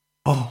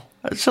 Oh,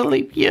 it's a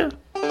leap year.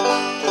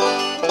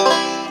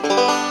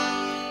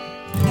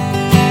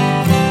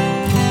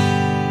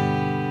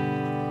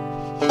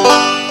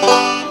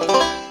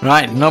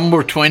 Right,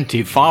 number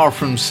 20, Far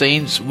From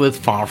Saints with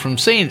Far From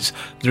Saints.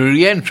 The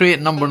re-entry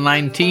at number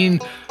 19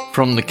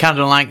 from the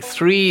Cadillac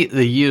 3,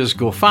 The Years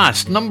Go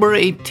Fast. Number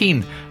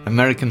 18,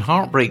 American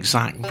Heartbreak,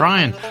 Zach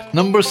Bryan.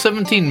 Number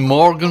 17,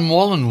 Morgan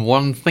Wallen,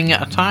 One Thing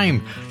at a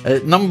Time.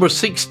 At number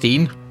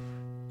 16,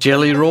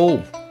 Jelly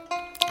Roll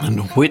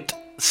and Whit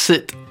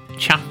Sit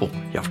Chapel.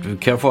 You have to be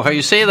careful how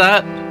you say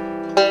that.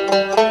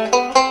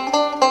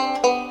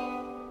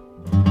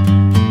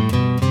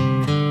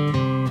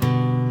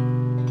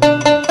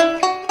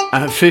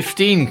 At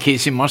 15,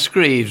 Casey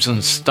Musgraves and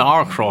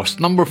Starcrossed.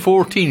 Number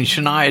 14,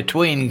 Shania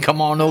Twain, Come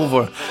On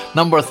Over.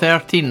 Number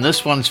 13,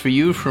 this one's for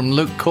you, from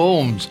Luke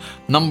Combs.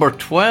 Number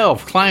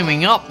 12,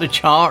 climbing up the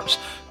charts,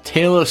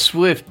 Taylor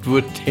Swift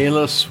with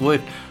Taylor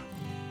Swift.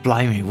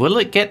 Blimey, will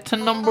it get to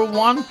number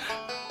 1?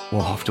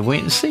 We'll have to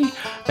wait and see.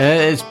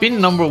 It's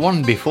been number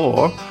 1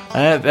 before,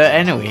 but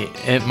anyway,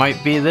 it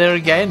might be there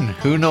again.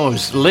 Who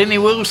knows? Lainey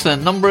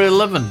Wilson, number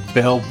 11,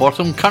 Bell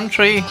Bottom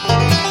Country.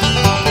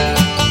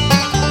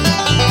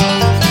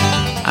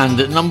 And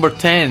at number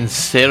 10,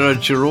 Sarah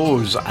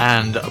Jarosz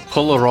and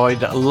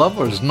Polaroid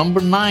Lovers.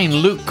 Number 9,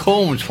 Luke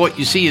Combs, What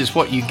You See Is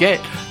What You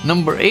Get.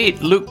 Number 8,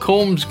 Luke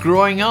Combs,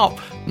 Growing Up.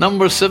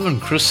 Number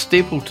 7, Chris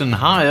Stapleton,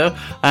 Higher.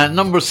 And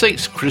number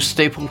 6, Chris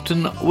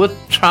Stapleton with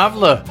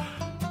Traveller.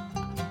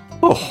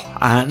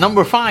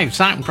 Number 5,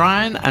 Zach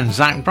Bryan and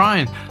Zach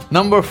Bryan.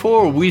 Number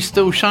 4, We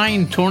Still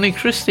Shine, Tony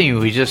Christie.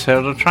 We just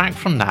heard a track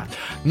from that.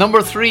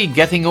 Number 3,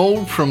 Getting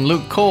Old from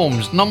Luke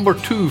Combs. Number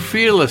 2,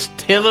 Fearless,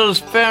 Taylor's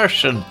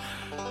Version.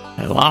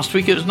 Last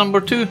week it was number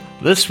 2,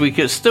 this week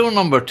it's still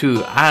number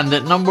 2, and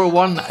at number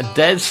 1,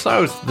 Dead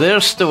South,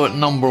 they're still at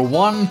number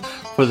 1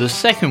 for the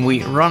second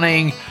week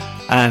running,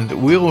 and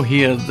we'll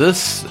hear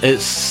this,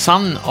 it's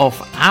Son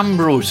of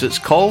Ambrose, it's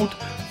called,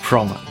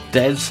 from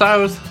Dead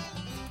South.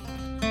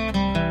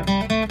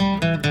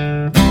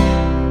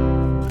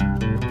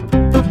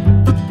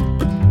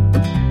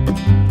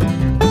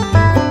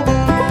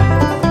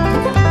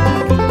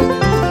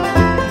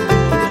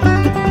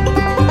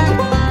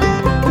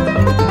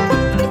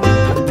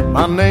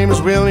 My name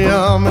is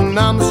William and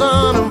I'm the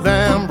son of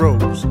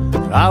Ambrose.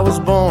 I was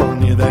born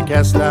near that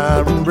cast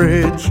iron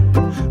bridge.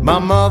 My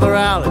mother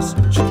Alice,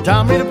 she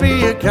taught me to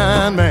be a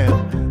kind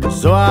man,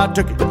 so I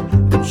took it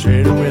and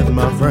shared it with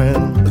my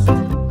friends.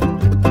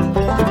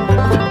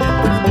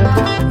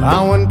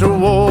 I went to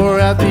war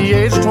at the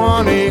age of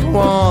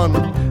 21.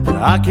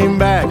 I came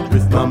back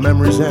with my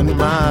memories and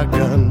my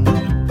gun.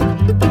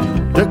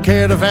 Took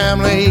care of the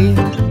family,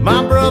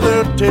 my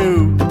brother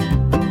too.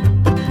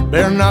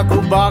 Bare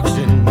knuckle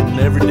boxing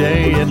every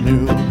day at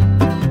noon.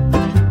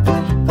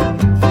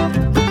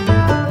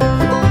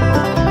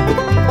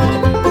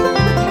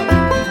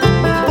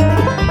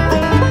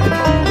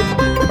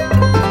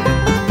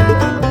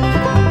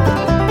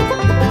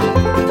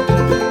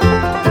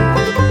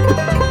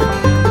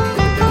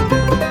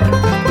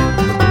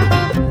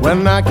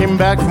 When I came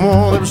back from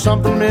war, there was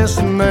something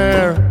missing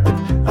there.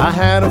 I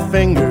had a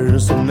finger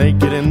so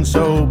naked and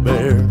so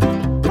bare.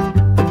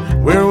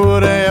 Where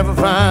would I ever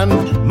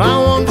find my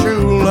one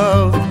true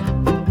love?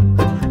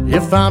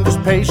 If I'm just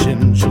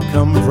patient, she'll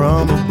come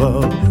from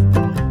above.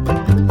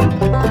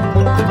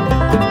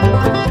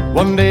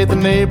 One day at the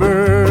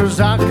neighbors,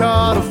 I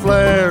caught a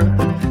flare.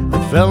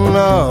 I fell in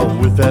love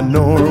with that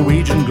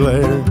Norwegian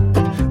glare.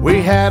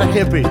 We had a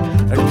hippie,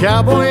 a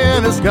cowboy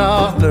and a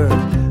scholar,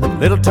 a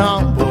little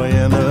tomboy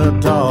and a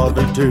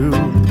toddler too.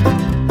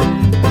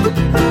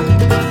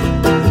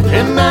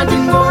 In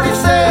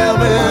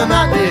 1947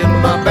 I did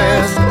my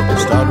best,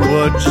 started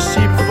what you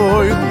see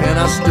before you, and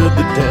I stood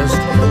the test.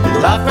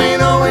 Life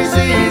ain't always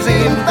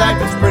easy, in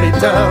fact it's pretty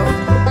tough.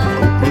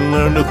 Hope you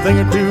learned a thing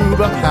or two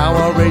about how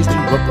I raised you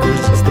up,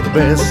 'cause it's the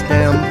best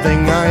damn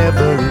thing I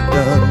ever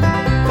done.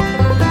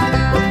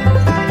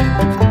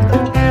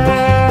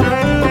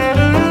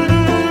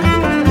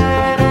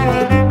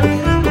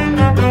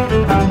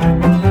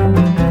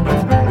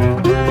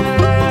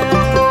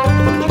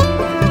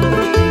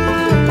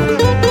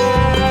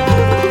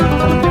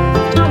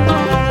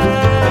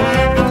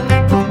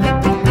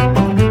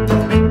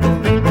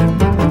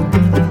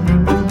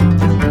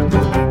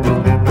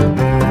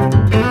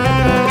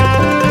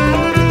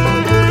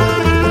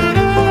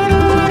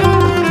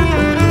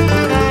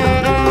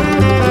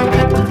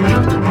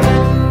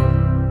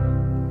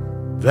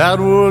 That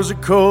was a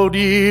cold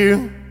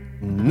year,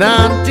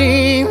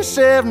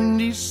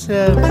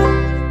 1977.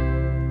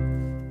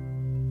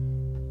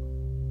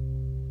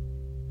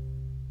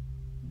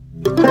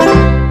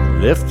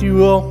 Left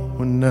you all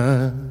when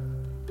I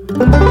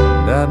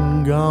died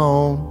and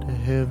gone to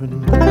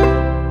heaven.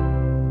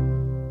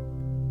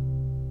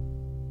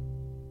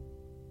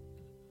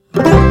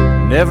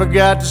 Never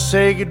got to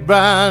say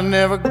goodbye,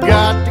 never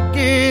got to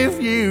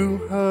give you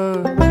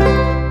hugs.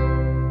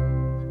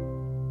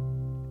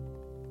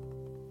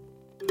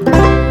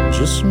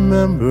 Just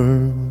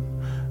remember,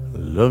 I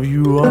love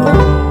you all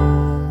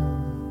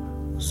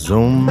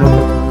so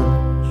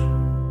much.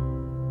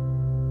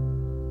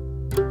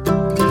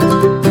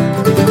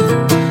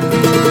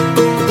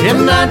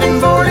 In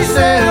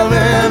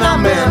 1947 I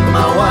met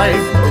my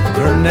wife.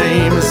 Her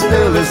name is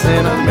Phyllis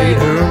and I made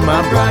her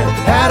my bride.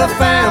 Had a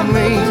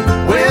family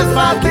with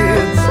 5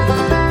 kids,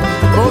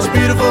 most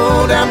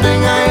beautiful damn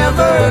thing I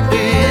ever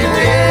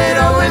did.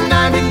 Oh, in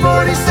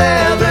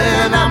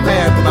 1947 I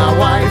met my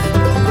wife.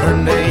 Her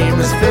name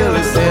is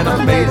Phyllis and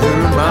I made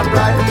her my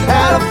bride.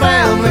 Had a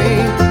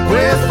family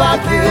with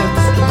 5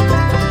 kids,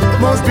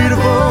 most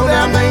beautiful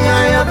damn thing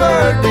I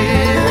ever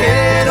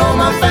did. Oh,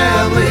 my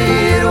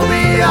family, it'll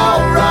be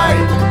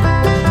alright.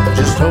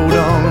 Just hold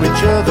on to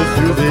each other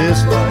through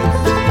this life.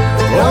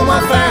 Oh,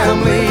 my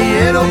family,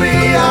 it'll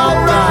be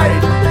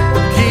alright.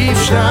 Keep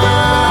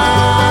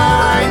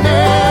shining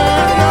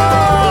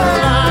your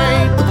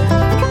light.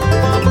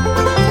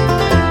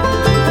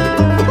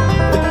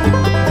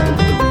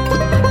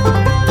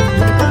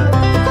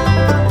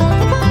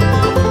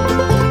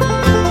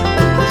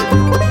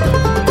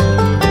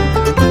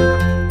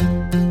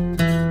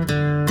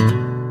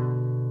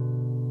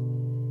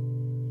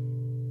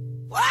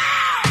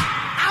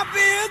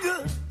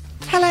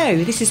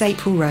 Hello, this is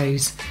April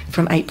Rose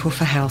from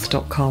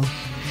aprilforhealth.com.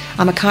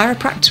 I'm a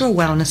chiropractor, a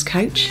wellness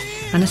coach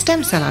and a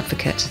stem cell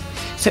advocate.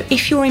 So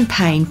if you're in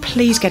pain,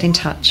 please get in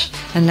touch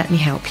and let me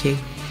help you.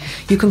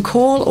 You can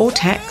call or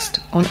text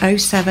on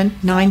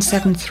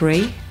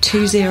 07973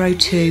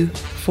 202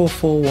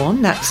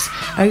 441. That's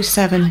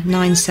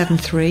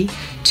 07973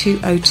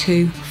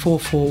 202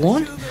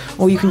 441.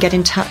 Or you can get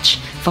in touch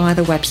via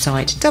the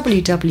website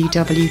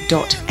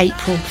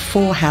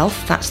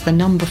www.april4health, that's the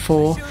number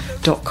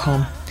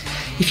 4.com.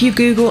 If you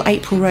Google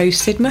April Rose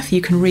Sidmouth,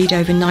 you can read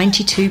over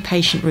 92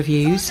 patient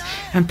reviews,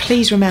 and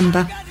please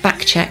remember,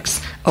 back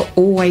checks are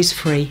always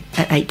free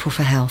at April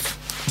for Health.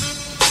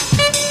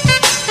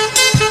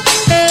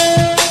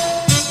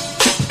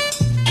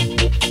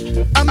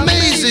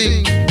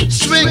 Amazing,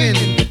 swinging.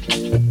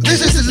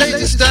 This is the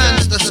latest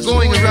dance that's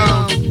going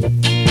around.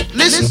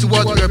 Listen to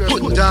what we're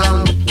putting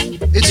down.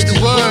 It's the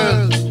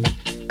world.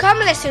 Come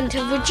listen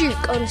to The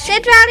Duke on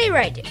Sid Valley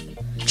Radio,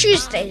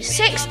 Tuesdays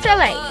 6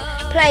 till 8.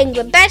 Playing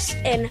the best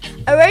in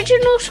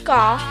original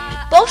ska,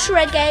 boss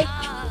reggae,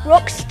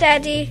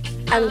 rocksteady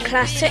and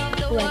classic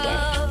reggae.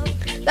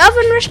 Love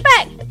and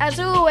respect, as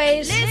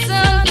always.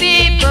 Listen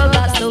people,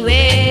 that's the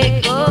way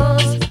it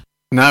goes.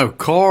 Now,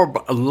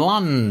 Corb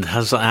Lund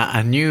has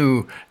a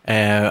new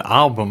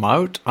album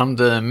out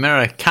under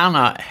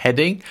Americana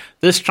heading.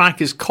 This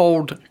track is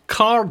called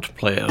Card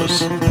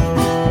Players.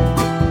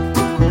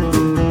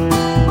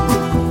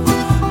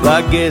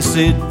 I guess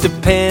it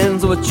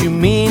depends what you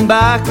mean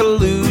by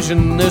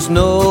collusion. There's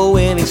no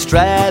winning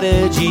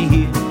strategy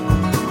here.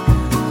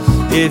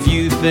 If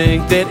you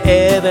think that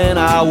Ed and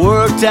I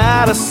worked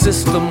out a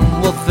system,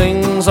 well,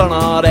 things are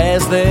not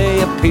as they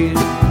appear.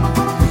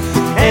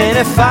 And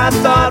if I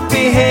thought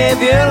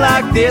behavior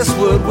like this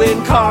would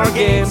win card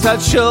games,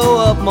 I'd show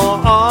up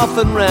more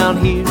often round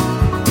here.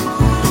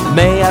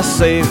 May I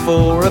say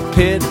for a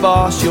pit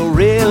boss, you're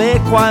really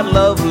quite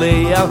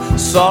lovely. I'm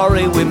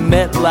sorry we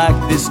met like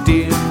this,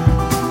 dear.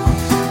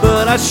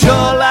 But I'd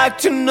sure like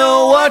to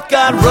know what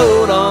got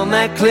wrote on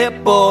that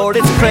clipboard.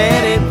 It's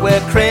credit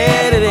where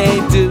credit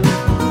ain't due.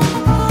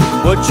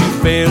 What you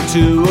fail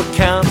to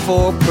account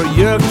for per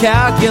your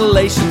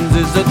calculations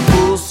is that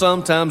fools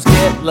sometimes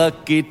get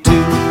lucky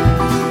too.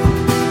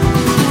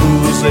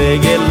 Fools, they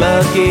get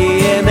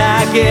lucky, and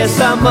I guess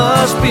I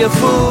must be a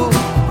fool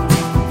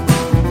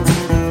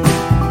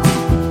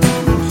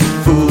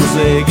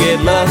they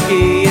get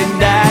lucky,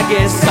 and I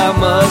guess I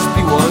must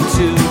be one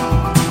too.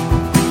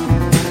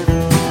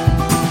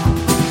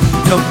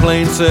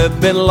 Complaints have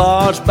been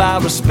lodged by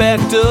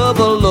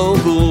respectable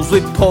locals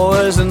with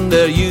poison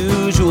their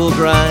usual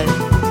grind.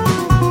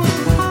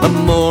 A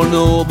more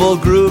noble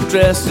group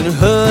dressed in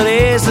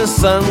hoodies and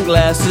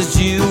sunglasses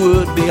you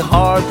would be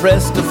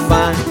hard-pressed to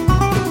find.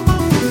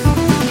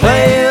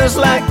 Players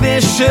like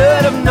this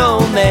should have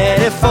known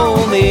that if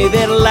only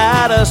they'd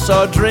allowed us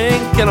our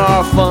drink and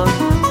our fun,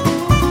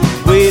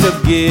 we'd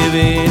have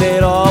given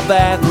it all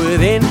back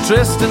with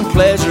interest and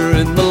pleasure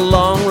in the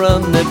long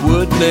run that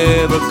would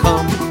never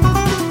come.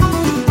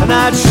 And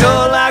I'd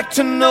sure like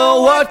to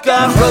know what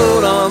God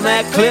wrote on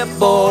that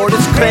clipboard.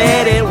 It's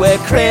credit where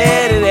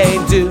credit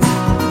ain't due.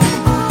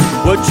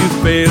 What you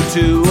fail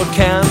to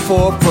account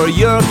for per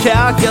your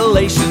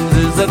calculations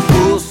is that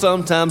fools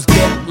sometimes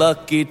get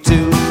lucky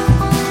too.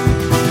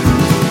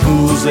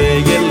 Fools,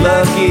 they get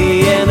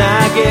lucky, and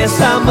I guess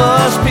I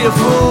must be a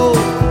fool.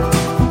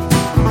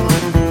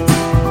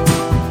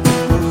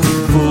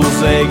 Fools,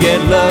 they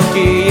get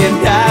lucky,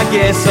 and I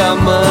guess I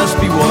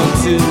must be one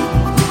too.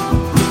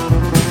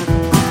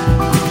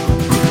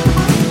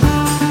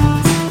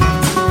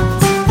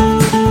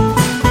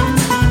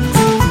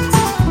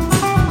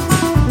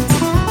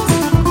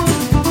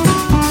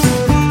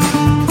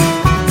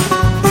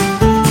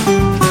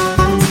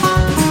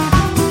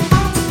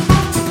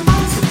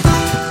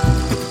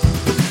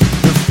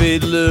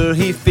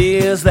 He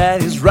feels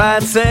that his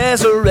rights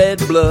as a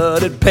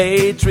red-blooded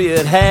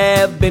patriot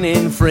have been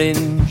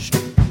infringed.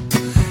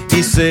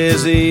 He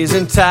says he's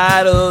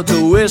entitled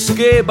to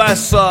whiskey by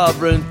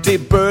sovereignty,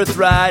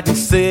 birthright, and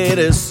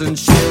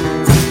citizenship.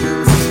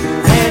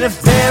 And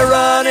if they're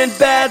running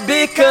bad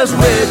because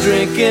we're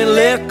drinking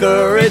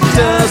liquor, it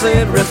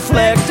doesn't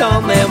reflect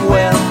on them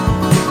well.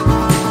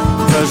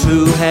 'Cause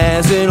who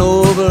hasn't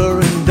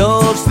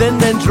overindulged and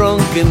then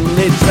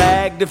drunkenly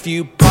dragged a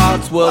few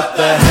pots? What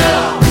the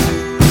hell?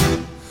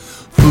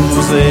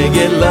 Fools, they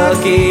get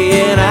lucky,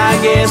 and I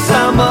guess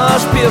I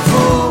must be a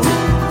fool.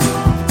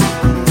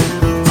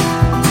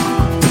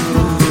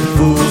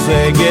 Fools,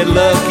 they get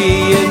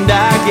lucky, and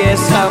I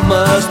guess I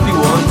must be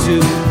one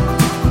too.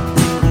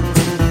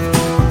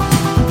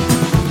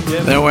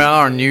 There we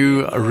are,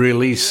 new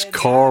release,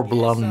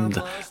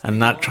 Corbland,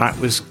 and that track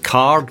was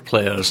Card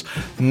Players.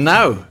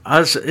 Now,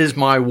 as is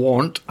my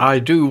wont, I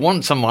do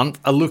once a month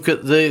a look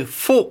at the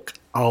folk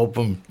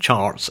album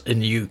charts in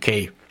the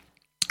UK.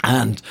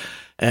 And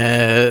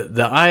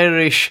the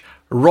Irish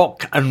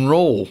Rock and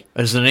Roll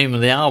is the name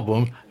of the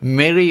album.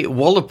 Merry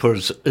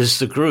Wallopers is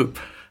the group.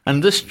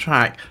 And this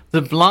track,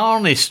 The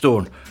Blarney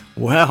Stone.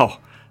 Well,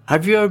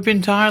 have you ever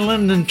been to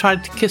Ireland and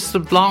tried to kiss the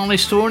Blarney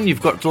Stone?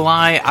 You've got to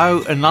lie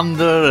out and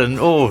under and,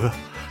 oh,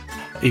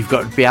 you've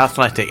got to be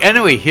athletic.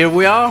 Anyway, here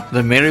we are,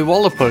 the Merry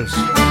Wallopers.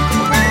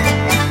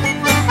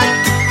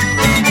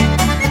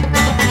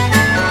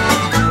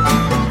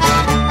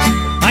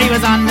 I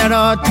was on the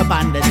road to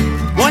Bandit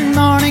one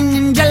morning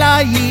in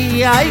July.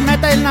 I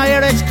met an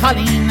Irish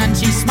colleen and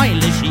she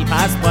smiled as she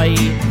passed by.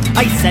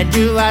 I said,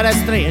 you are a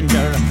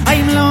stranger,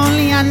 I'm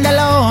lonely and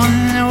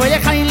alone. Will you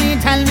kindly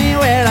tell me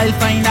where I'll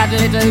find that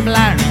little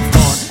Blarney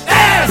Stone?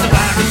 There's a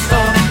Blarney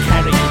Stone in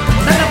Kerry,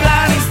 there's a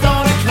Blarney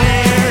Stone in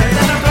Clare,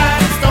 there's a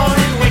Blarney Stone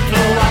in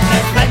Wicklow, and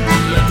there's plenty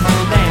in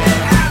Kildare.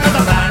 There's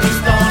a Blarney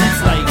Stone in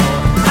Sligo,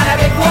 and a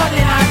big one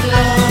in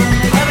Athlone.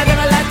 If I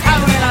give a let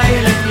town in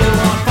Ireland, you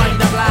won't find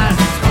a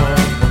Blarney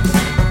Stone.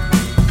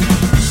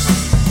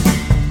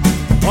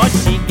 Oh,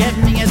 she gave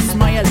me a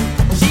smile,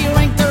 she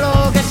winked her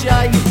roguish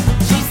eye.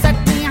 She set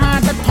me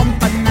heart a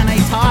thumping, and I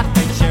thought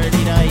I'd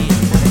surely die.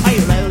 I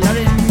rolled her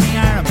in my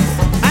arms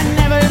and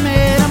never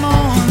made a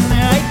moan.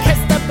 I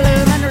kissed the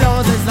bloomin'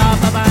 roses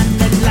off a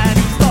banded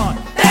Blarney Stone.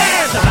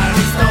 There's a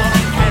Blarney Stone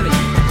in Kerry,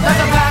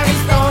 there's a Blarney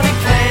Stone in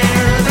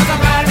Clare, there's a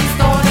Blarney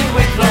Stone in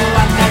Wicklow,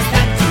 and there's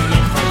plenty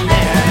in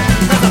Kildare.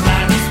 There's a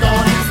Blarney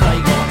Stone in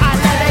Sligo, and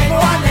a big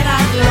one in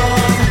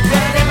Athlone.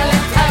 You're a devil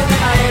in town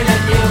in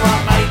Ireland, you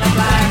won't find a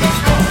Blarney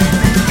Stone.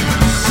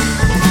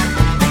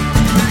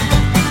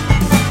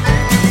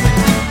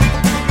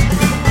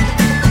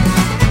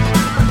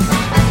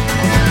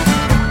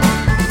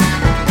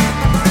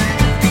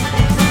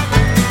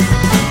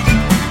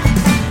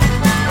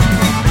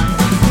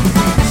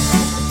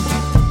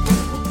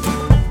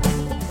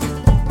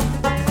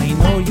 I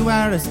know you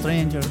are a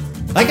stranger,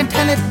 I can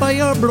tell it by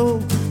your blow.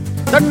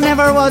 There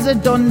never was a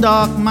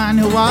Dundalk man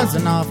who was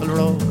an awful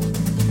rogue.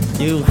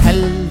 You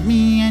held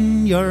me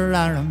in your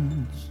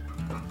arms,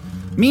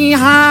 me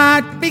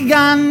heart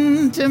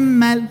began to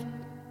melt.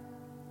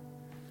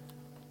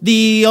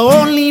 The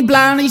only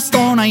Blarney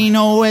Stone I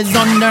know is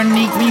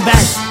underneath me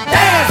belt.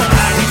 There's a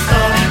Blarney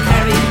Stone in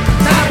Kerry,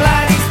 there's a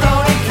Blarney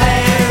Stone in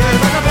Clare,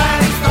 there's a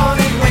Blarney Stone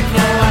in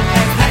Wicklow, and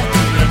there's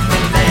plenty in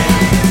Kildare.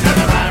 There's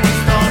a Blarney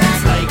Stone in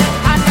Sligo,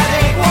 and a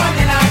big one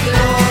in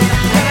Athlone.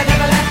 You're a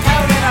devil in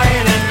town in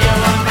Ireland, you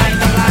won't find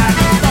a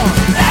Blarney Stone.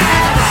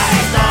 There's a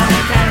Blarney Stone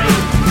in Kerry,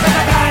 there's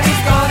a Blarney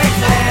Stone in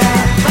Clare,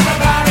 there's a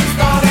Blarney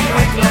Stone in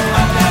Wicklow,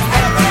 and there's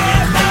plenty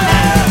in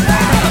Kildare.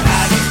 There's a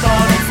Blarney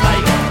Stone in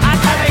Sligo,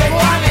 and a big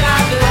one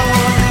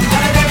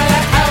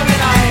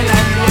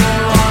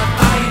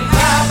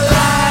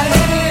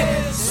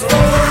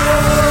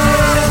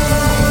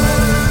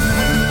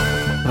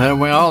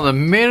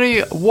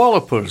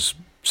Wallopers.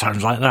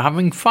 Sounds like they're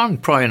having fun,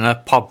 probably in a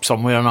pub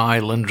somewhere on an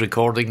island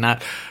recording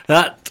that.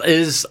 That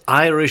is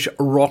Irish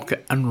rock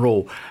and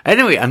roll.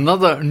 Anyway,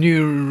 another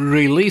new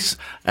release,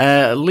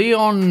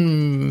 Leon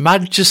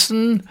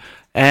Majcen,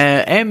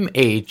 Majcen,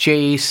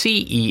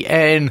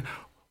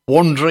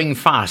 Wandering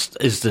Fast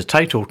is the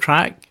title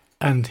track,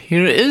 and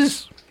here it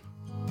is.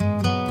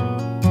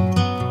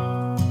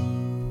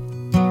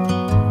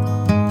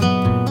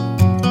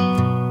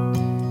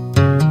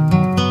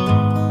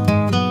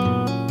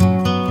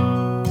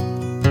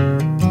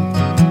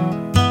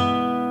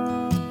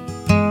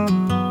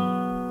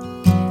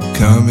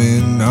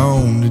 Coming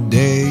home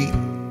today,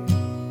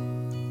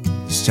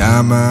 this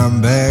time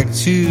I'm back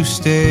to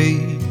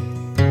stay.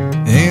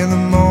 In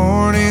the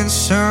morning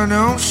sun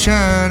don't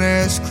shine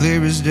as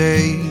clear as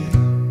day.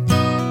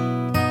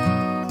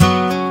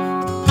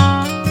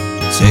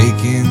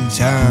 Taking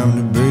time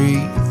to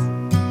breathe,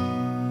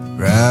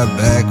 right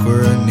back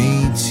where I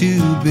need to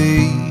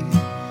be.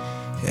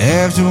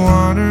 After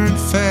wandering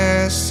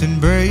fast and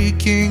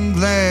breaking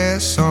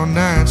glass on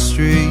 9th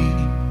Street,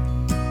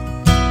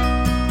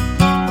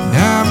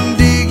 I'm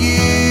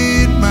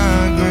digging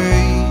my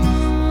grave,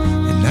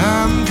 and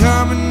I'm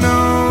coming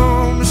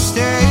home to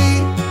stay.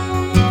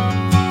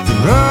 The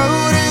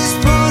road has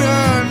put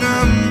a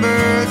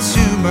number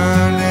to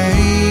my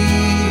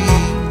name,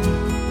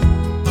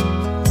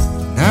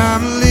 and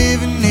I'm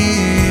living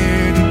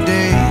here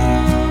today.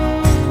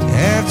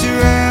 After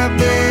I've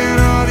been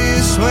all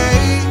this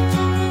way,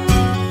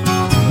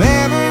 the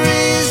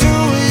memories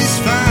always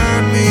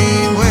find me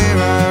where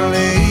I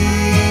lay.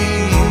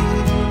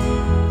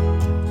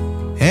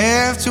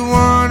 After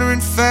wandering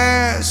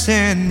fast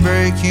and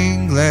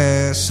breaking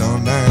glass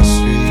on 9th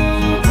Street,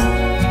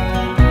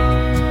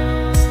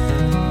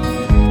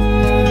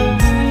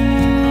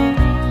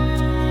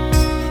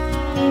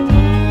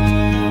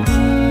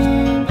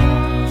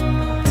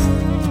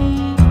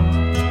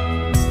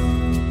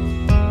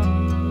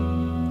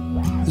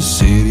 the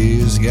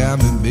city's got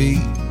me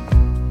beat.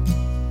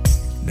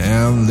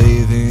 Now I'm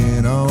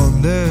living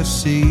on the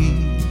sea.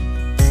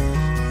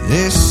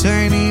 This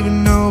ain't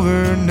even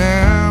over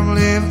now. I'm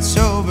living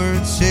sober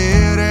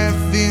till that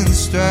feeling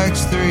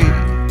strikes 3.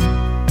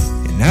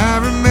 And I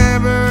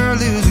remember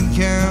losing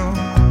count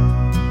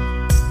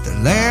the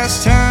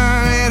last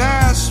time that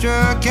I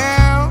struck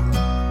out.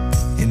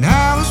 And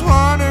I was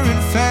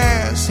wandering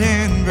fast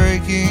and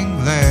breaking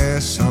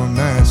glass on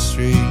 9th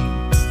Street.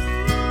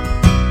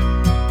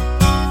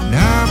 And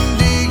I'm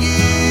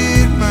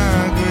digging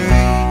my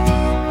grave,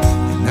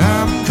 and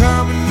I'm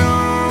coming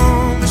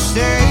home to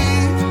stay.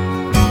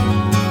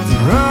 The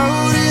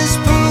road has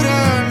put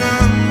a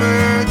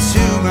number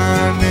to my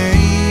name,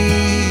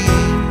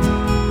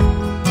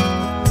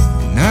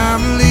 and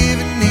I'm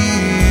living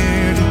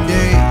here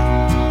today.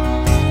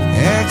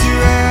 After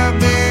I've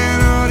been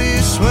all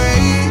this way,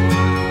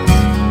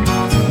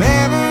 the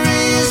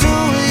memories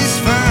always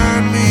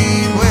find me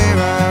where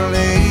I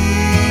lay.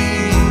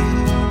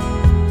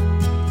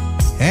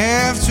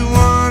 After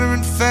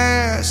wandering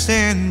fast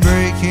and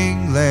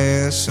breaking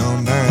glass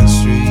on 9th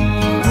Street,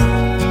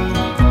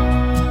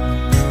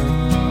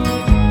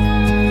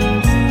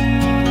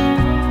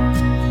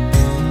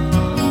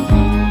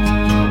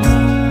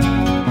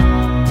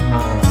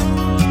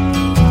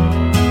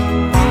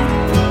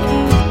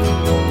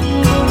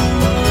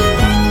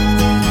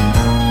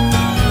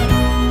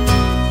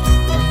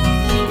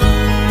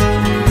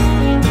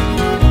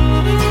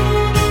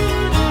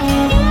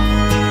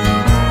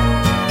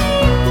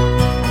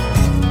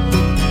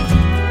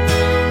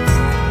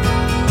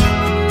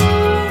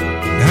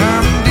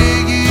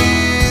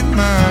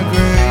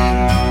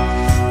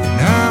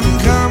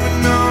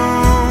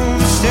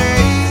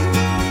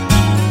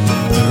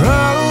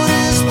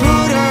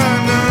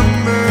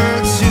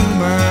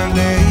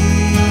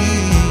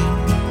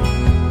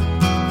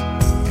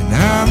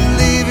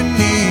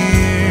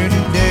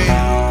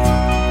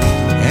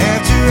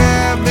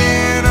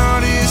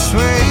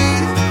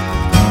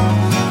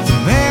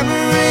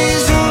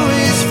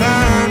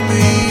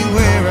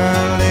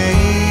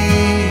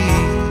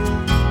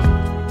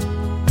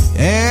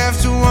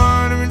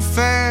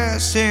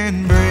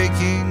 and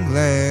breaking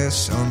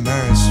glass on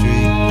 9th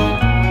Street.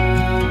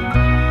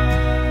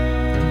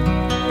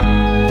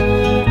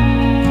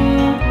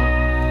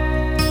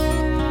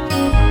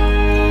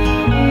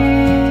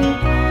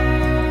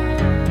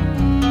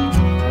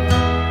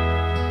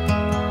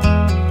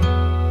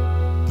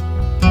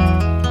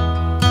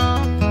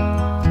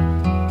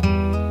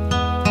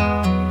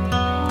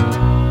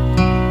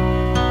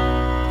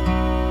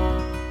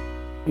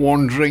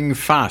 Wandering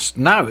Fast.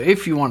 Now,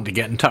 if you want to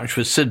get in touch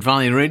with Sid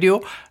Valley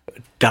Radio,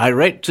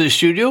 direct to the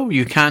studio,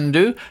 you can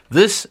do.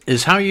 This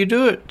is how you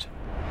do it.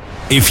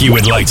 If you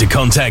would like to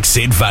contact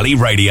Sid Valley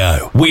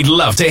Radio, we'd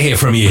love to hear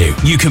from you.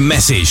 You can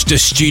message the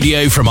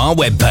studio from our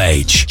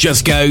webpage.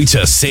 Just go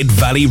to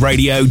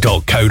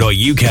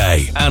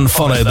sidvalleyradio.co.uk and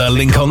follow the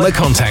link on the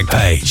contact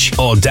page,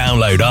 or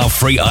download our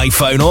free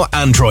iPhone or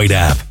Android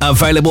app,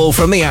 available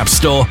from the App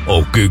Store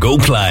or Google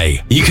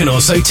Play. You can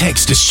also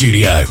text the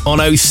studio on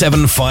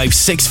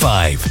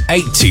 07565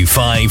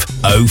 825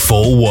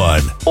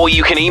 041, or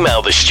you can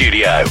email the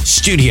studio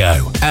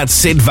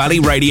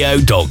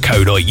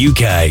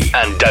 @sidvalleyradio.co.uk.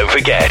 And don't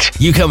forget,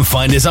 you can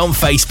find us on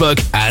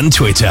Facebook and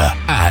Twitter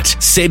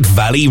 @Sid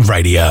Valley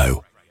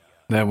Radio.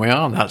 There we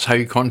are. That's how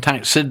you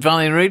contact Sid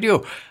Valley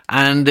Radio.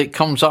 And it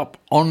comes up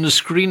on the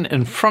screen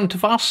in front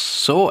of us.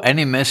 So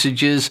any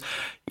messages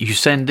you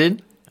send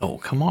in, it'll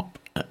come up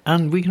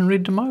and we can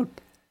read them out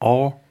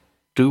or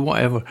do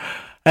whatever.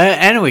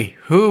 Anyway,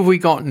 who have we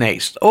got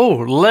next? Oh,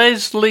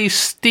 Leslie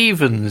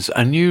Stevens,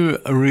 a new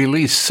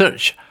release,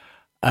 Such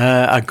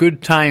a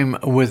Good Time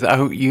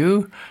Without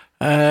You.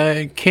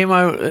 Came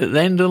out at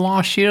the end of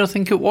last year, I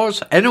think it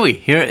was. Anyway,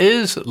 here it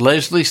is,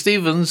 Leslie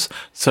Stevens,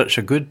 Such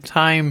a Good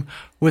Time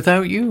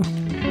Without You.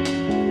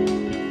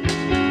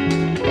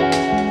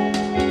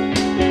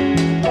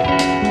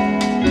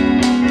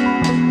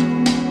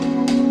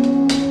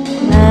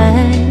 I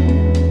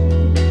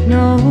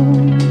know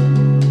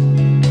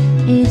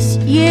it's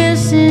years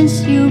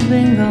since you've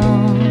been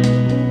gone,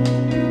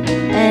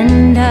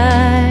 and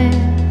I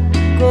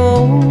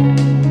go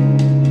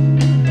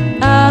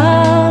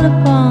out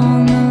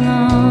upon the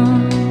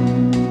lawn.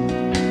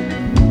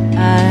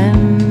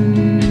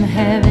 I'm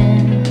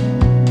having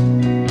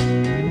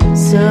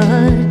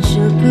such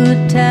a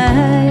good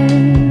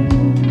time,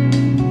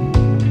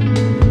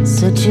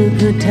 such a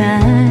good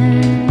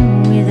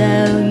time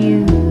without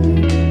you.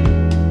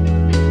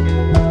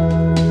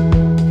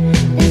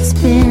 It's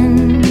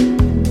been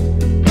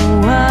a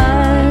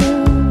while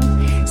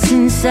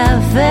since I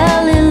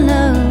fell in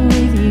love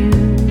with you,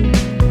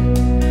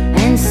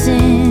 and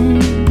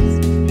since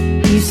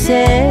you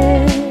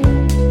said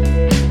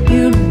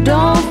you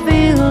don't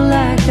feel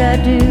like I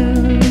do,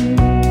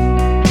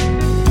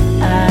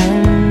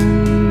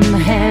 I'm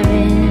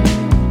having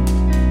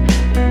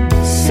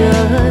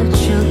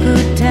such a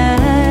good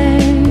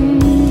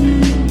time,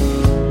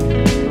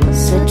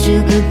 such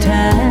a good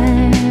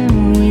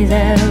time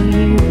without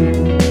you.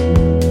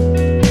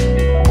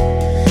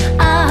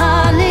 I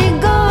hardly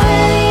go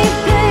any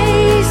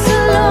place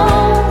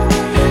alone.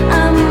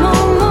 I'm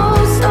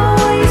almost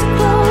always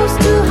close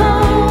to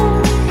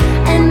home,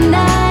 and I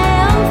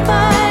am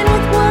fine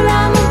with what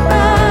I'm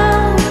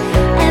about,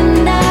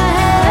 and I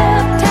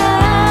have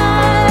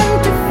time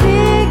to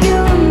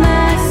figure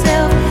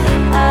myself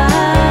out.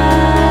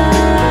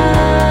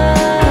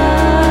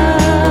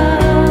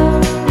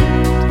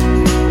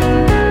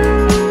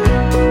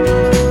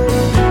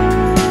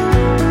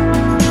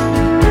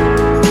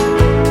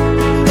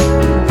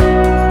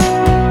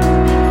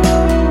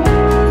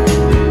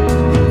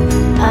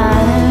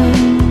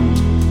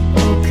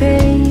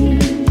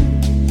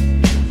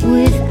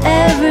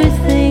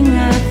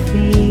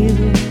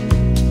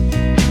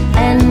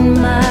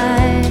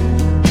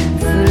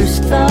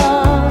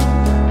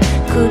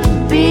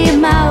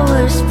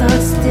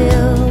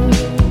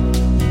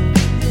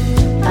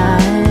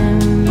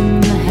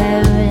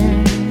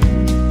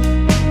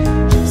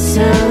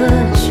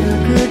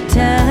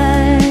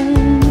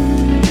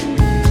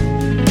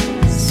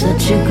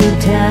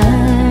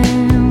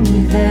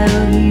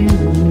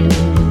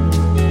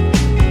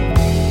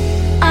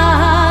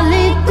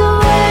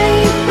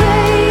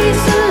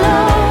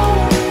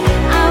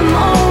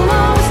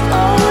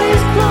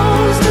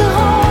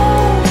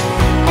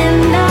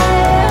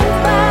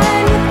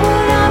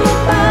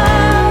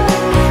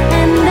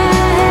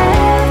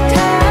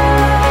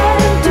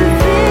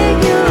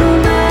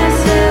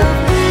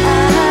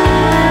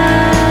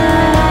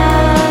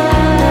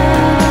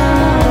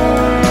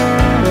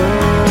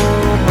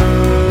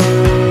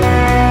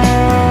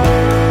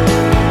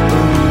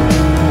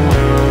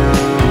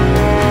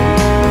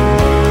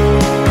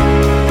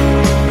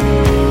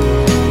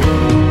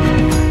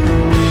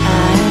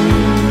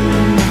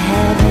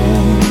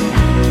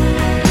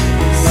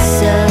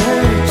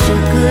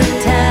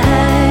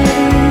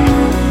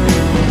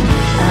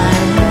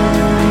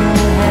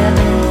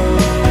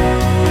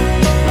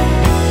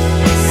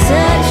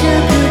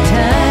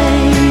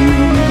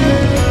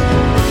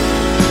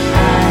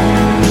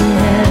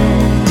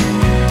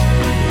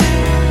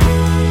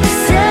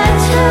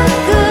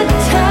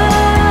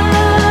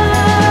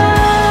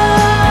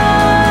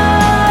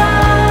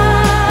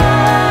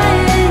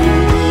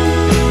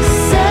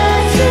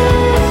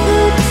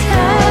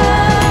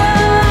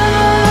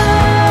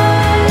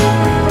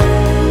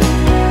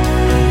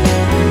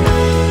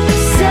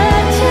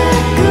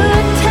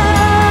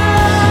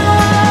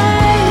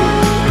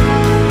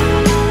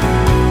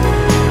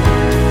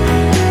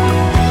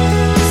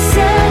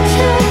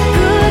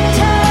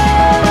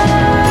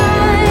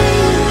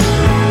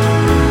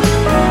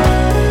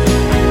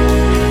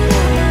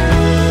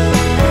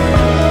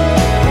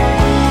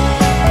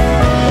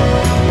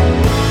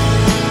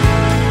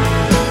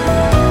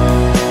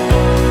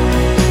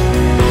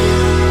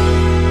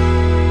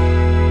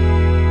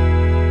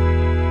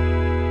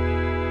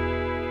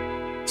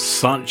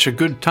 Such a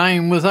Good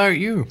Time Without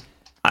You.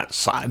 That's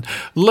sad.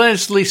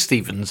 Leslie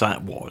Stevens,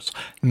 that was.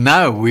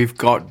 Now we've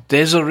got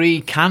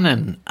Desiree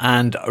Cannon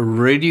and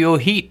Radio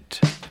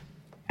Heat.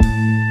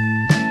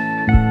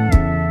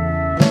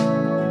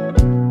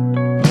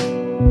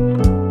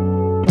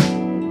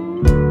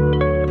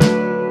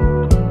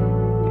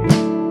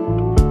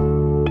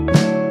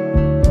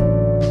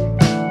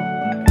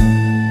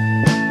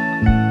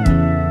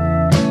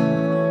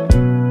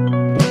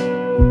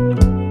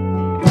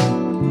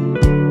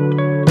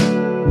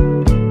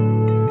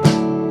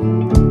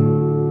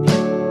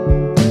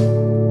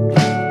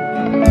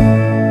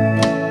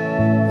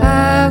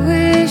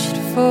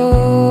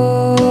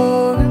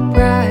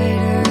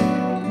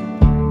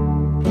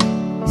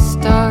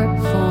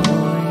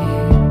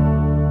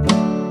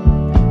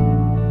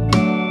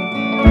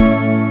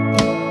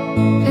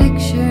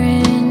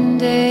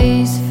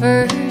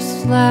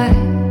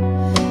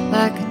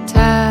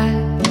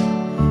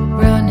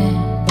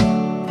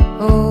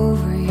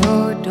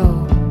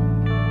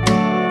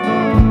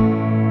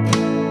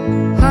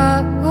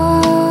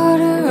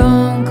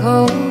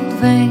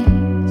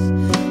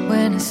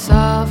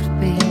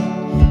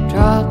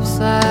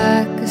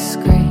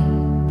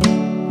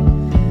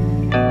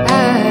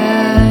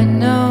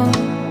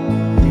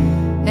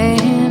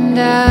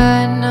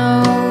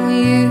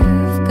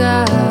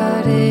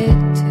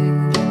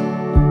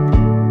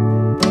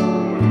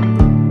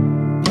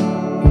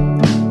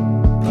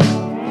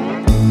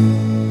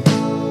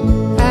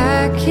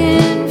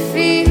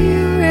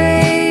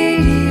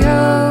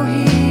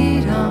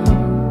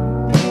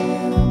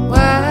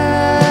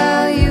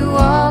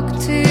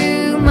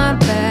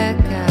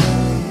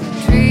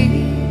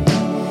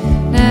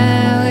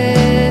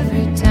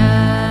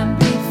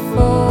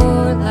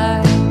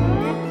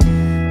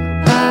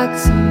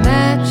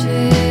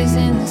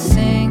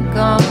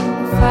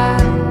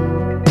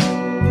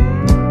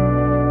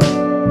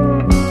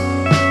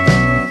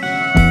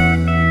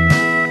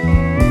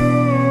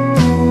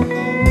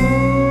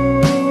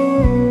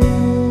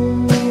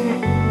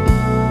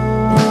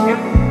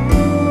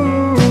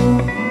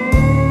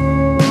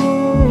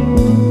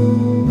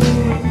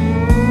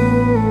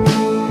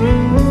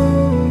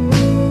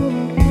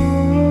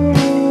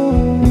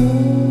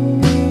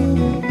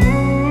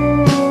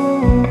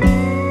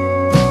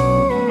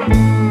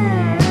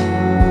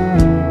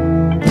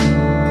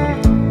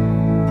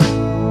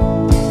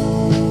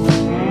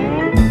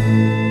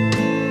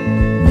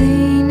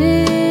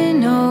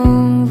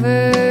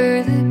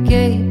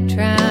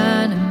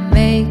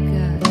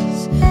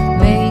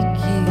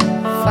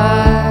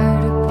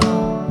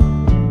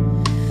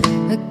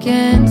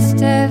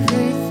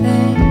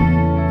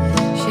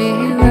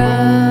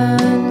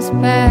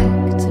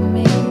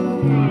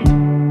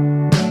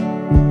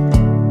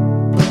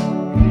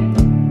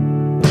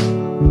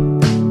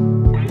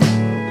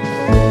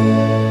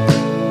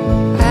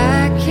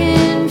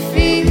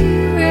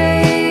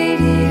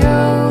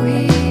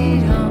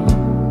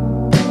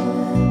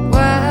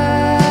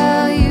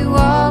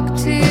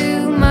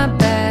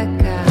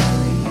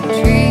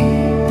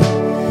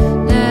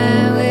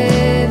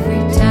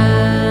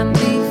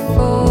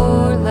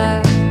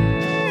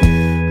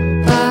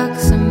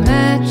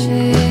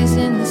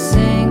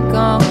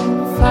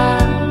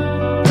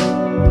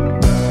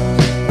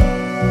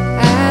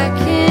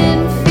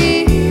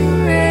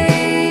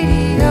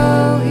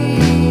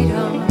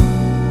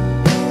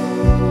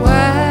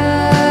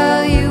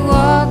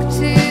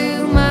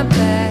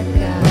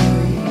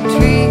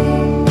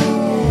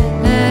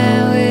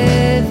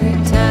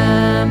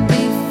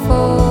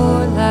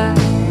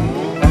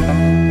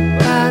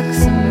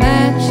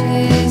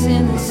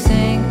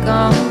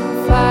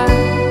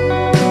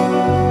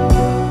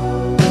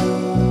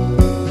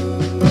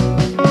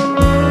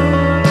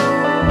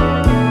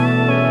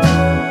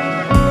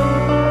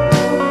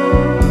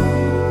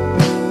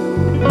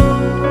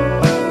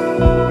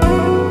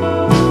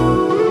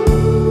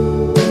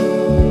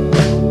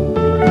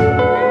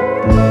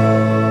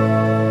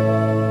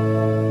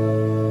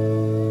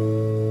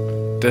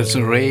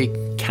 Desiree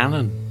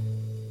Cannon,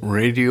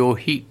 Radio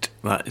Heat,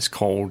 that is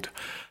called.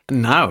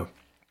 Now,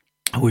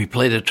 we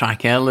played a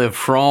track earlier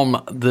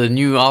from the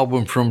new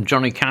album from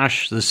Johnny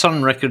Cash, the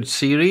Sun Records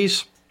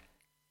series,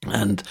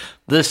 and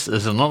this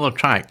is another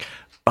track,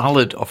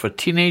 Ballad of a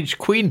Teenage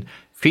Queen,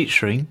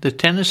 featuring the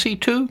Tennessee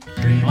Two.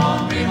 Dream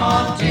on,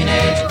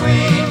 teenage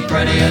queen,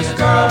 prettiest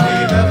girl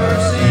we've ever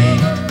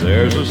seen.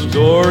 There's a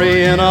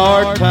story in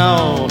our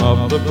town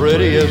of the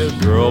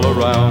prettiest girl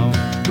around.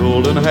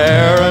 Golden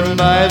hair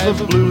and eyes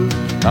of blue,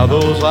 how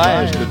those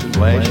eyes could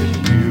flash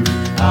at you.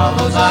 How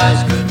those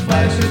eyes could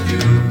flash at you.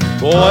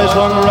 Boys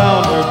hung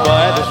around her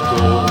by the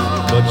stove,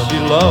 but she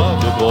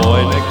loved the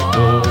boy next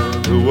door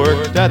who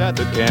worked at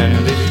the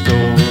candy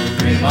store.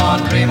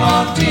 Dream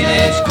on,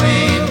 teenage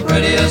queen,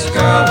 prettiest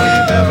girl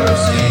we've ever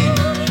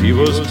seen. She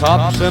was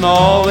tops in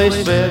all they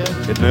said,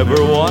 it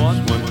never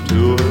once went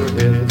to her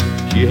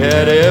head. She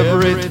had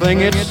everything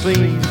it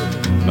seemed,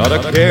 not a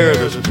care,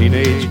 this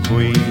teenage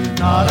queen.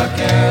 Not a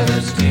care,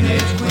 this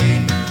teenage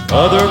queen.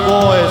 Other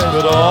boys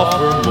could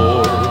offer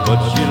more, but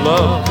she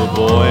loved the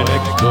boy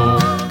next door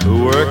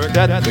who worked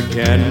at the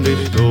candy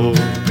store.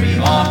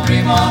 Dream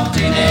on,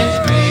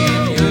 teenage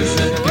dream, you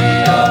should be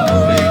a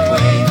movie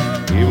queen.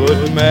 He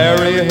would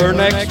marry her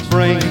next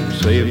spring,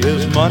 save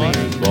his money,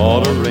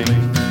 bought a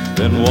ring.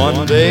 Then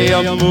one day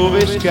a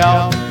movie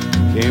scout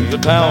came to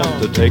town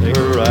to take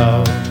her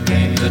out.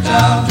 Came to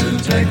town to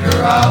take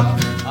her out.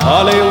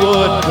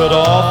 Hollywood could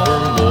offer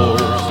more,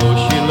 so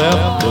she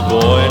left the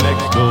boy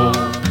next door,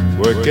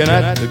 working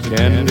at the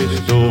candy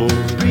store.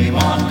 Dream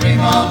on,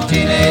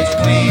 teenage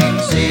queen,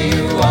 see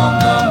you on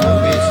the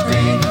movie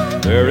screen.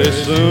 Very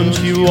soon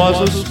she was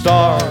a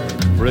star,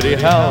 pretty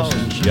house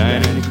and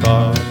shining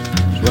cars,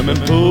 swimming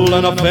pool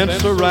and a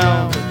fence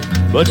around,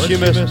 but she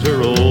missed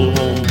her old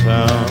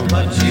hometown.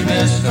 But she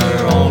missed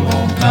her old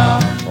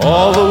hometown.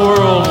 All the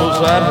world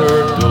was at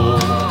her door,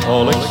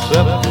 all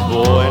except the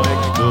boy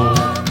next door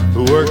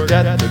who worked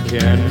at the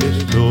candy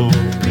store.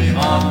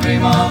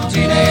 Dream on,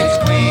 teenage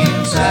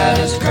queen,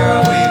 saddest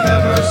girl we've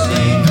ever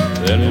seen.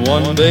 Then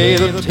one day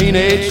the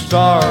teenage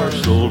star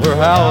sold her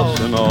house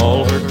and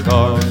all her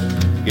cars,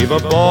 gave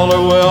up all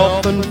her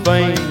wealth and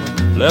fame,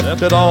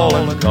 left it all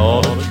and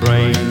caught a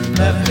train.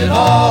 Left it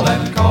all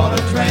and caught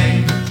a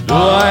train. Do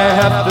I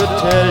have to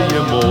tell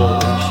you more?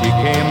 She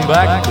came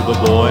back to the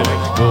boy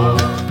next door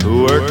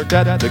who worked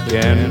at the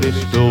candy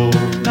store.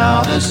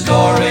 Now the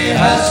story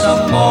has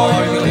some more,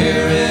 you'll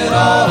hear it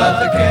all at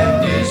the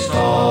candy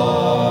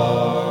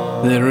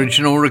store. The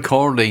original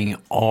recording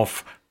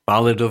of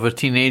Ballad of a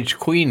Teenage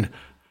Queen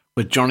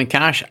with Johnny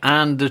Cash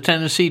and the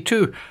Tennessee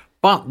 2.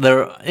 But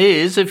there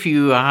is, if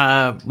you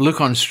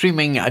look on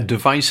streaming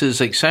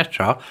devices,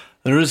 etc.,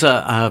 there is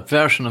a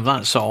version of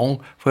that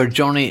song where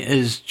Johnny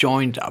is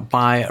joined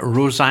by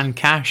Rosanne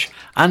Cash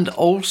and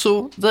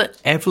also the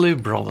Everly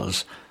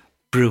Brothers.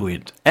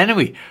 Brilliant.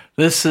 Anyway,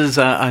 this is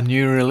a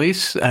new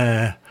release.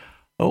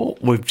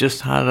 We've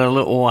just had a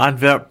little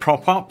advert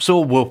prop up,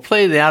 so we'll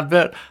play the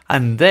advert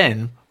and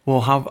then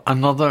we'll have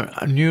another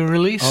new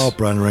release. R.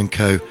 Branner &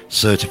 Co.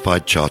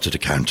 Certified Chartered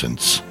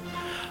Accountants.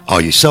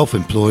 Are you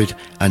self-employed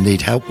and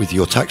need help with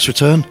your tax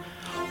return?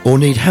 Or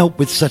need help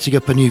with setting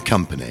up a new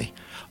company?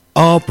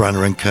 R.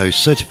 Branner & Co.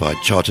 Certified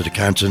Chartered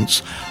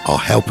Accountants are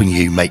helping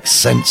you make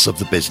sense of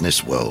the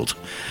business world.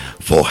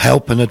 For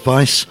help and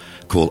advice,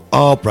 call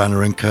R.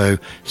 Branner & Co.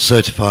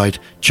 Certified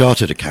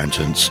Chartered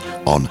Accountants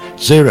on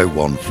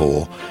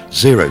 014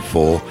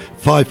 04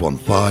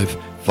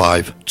 515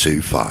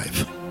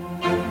 525.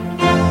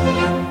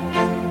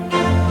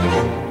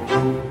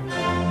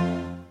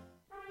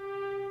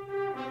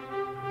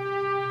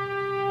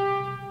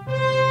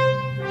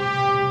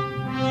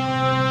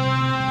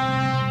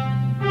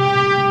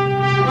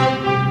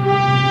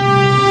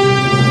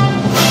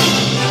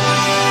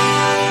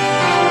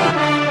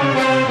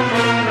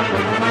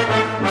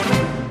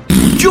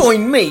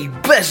 Join me,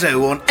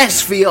 Bezzo, on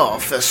SVR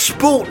for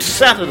Sports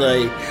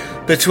Saturday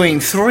between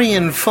 3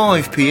 and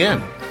 5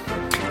 p.m.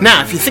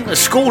 Now, if you think the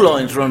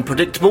scorelines are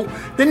unpredictable,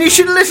 then you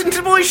should listen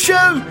to my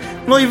show.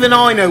 Not even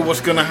I know what's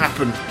going to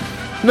happen.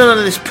 None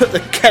of this put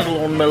the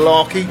kettle on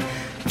malarkey.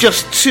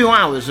 Just 2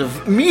 hours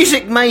of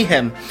music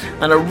mayhem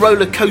and a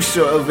roller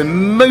coaster of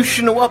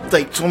emotional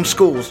updates on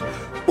scores.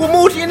 What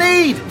more do you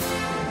need?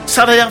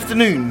 Saturday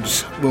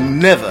afternoons will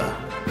never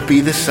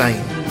be the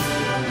same.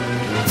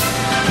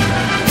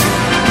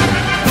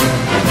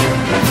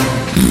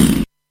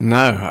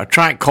 Now, a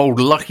track called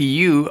Lucky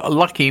You,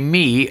 Lucky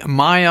Me,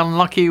 My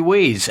Unlucky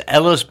Ways,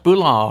 Ellis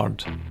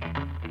Bullard.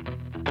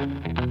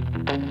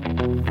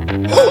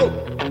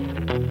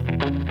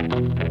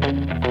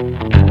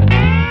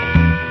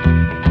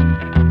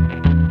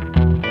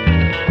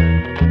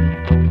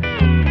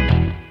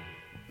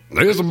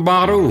 There's a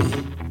bottle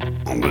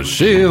on the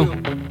shelf,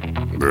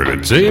 but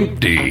it's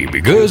empty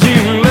because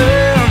you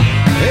left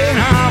it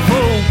half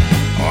full.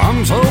 Oh,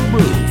 I'm so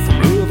blue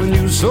from loving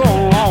you so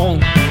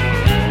long.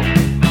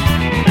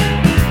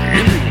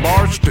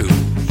 Bar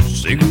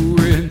stools,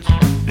 cigarettes,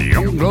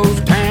 young close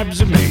tabs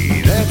of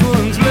me. That's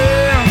what's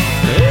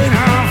left in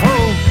half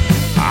full.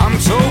 I'm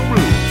so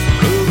blue for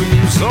loving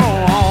you so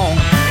long.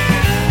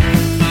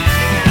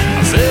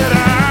 I said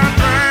I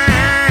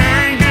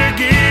drank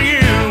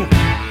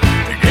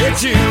to get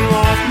you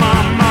off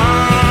my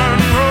mind.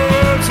 Roll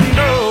up some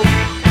dope.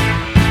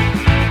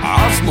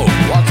 I'll smoke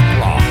what's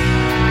block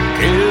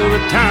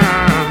every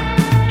time.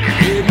 You're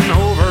getting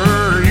over,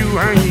 you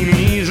ain't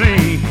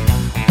easy.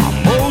 I'm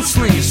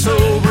mostly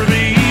sober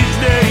these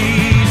days.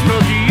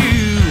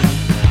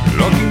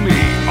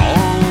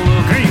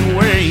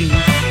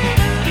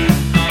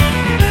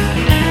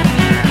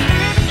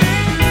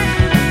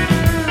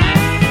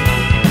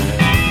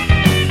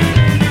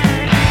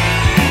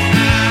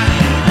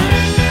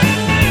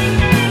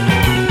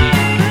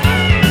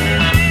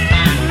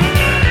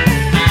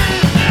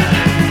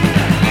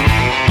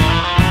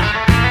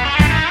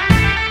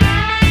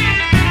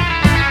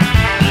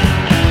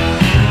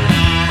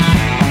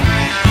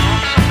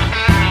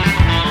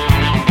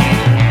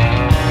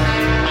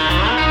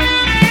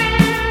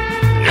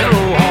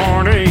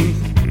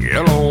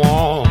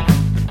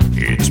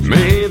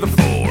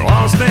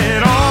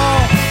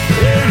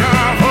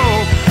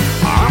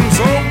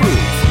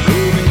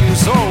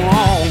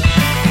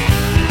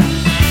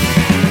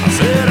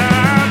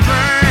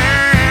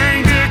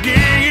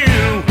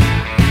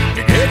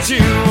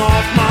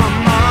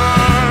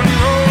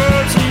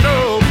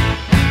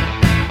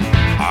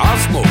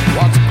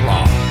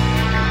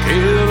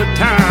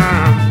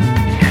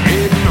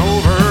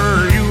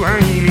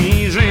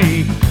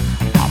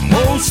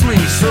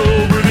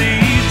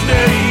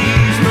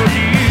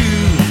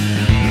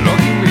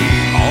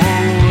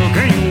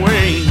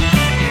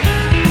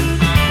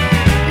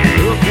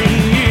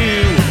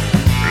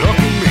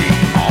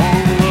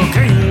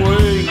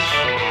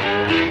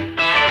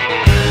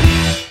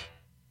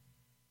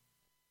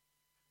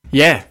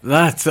 Yeah,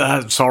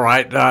 that's all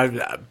right.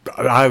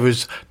 I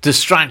was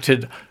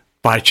distracted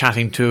by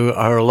chatting to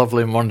our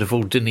lovely and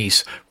wonderful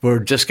Denise. We're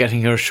just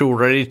getting her show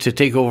ready to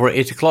take over at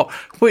 8 o'clock,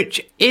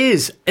 which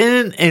is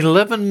in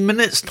 11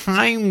 minutes'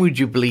 time, would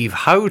you believe?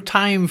 How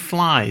time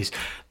flies.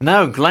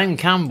 Now, Glenn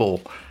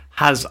Campbell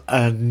has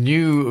a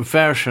new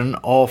version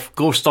of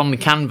Ghost on the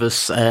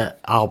Canvas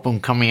album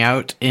coming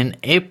out in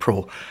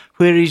April,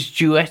 where he's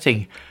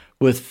duetting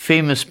with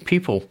famous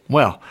people.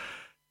 Well,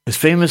 as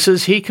famous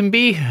as he can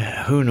be,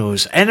 who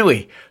knows?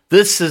 Anyway,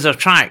 this is a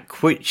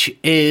track which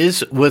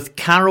is with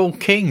Carole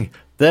King.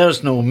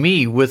 There's No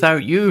Me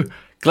Without You.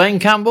 Glenn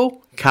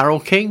Campbell, Carole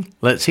King,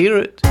 let's hear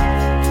it.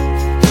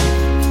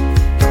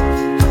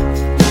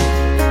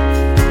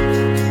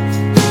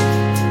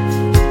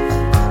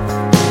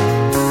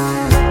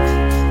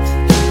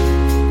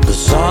 The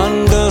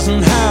sun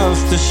doesn't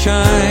have to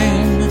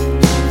shine.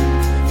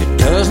 It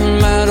doesn't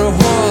matter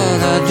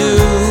what I do.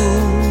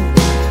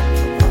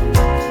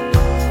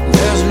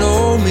 There's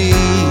no me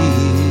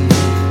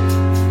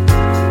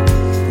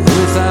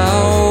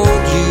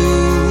without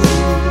you.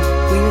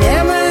 We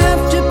never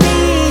have to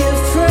be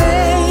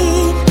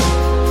afraid.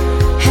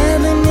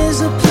 Heaven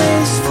is a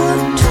place for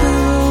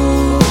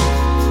two.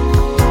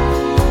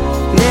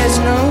 There's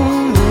no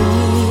me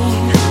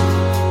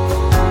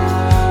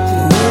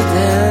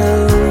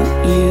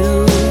without you.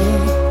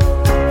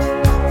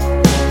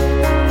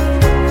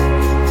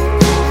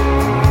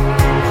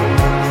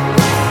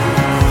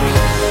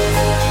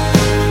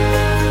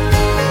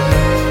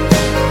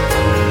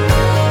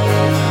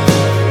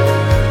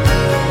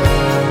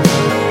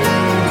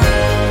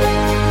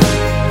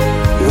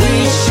 We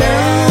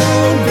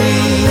shall be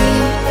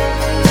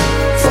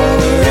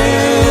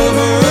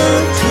forever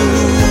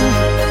true.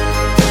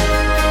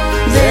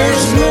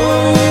 There's no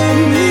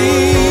me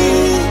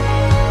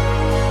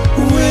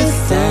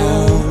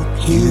without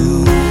you.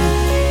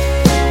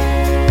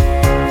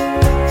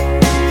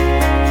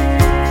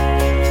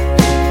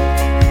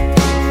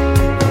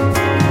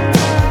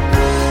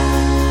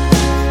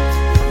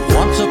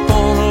 Once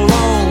upon a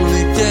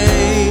lonely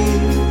day,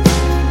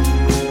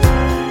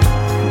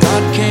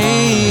 God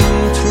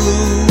came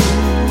through.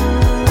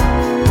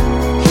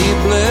 He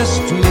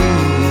blessed me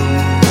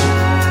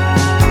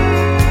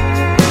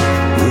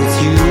with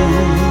you.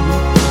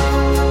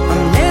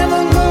 I'm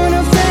never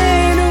gonna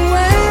fade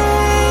away.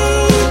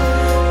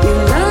 Your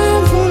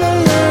love will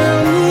allow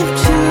me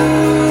to.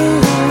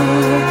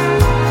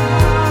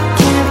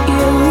 Can't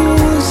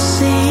you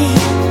see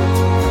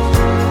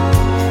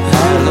I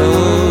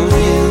love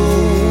you?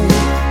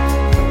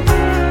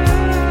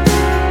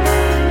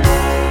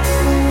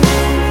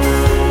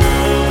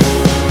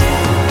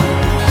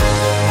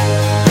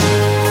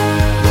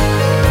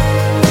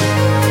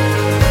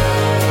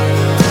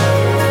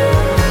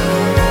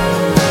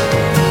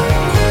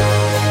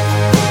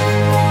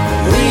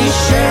 We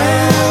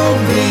shall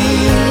be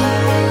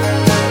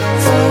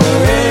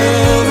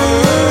forever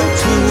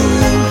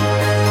true.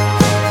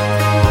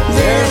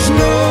 There's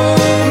no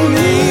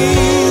me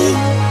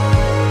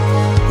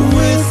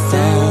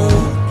without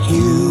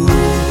you.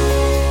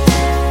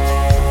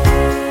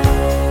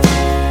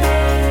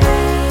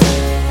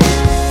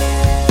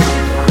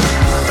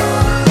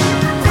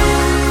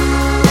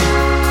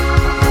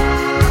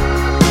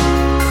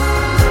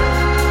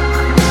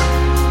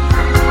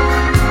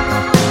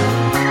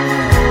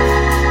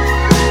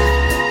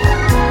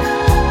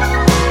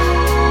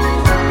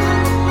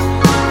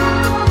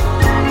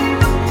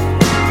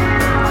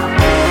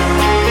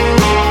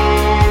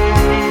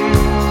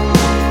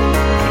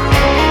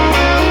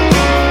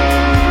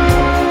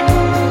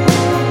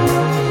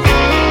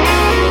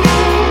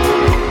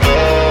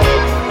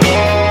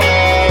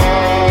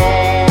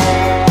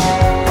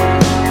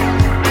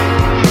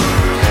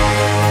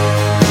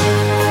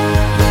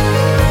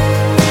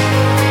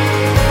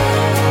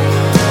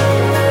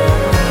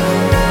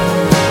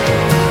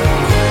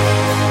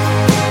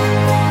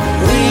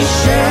 We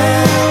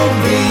shall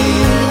be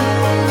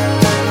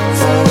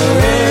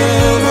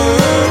forever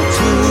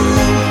true.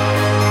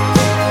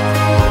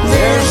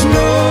 There's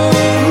no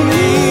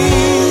me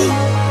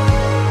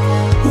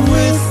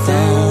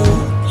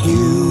without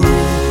you.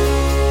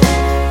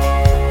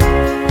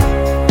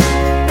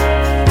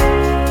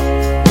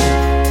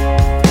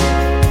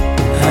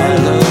 I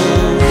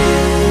love you.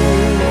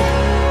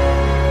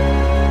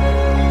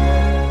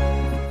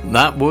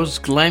 That was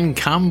Glenn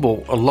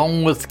Campbell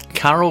along with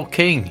Carole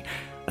King,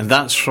 and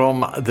that's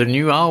from the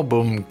new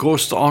album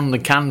Ghost on the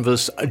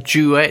Canvas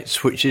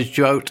Duets, which is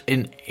due out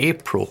in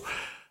April.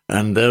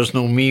 And There's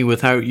No Me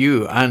Without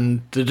You.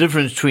 And the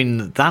difference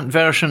between that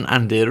version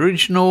and the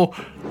original,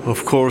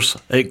 of course,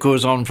 it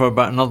goes on for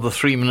about another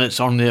 3 minutes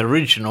on the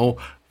original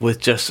with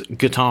just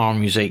guitar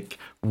music.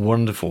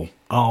 Wonderful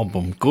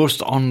album,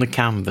 Ghost on the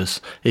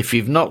Canvas. If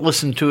you've not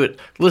listened to it,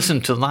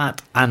 listen to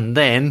that, and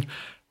then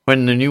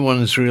when the new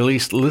one's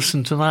released,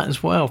 listen to that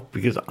as well,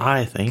 because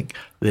I think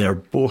they're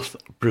both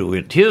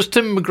brilliant. Here's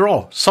Tim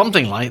McGraw,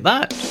 Something Like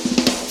That.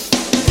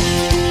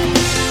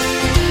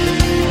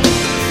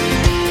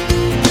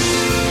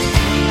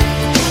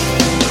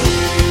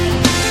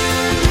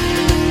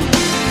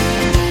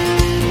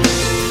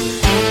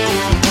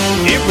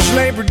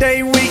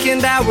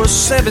 was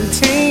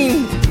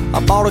 17, I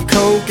bought a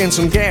Coke and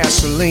some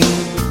gasoline,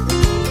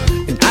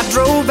 and I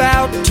drove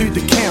out to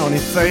the county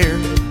fair.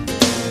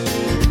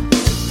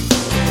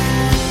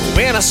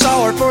 When I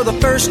saw her for the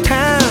first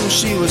time,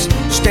 she was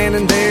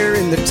standing there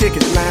in the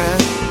ticket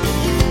line,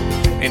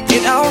 and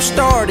it all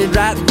started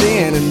right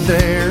then and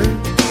there.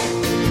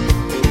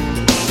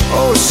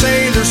 Oh,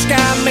 sailor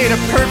sky made a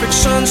perfect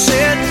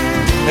sunset,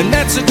 and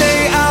that's a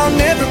day I'll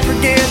never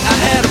forget. I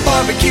had a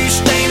barbecue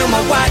stain on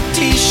my white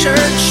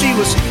t-shirt. She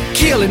was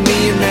killing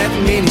me in that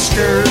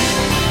miniskirt,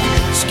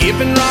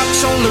 skipping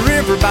rocks on the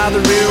river by the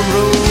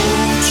railroad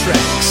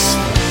tracks.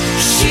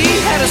 She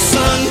had a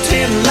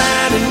suntan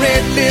line and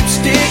red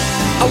lipstick.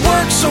 I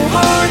worked so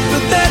hard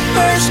for that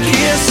first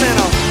kiss, and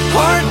a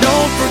heart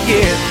don't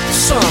forget,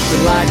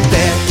 something like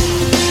that.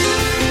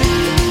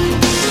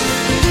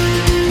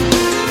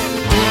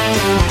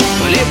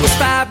 Well, it was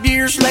 5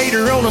 years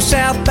later on a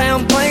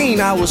southbound plane.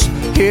 I was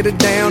headed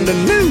down to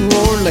New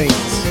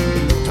Orleans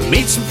to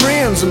meet some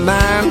friends of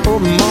mine for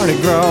Mardi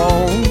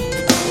Gras.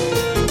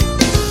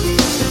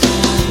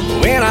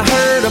 When I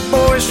heard a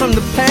voice from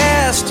the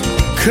past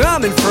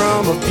coming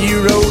from a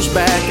few rows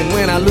back, and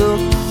when I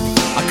looked,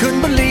 I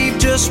couldn't believe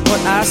just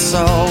what I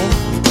saw.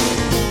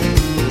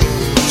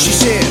 She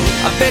said,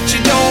 I bet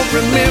you don't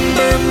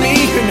remember me.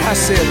 And I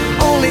said,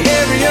 only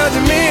every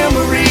other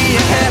memory.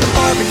 I had a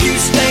barbecue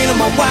stain on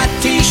my white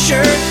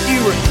t-shirt.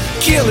 You were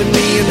killing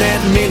me in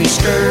that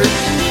miniskirt,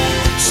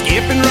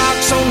 skipping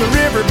rocks on the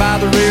river by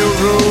the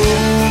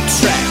railroad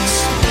tracks.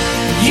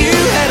 You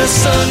had a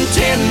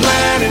suntan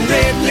line and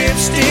red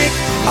lipstick.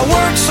 I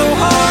worked so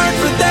hard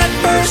for that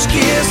first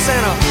kiss,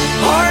 and a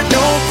heart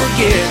don't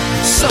forget,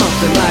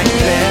 something like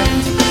that.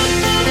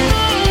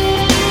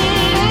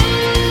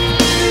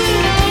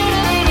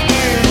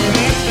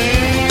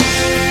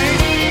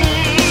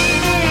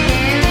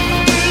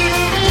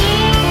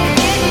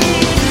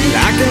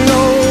 Like an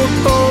old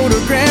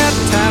photograph,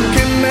 time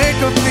can make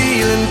a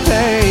feeling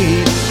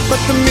fade,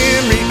 but the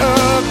memory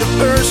of the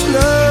first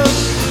love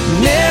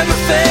never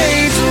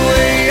fades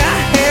away. I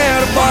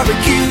had a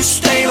barbecue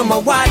stain on my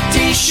white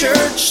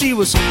t-shirt. She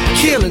was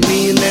killing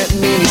me in that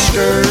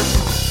miniskirt,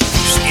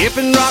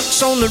 skipping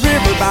rocks on the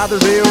river by the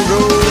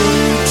railroad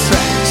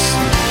tracks.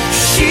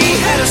 She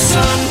had a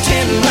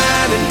suntan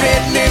line and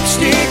red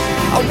lipstick.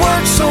 I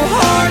worked so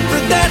hard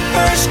for that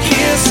first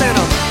kiss, and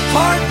a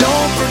heart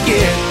don't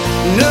forget.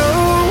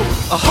 No,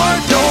 a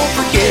heart don't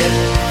forget.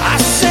 I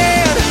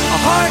said a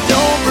heart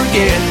don't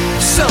forget,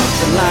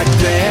 something like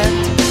that.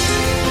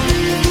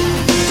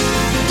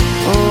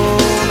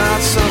 Oh,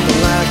 not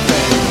something like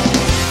that.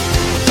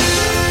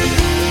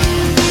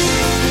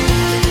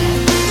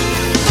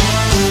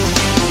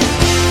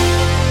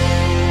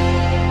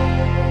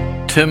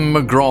 Tim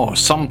McGraw,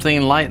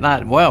 something like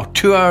that. Well,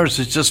 2 hours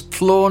has just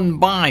flown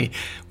by.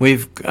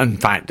 In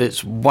fact,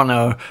 it's 1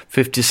 hour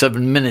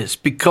 57 minutes,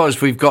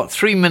 because we've got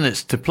 3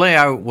 minutes to play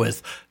out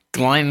with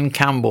Glen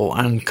Campbell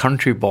and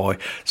Country Boy.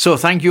 So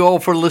thank you all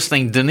for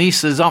listening.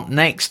 Denise is up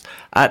next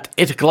at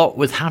 8 o'clock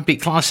with Happy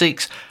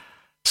Classics.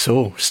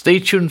 So stay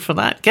tuned for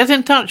that. Get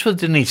in touch with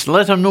Denise.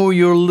 Let her know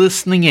you're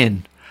listening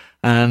in,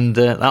 and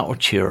that will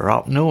cheer her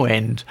up no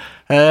end.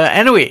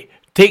 Anyway,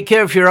 take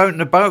care if you're out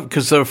and about,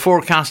 because they're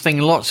forecasting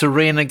lots of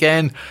rain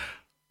again.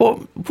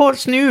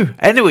 What's new?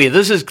 Anyway,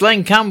 this is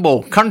Glen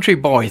Campbell, Country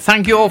Boy.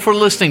 Thank you all for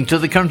listening to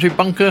the Country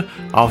Bunker.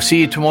 I'll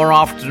see you tomorrow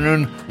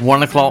afternoon,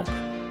 1 o'clock.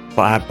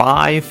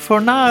 Bye-bye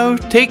for now.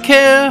 Take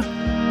care.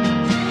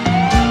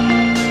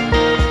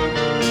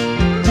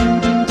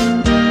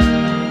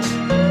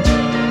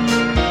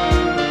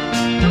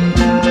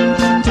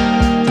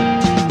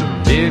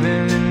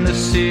 Living in the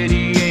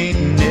city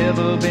ain't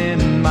never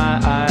been my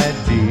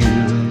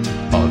ideal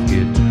of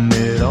getting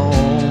it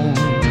on,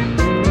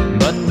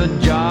 but the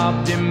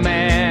job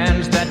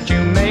demands that you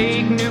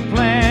make new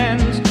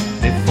plans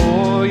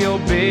before your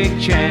big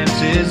chance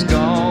is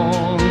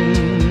gone.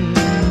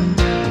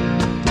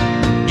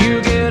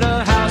 You get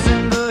a house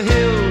in the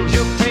hills,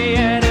 you're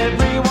paying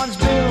everyone's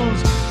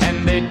bills,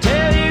 and they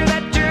tell you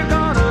that you're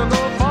gonna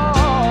go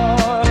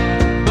far,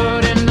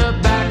 but in the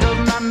back of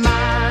my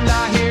mind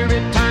I hear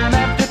it time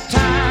after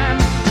time.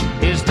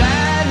 Is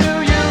that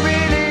who you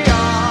really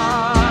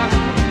are?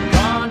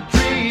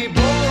 Country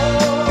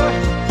boy,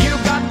 you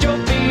got your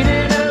feet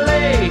in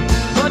LA,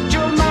 but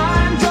your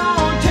mind's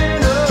on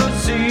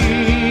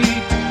Tennessee.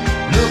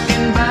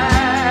 Looking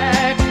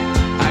back,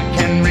 I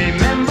can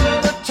remember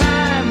the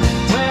time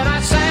when I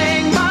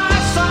sang my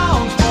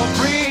songs for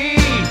free.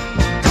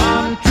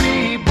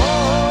 Country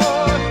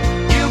boy,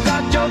 you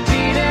got your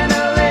feet in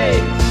LA.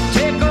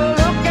 Take a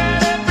look at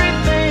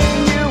everything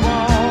you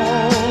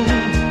own.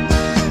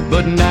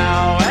 But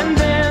now and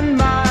then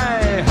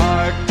my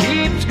heart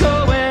keeps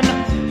going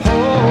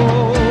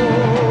home.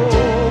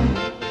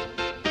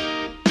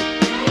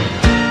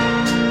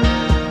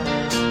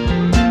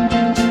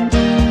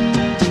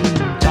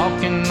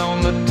 Talking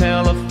on the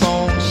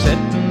telephone,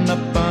 setting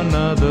up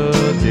another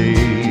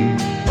day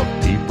for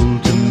people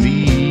to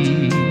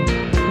meet.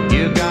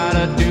 You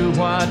gotta do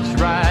what's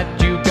right,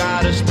 you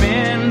gotta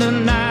spend the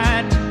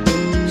night,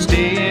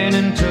 staying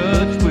in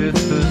touch with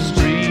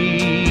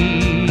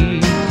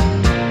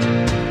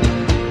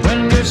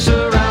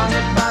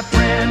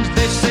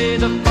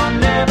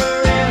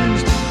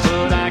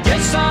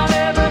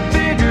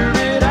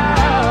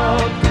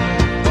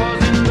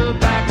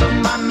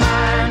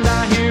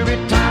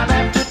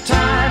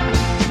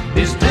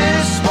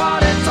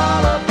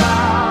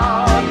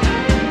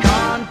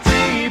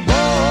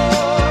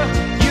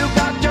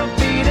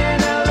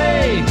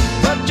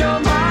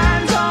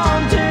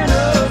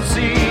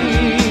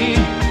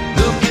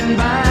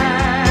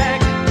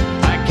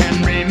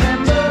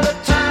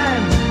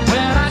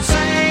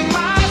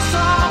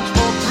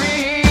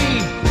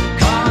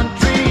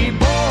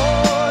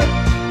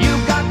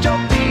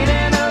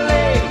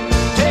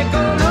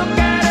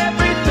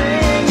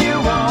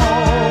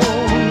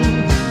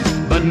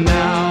night.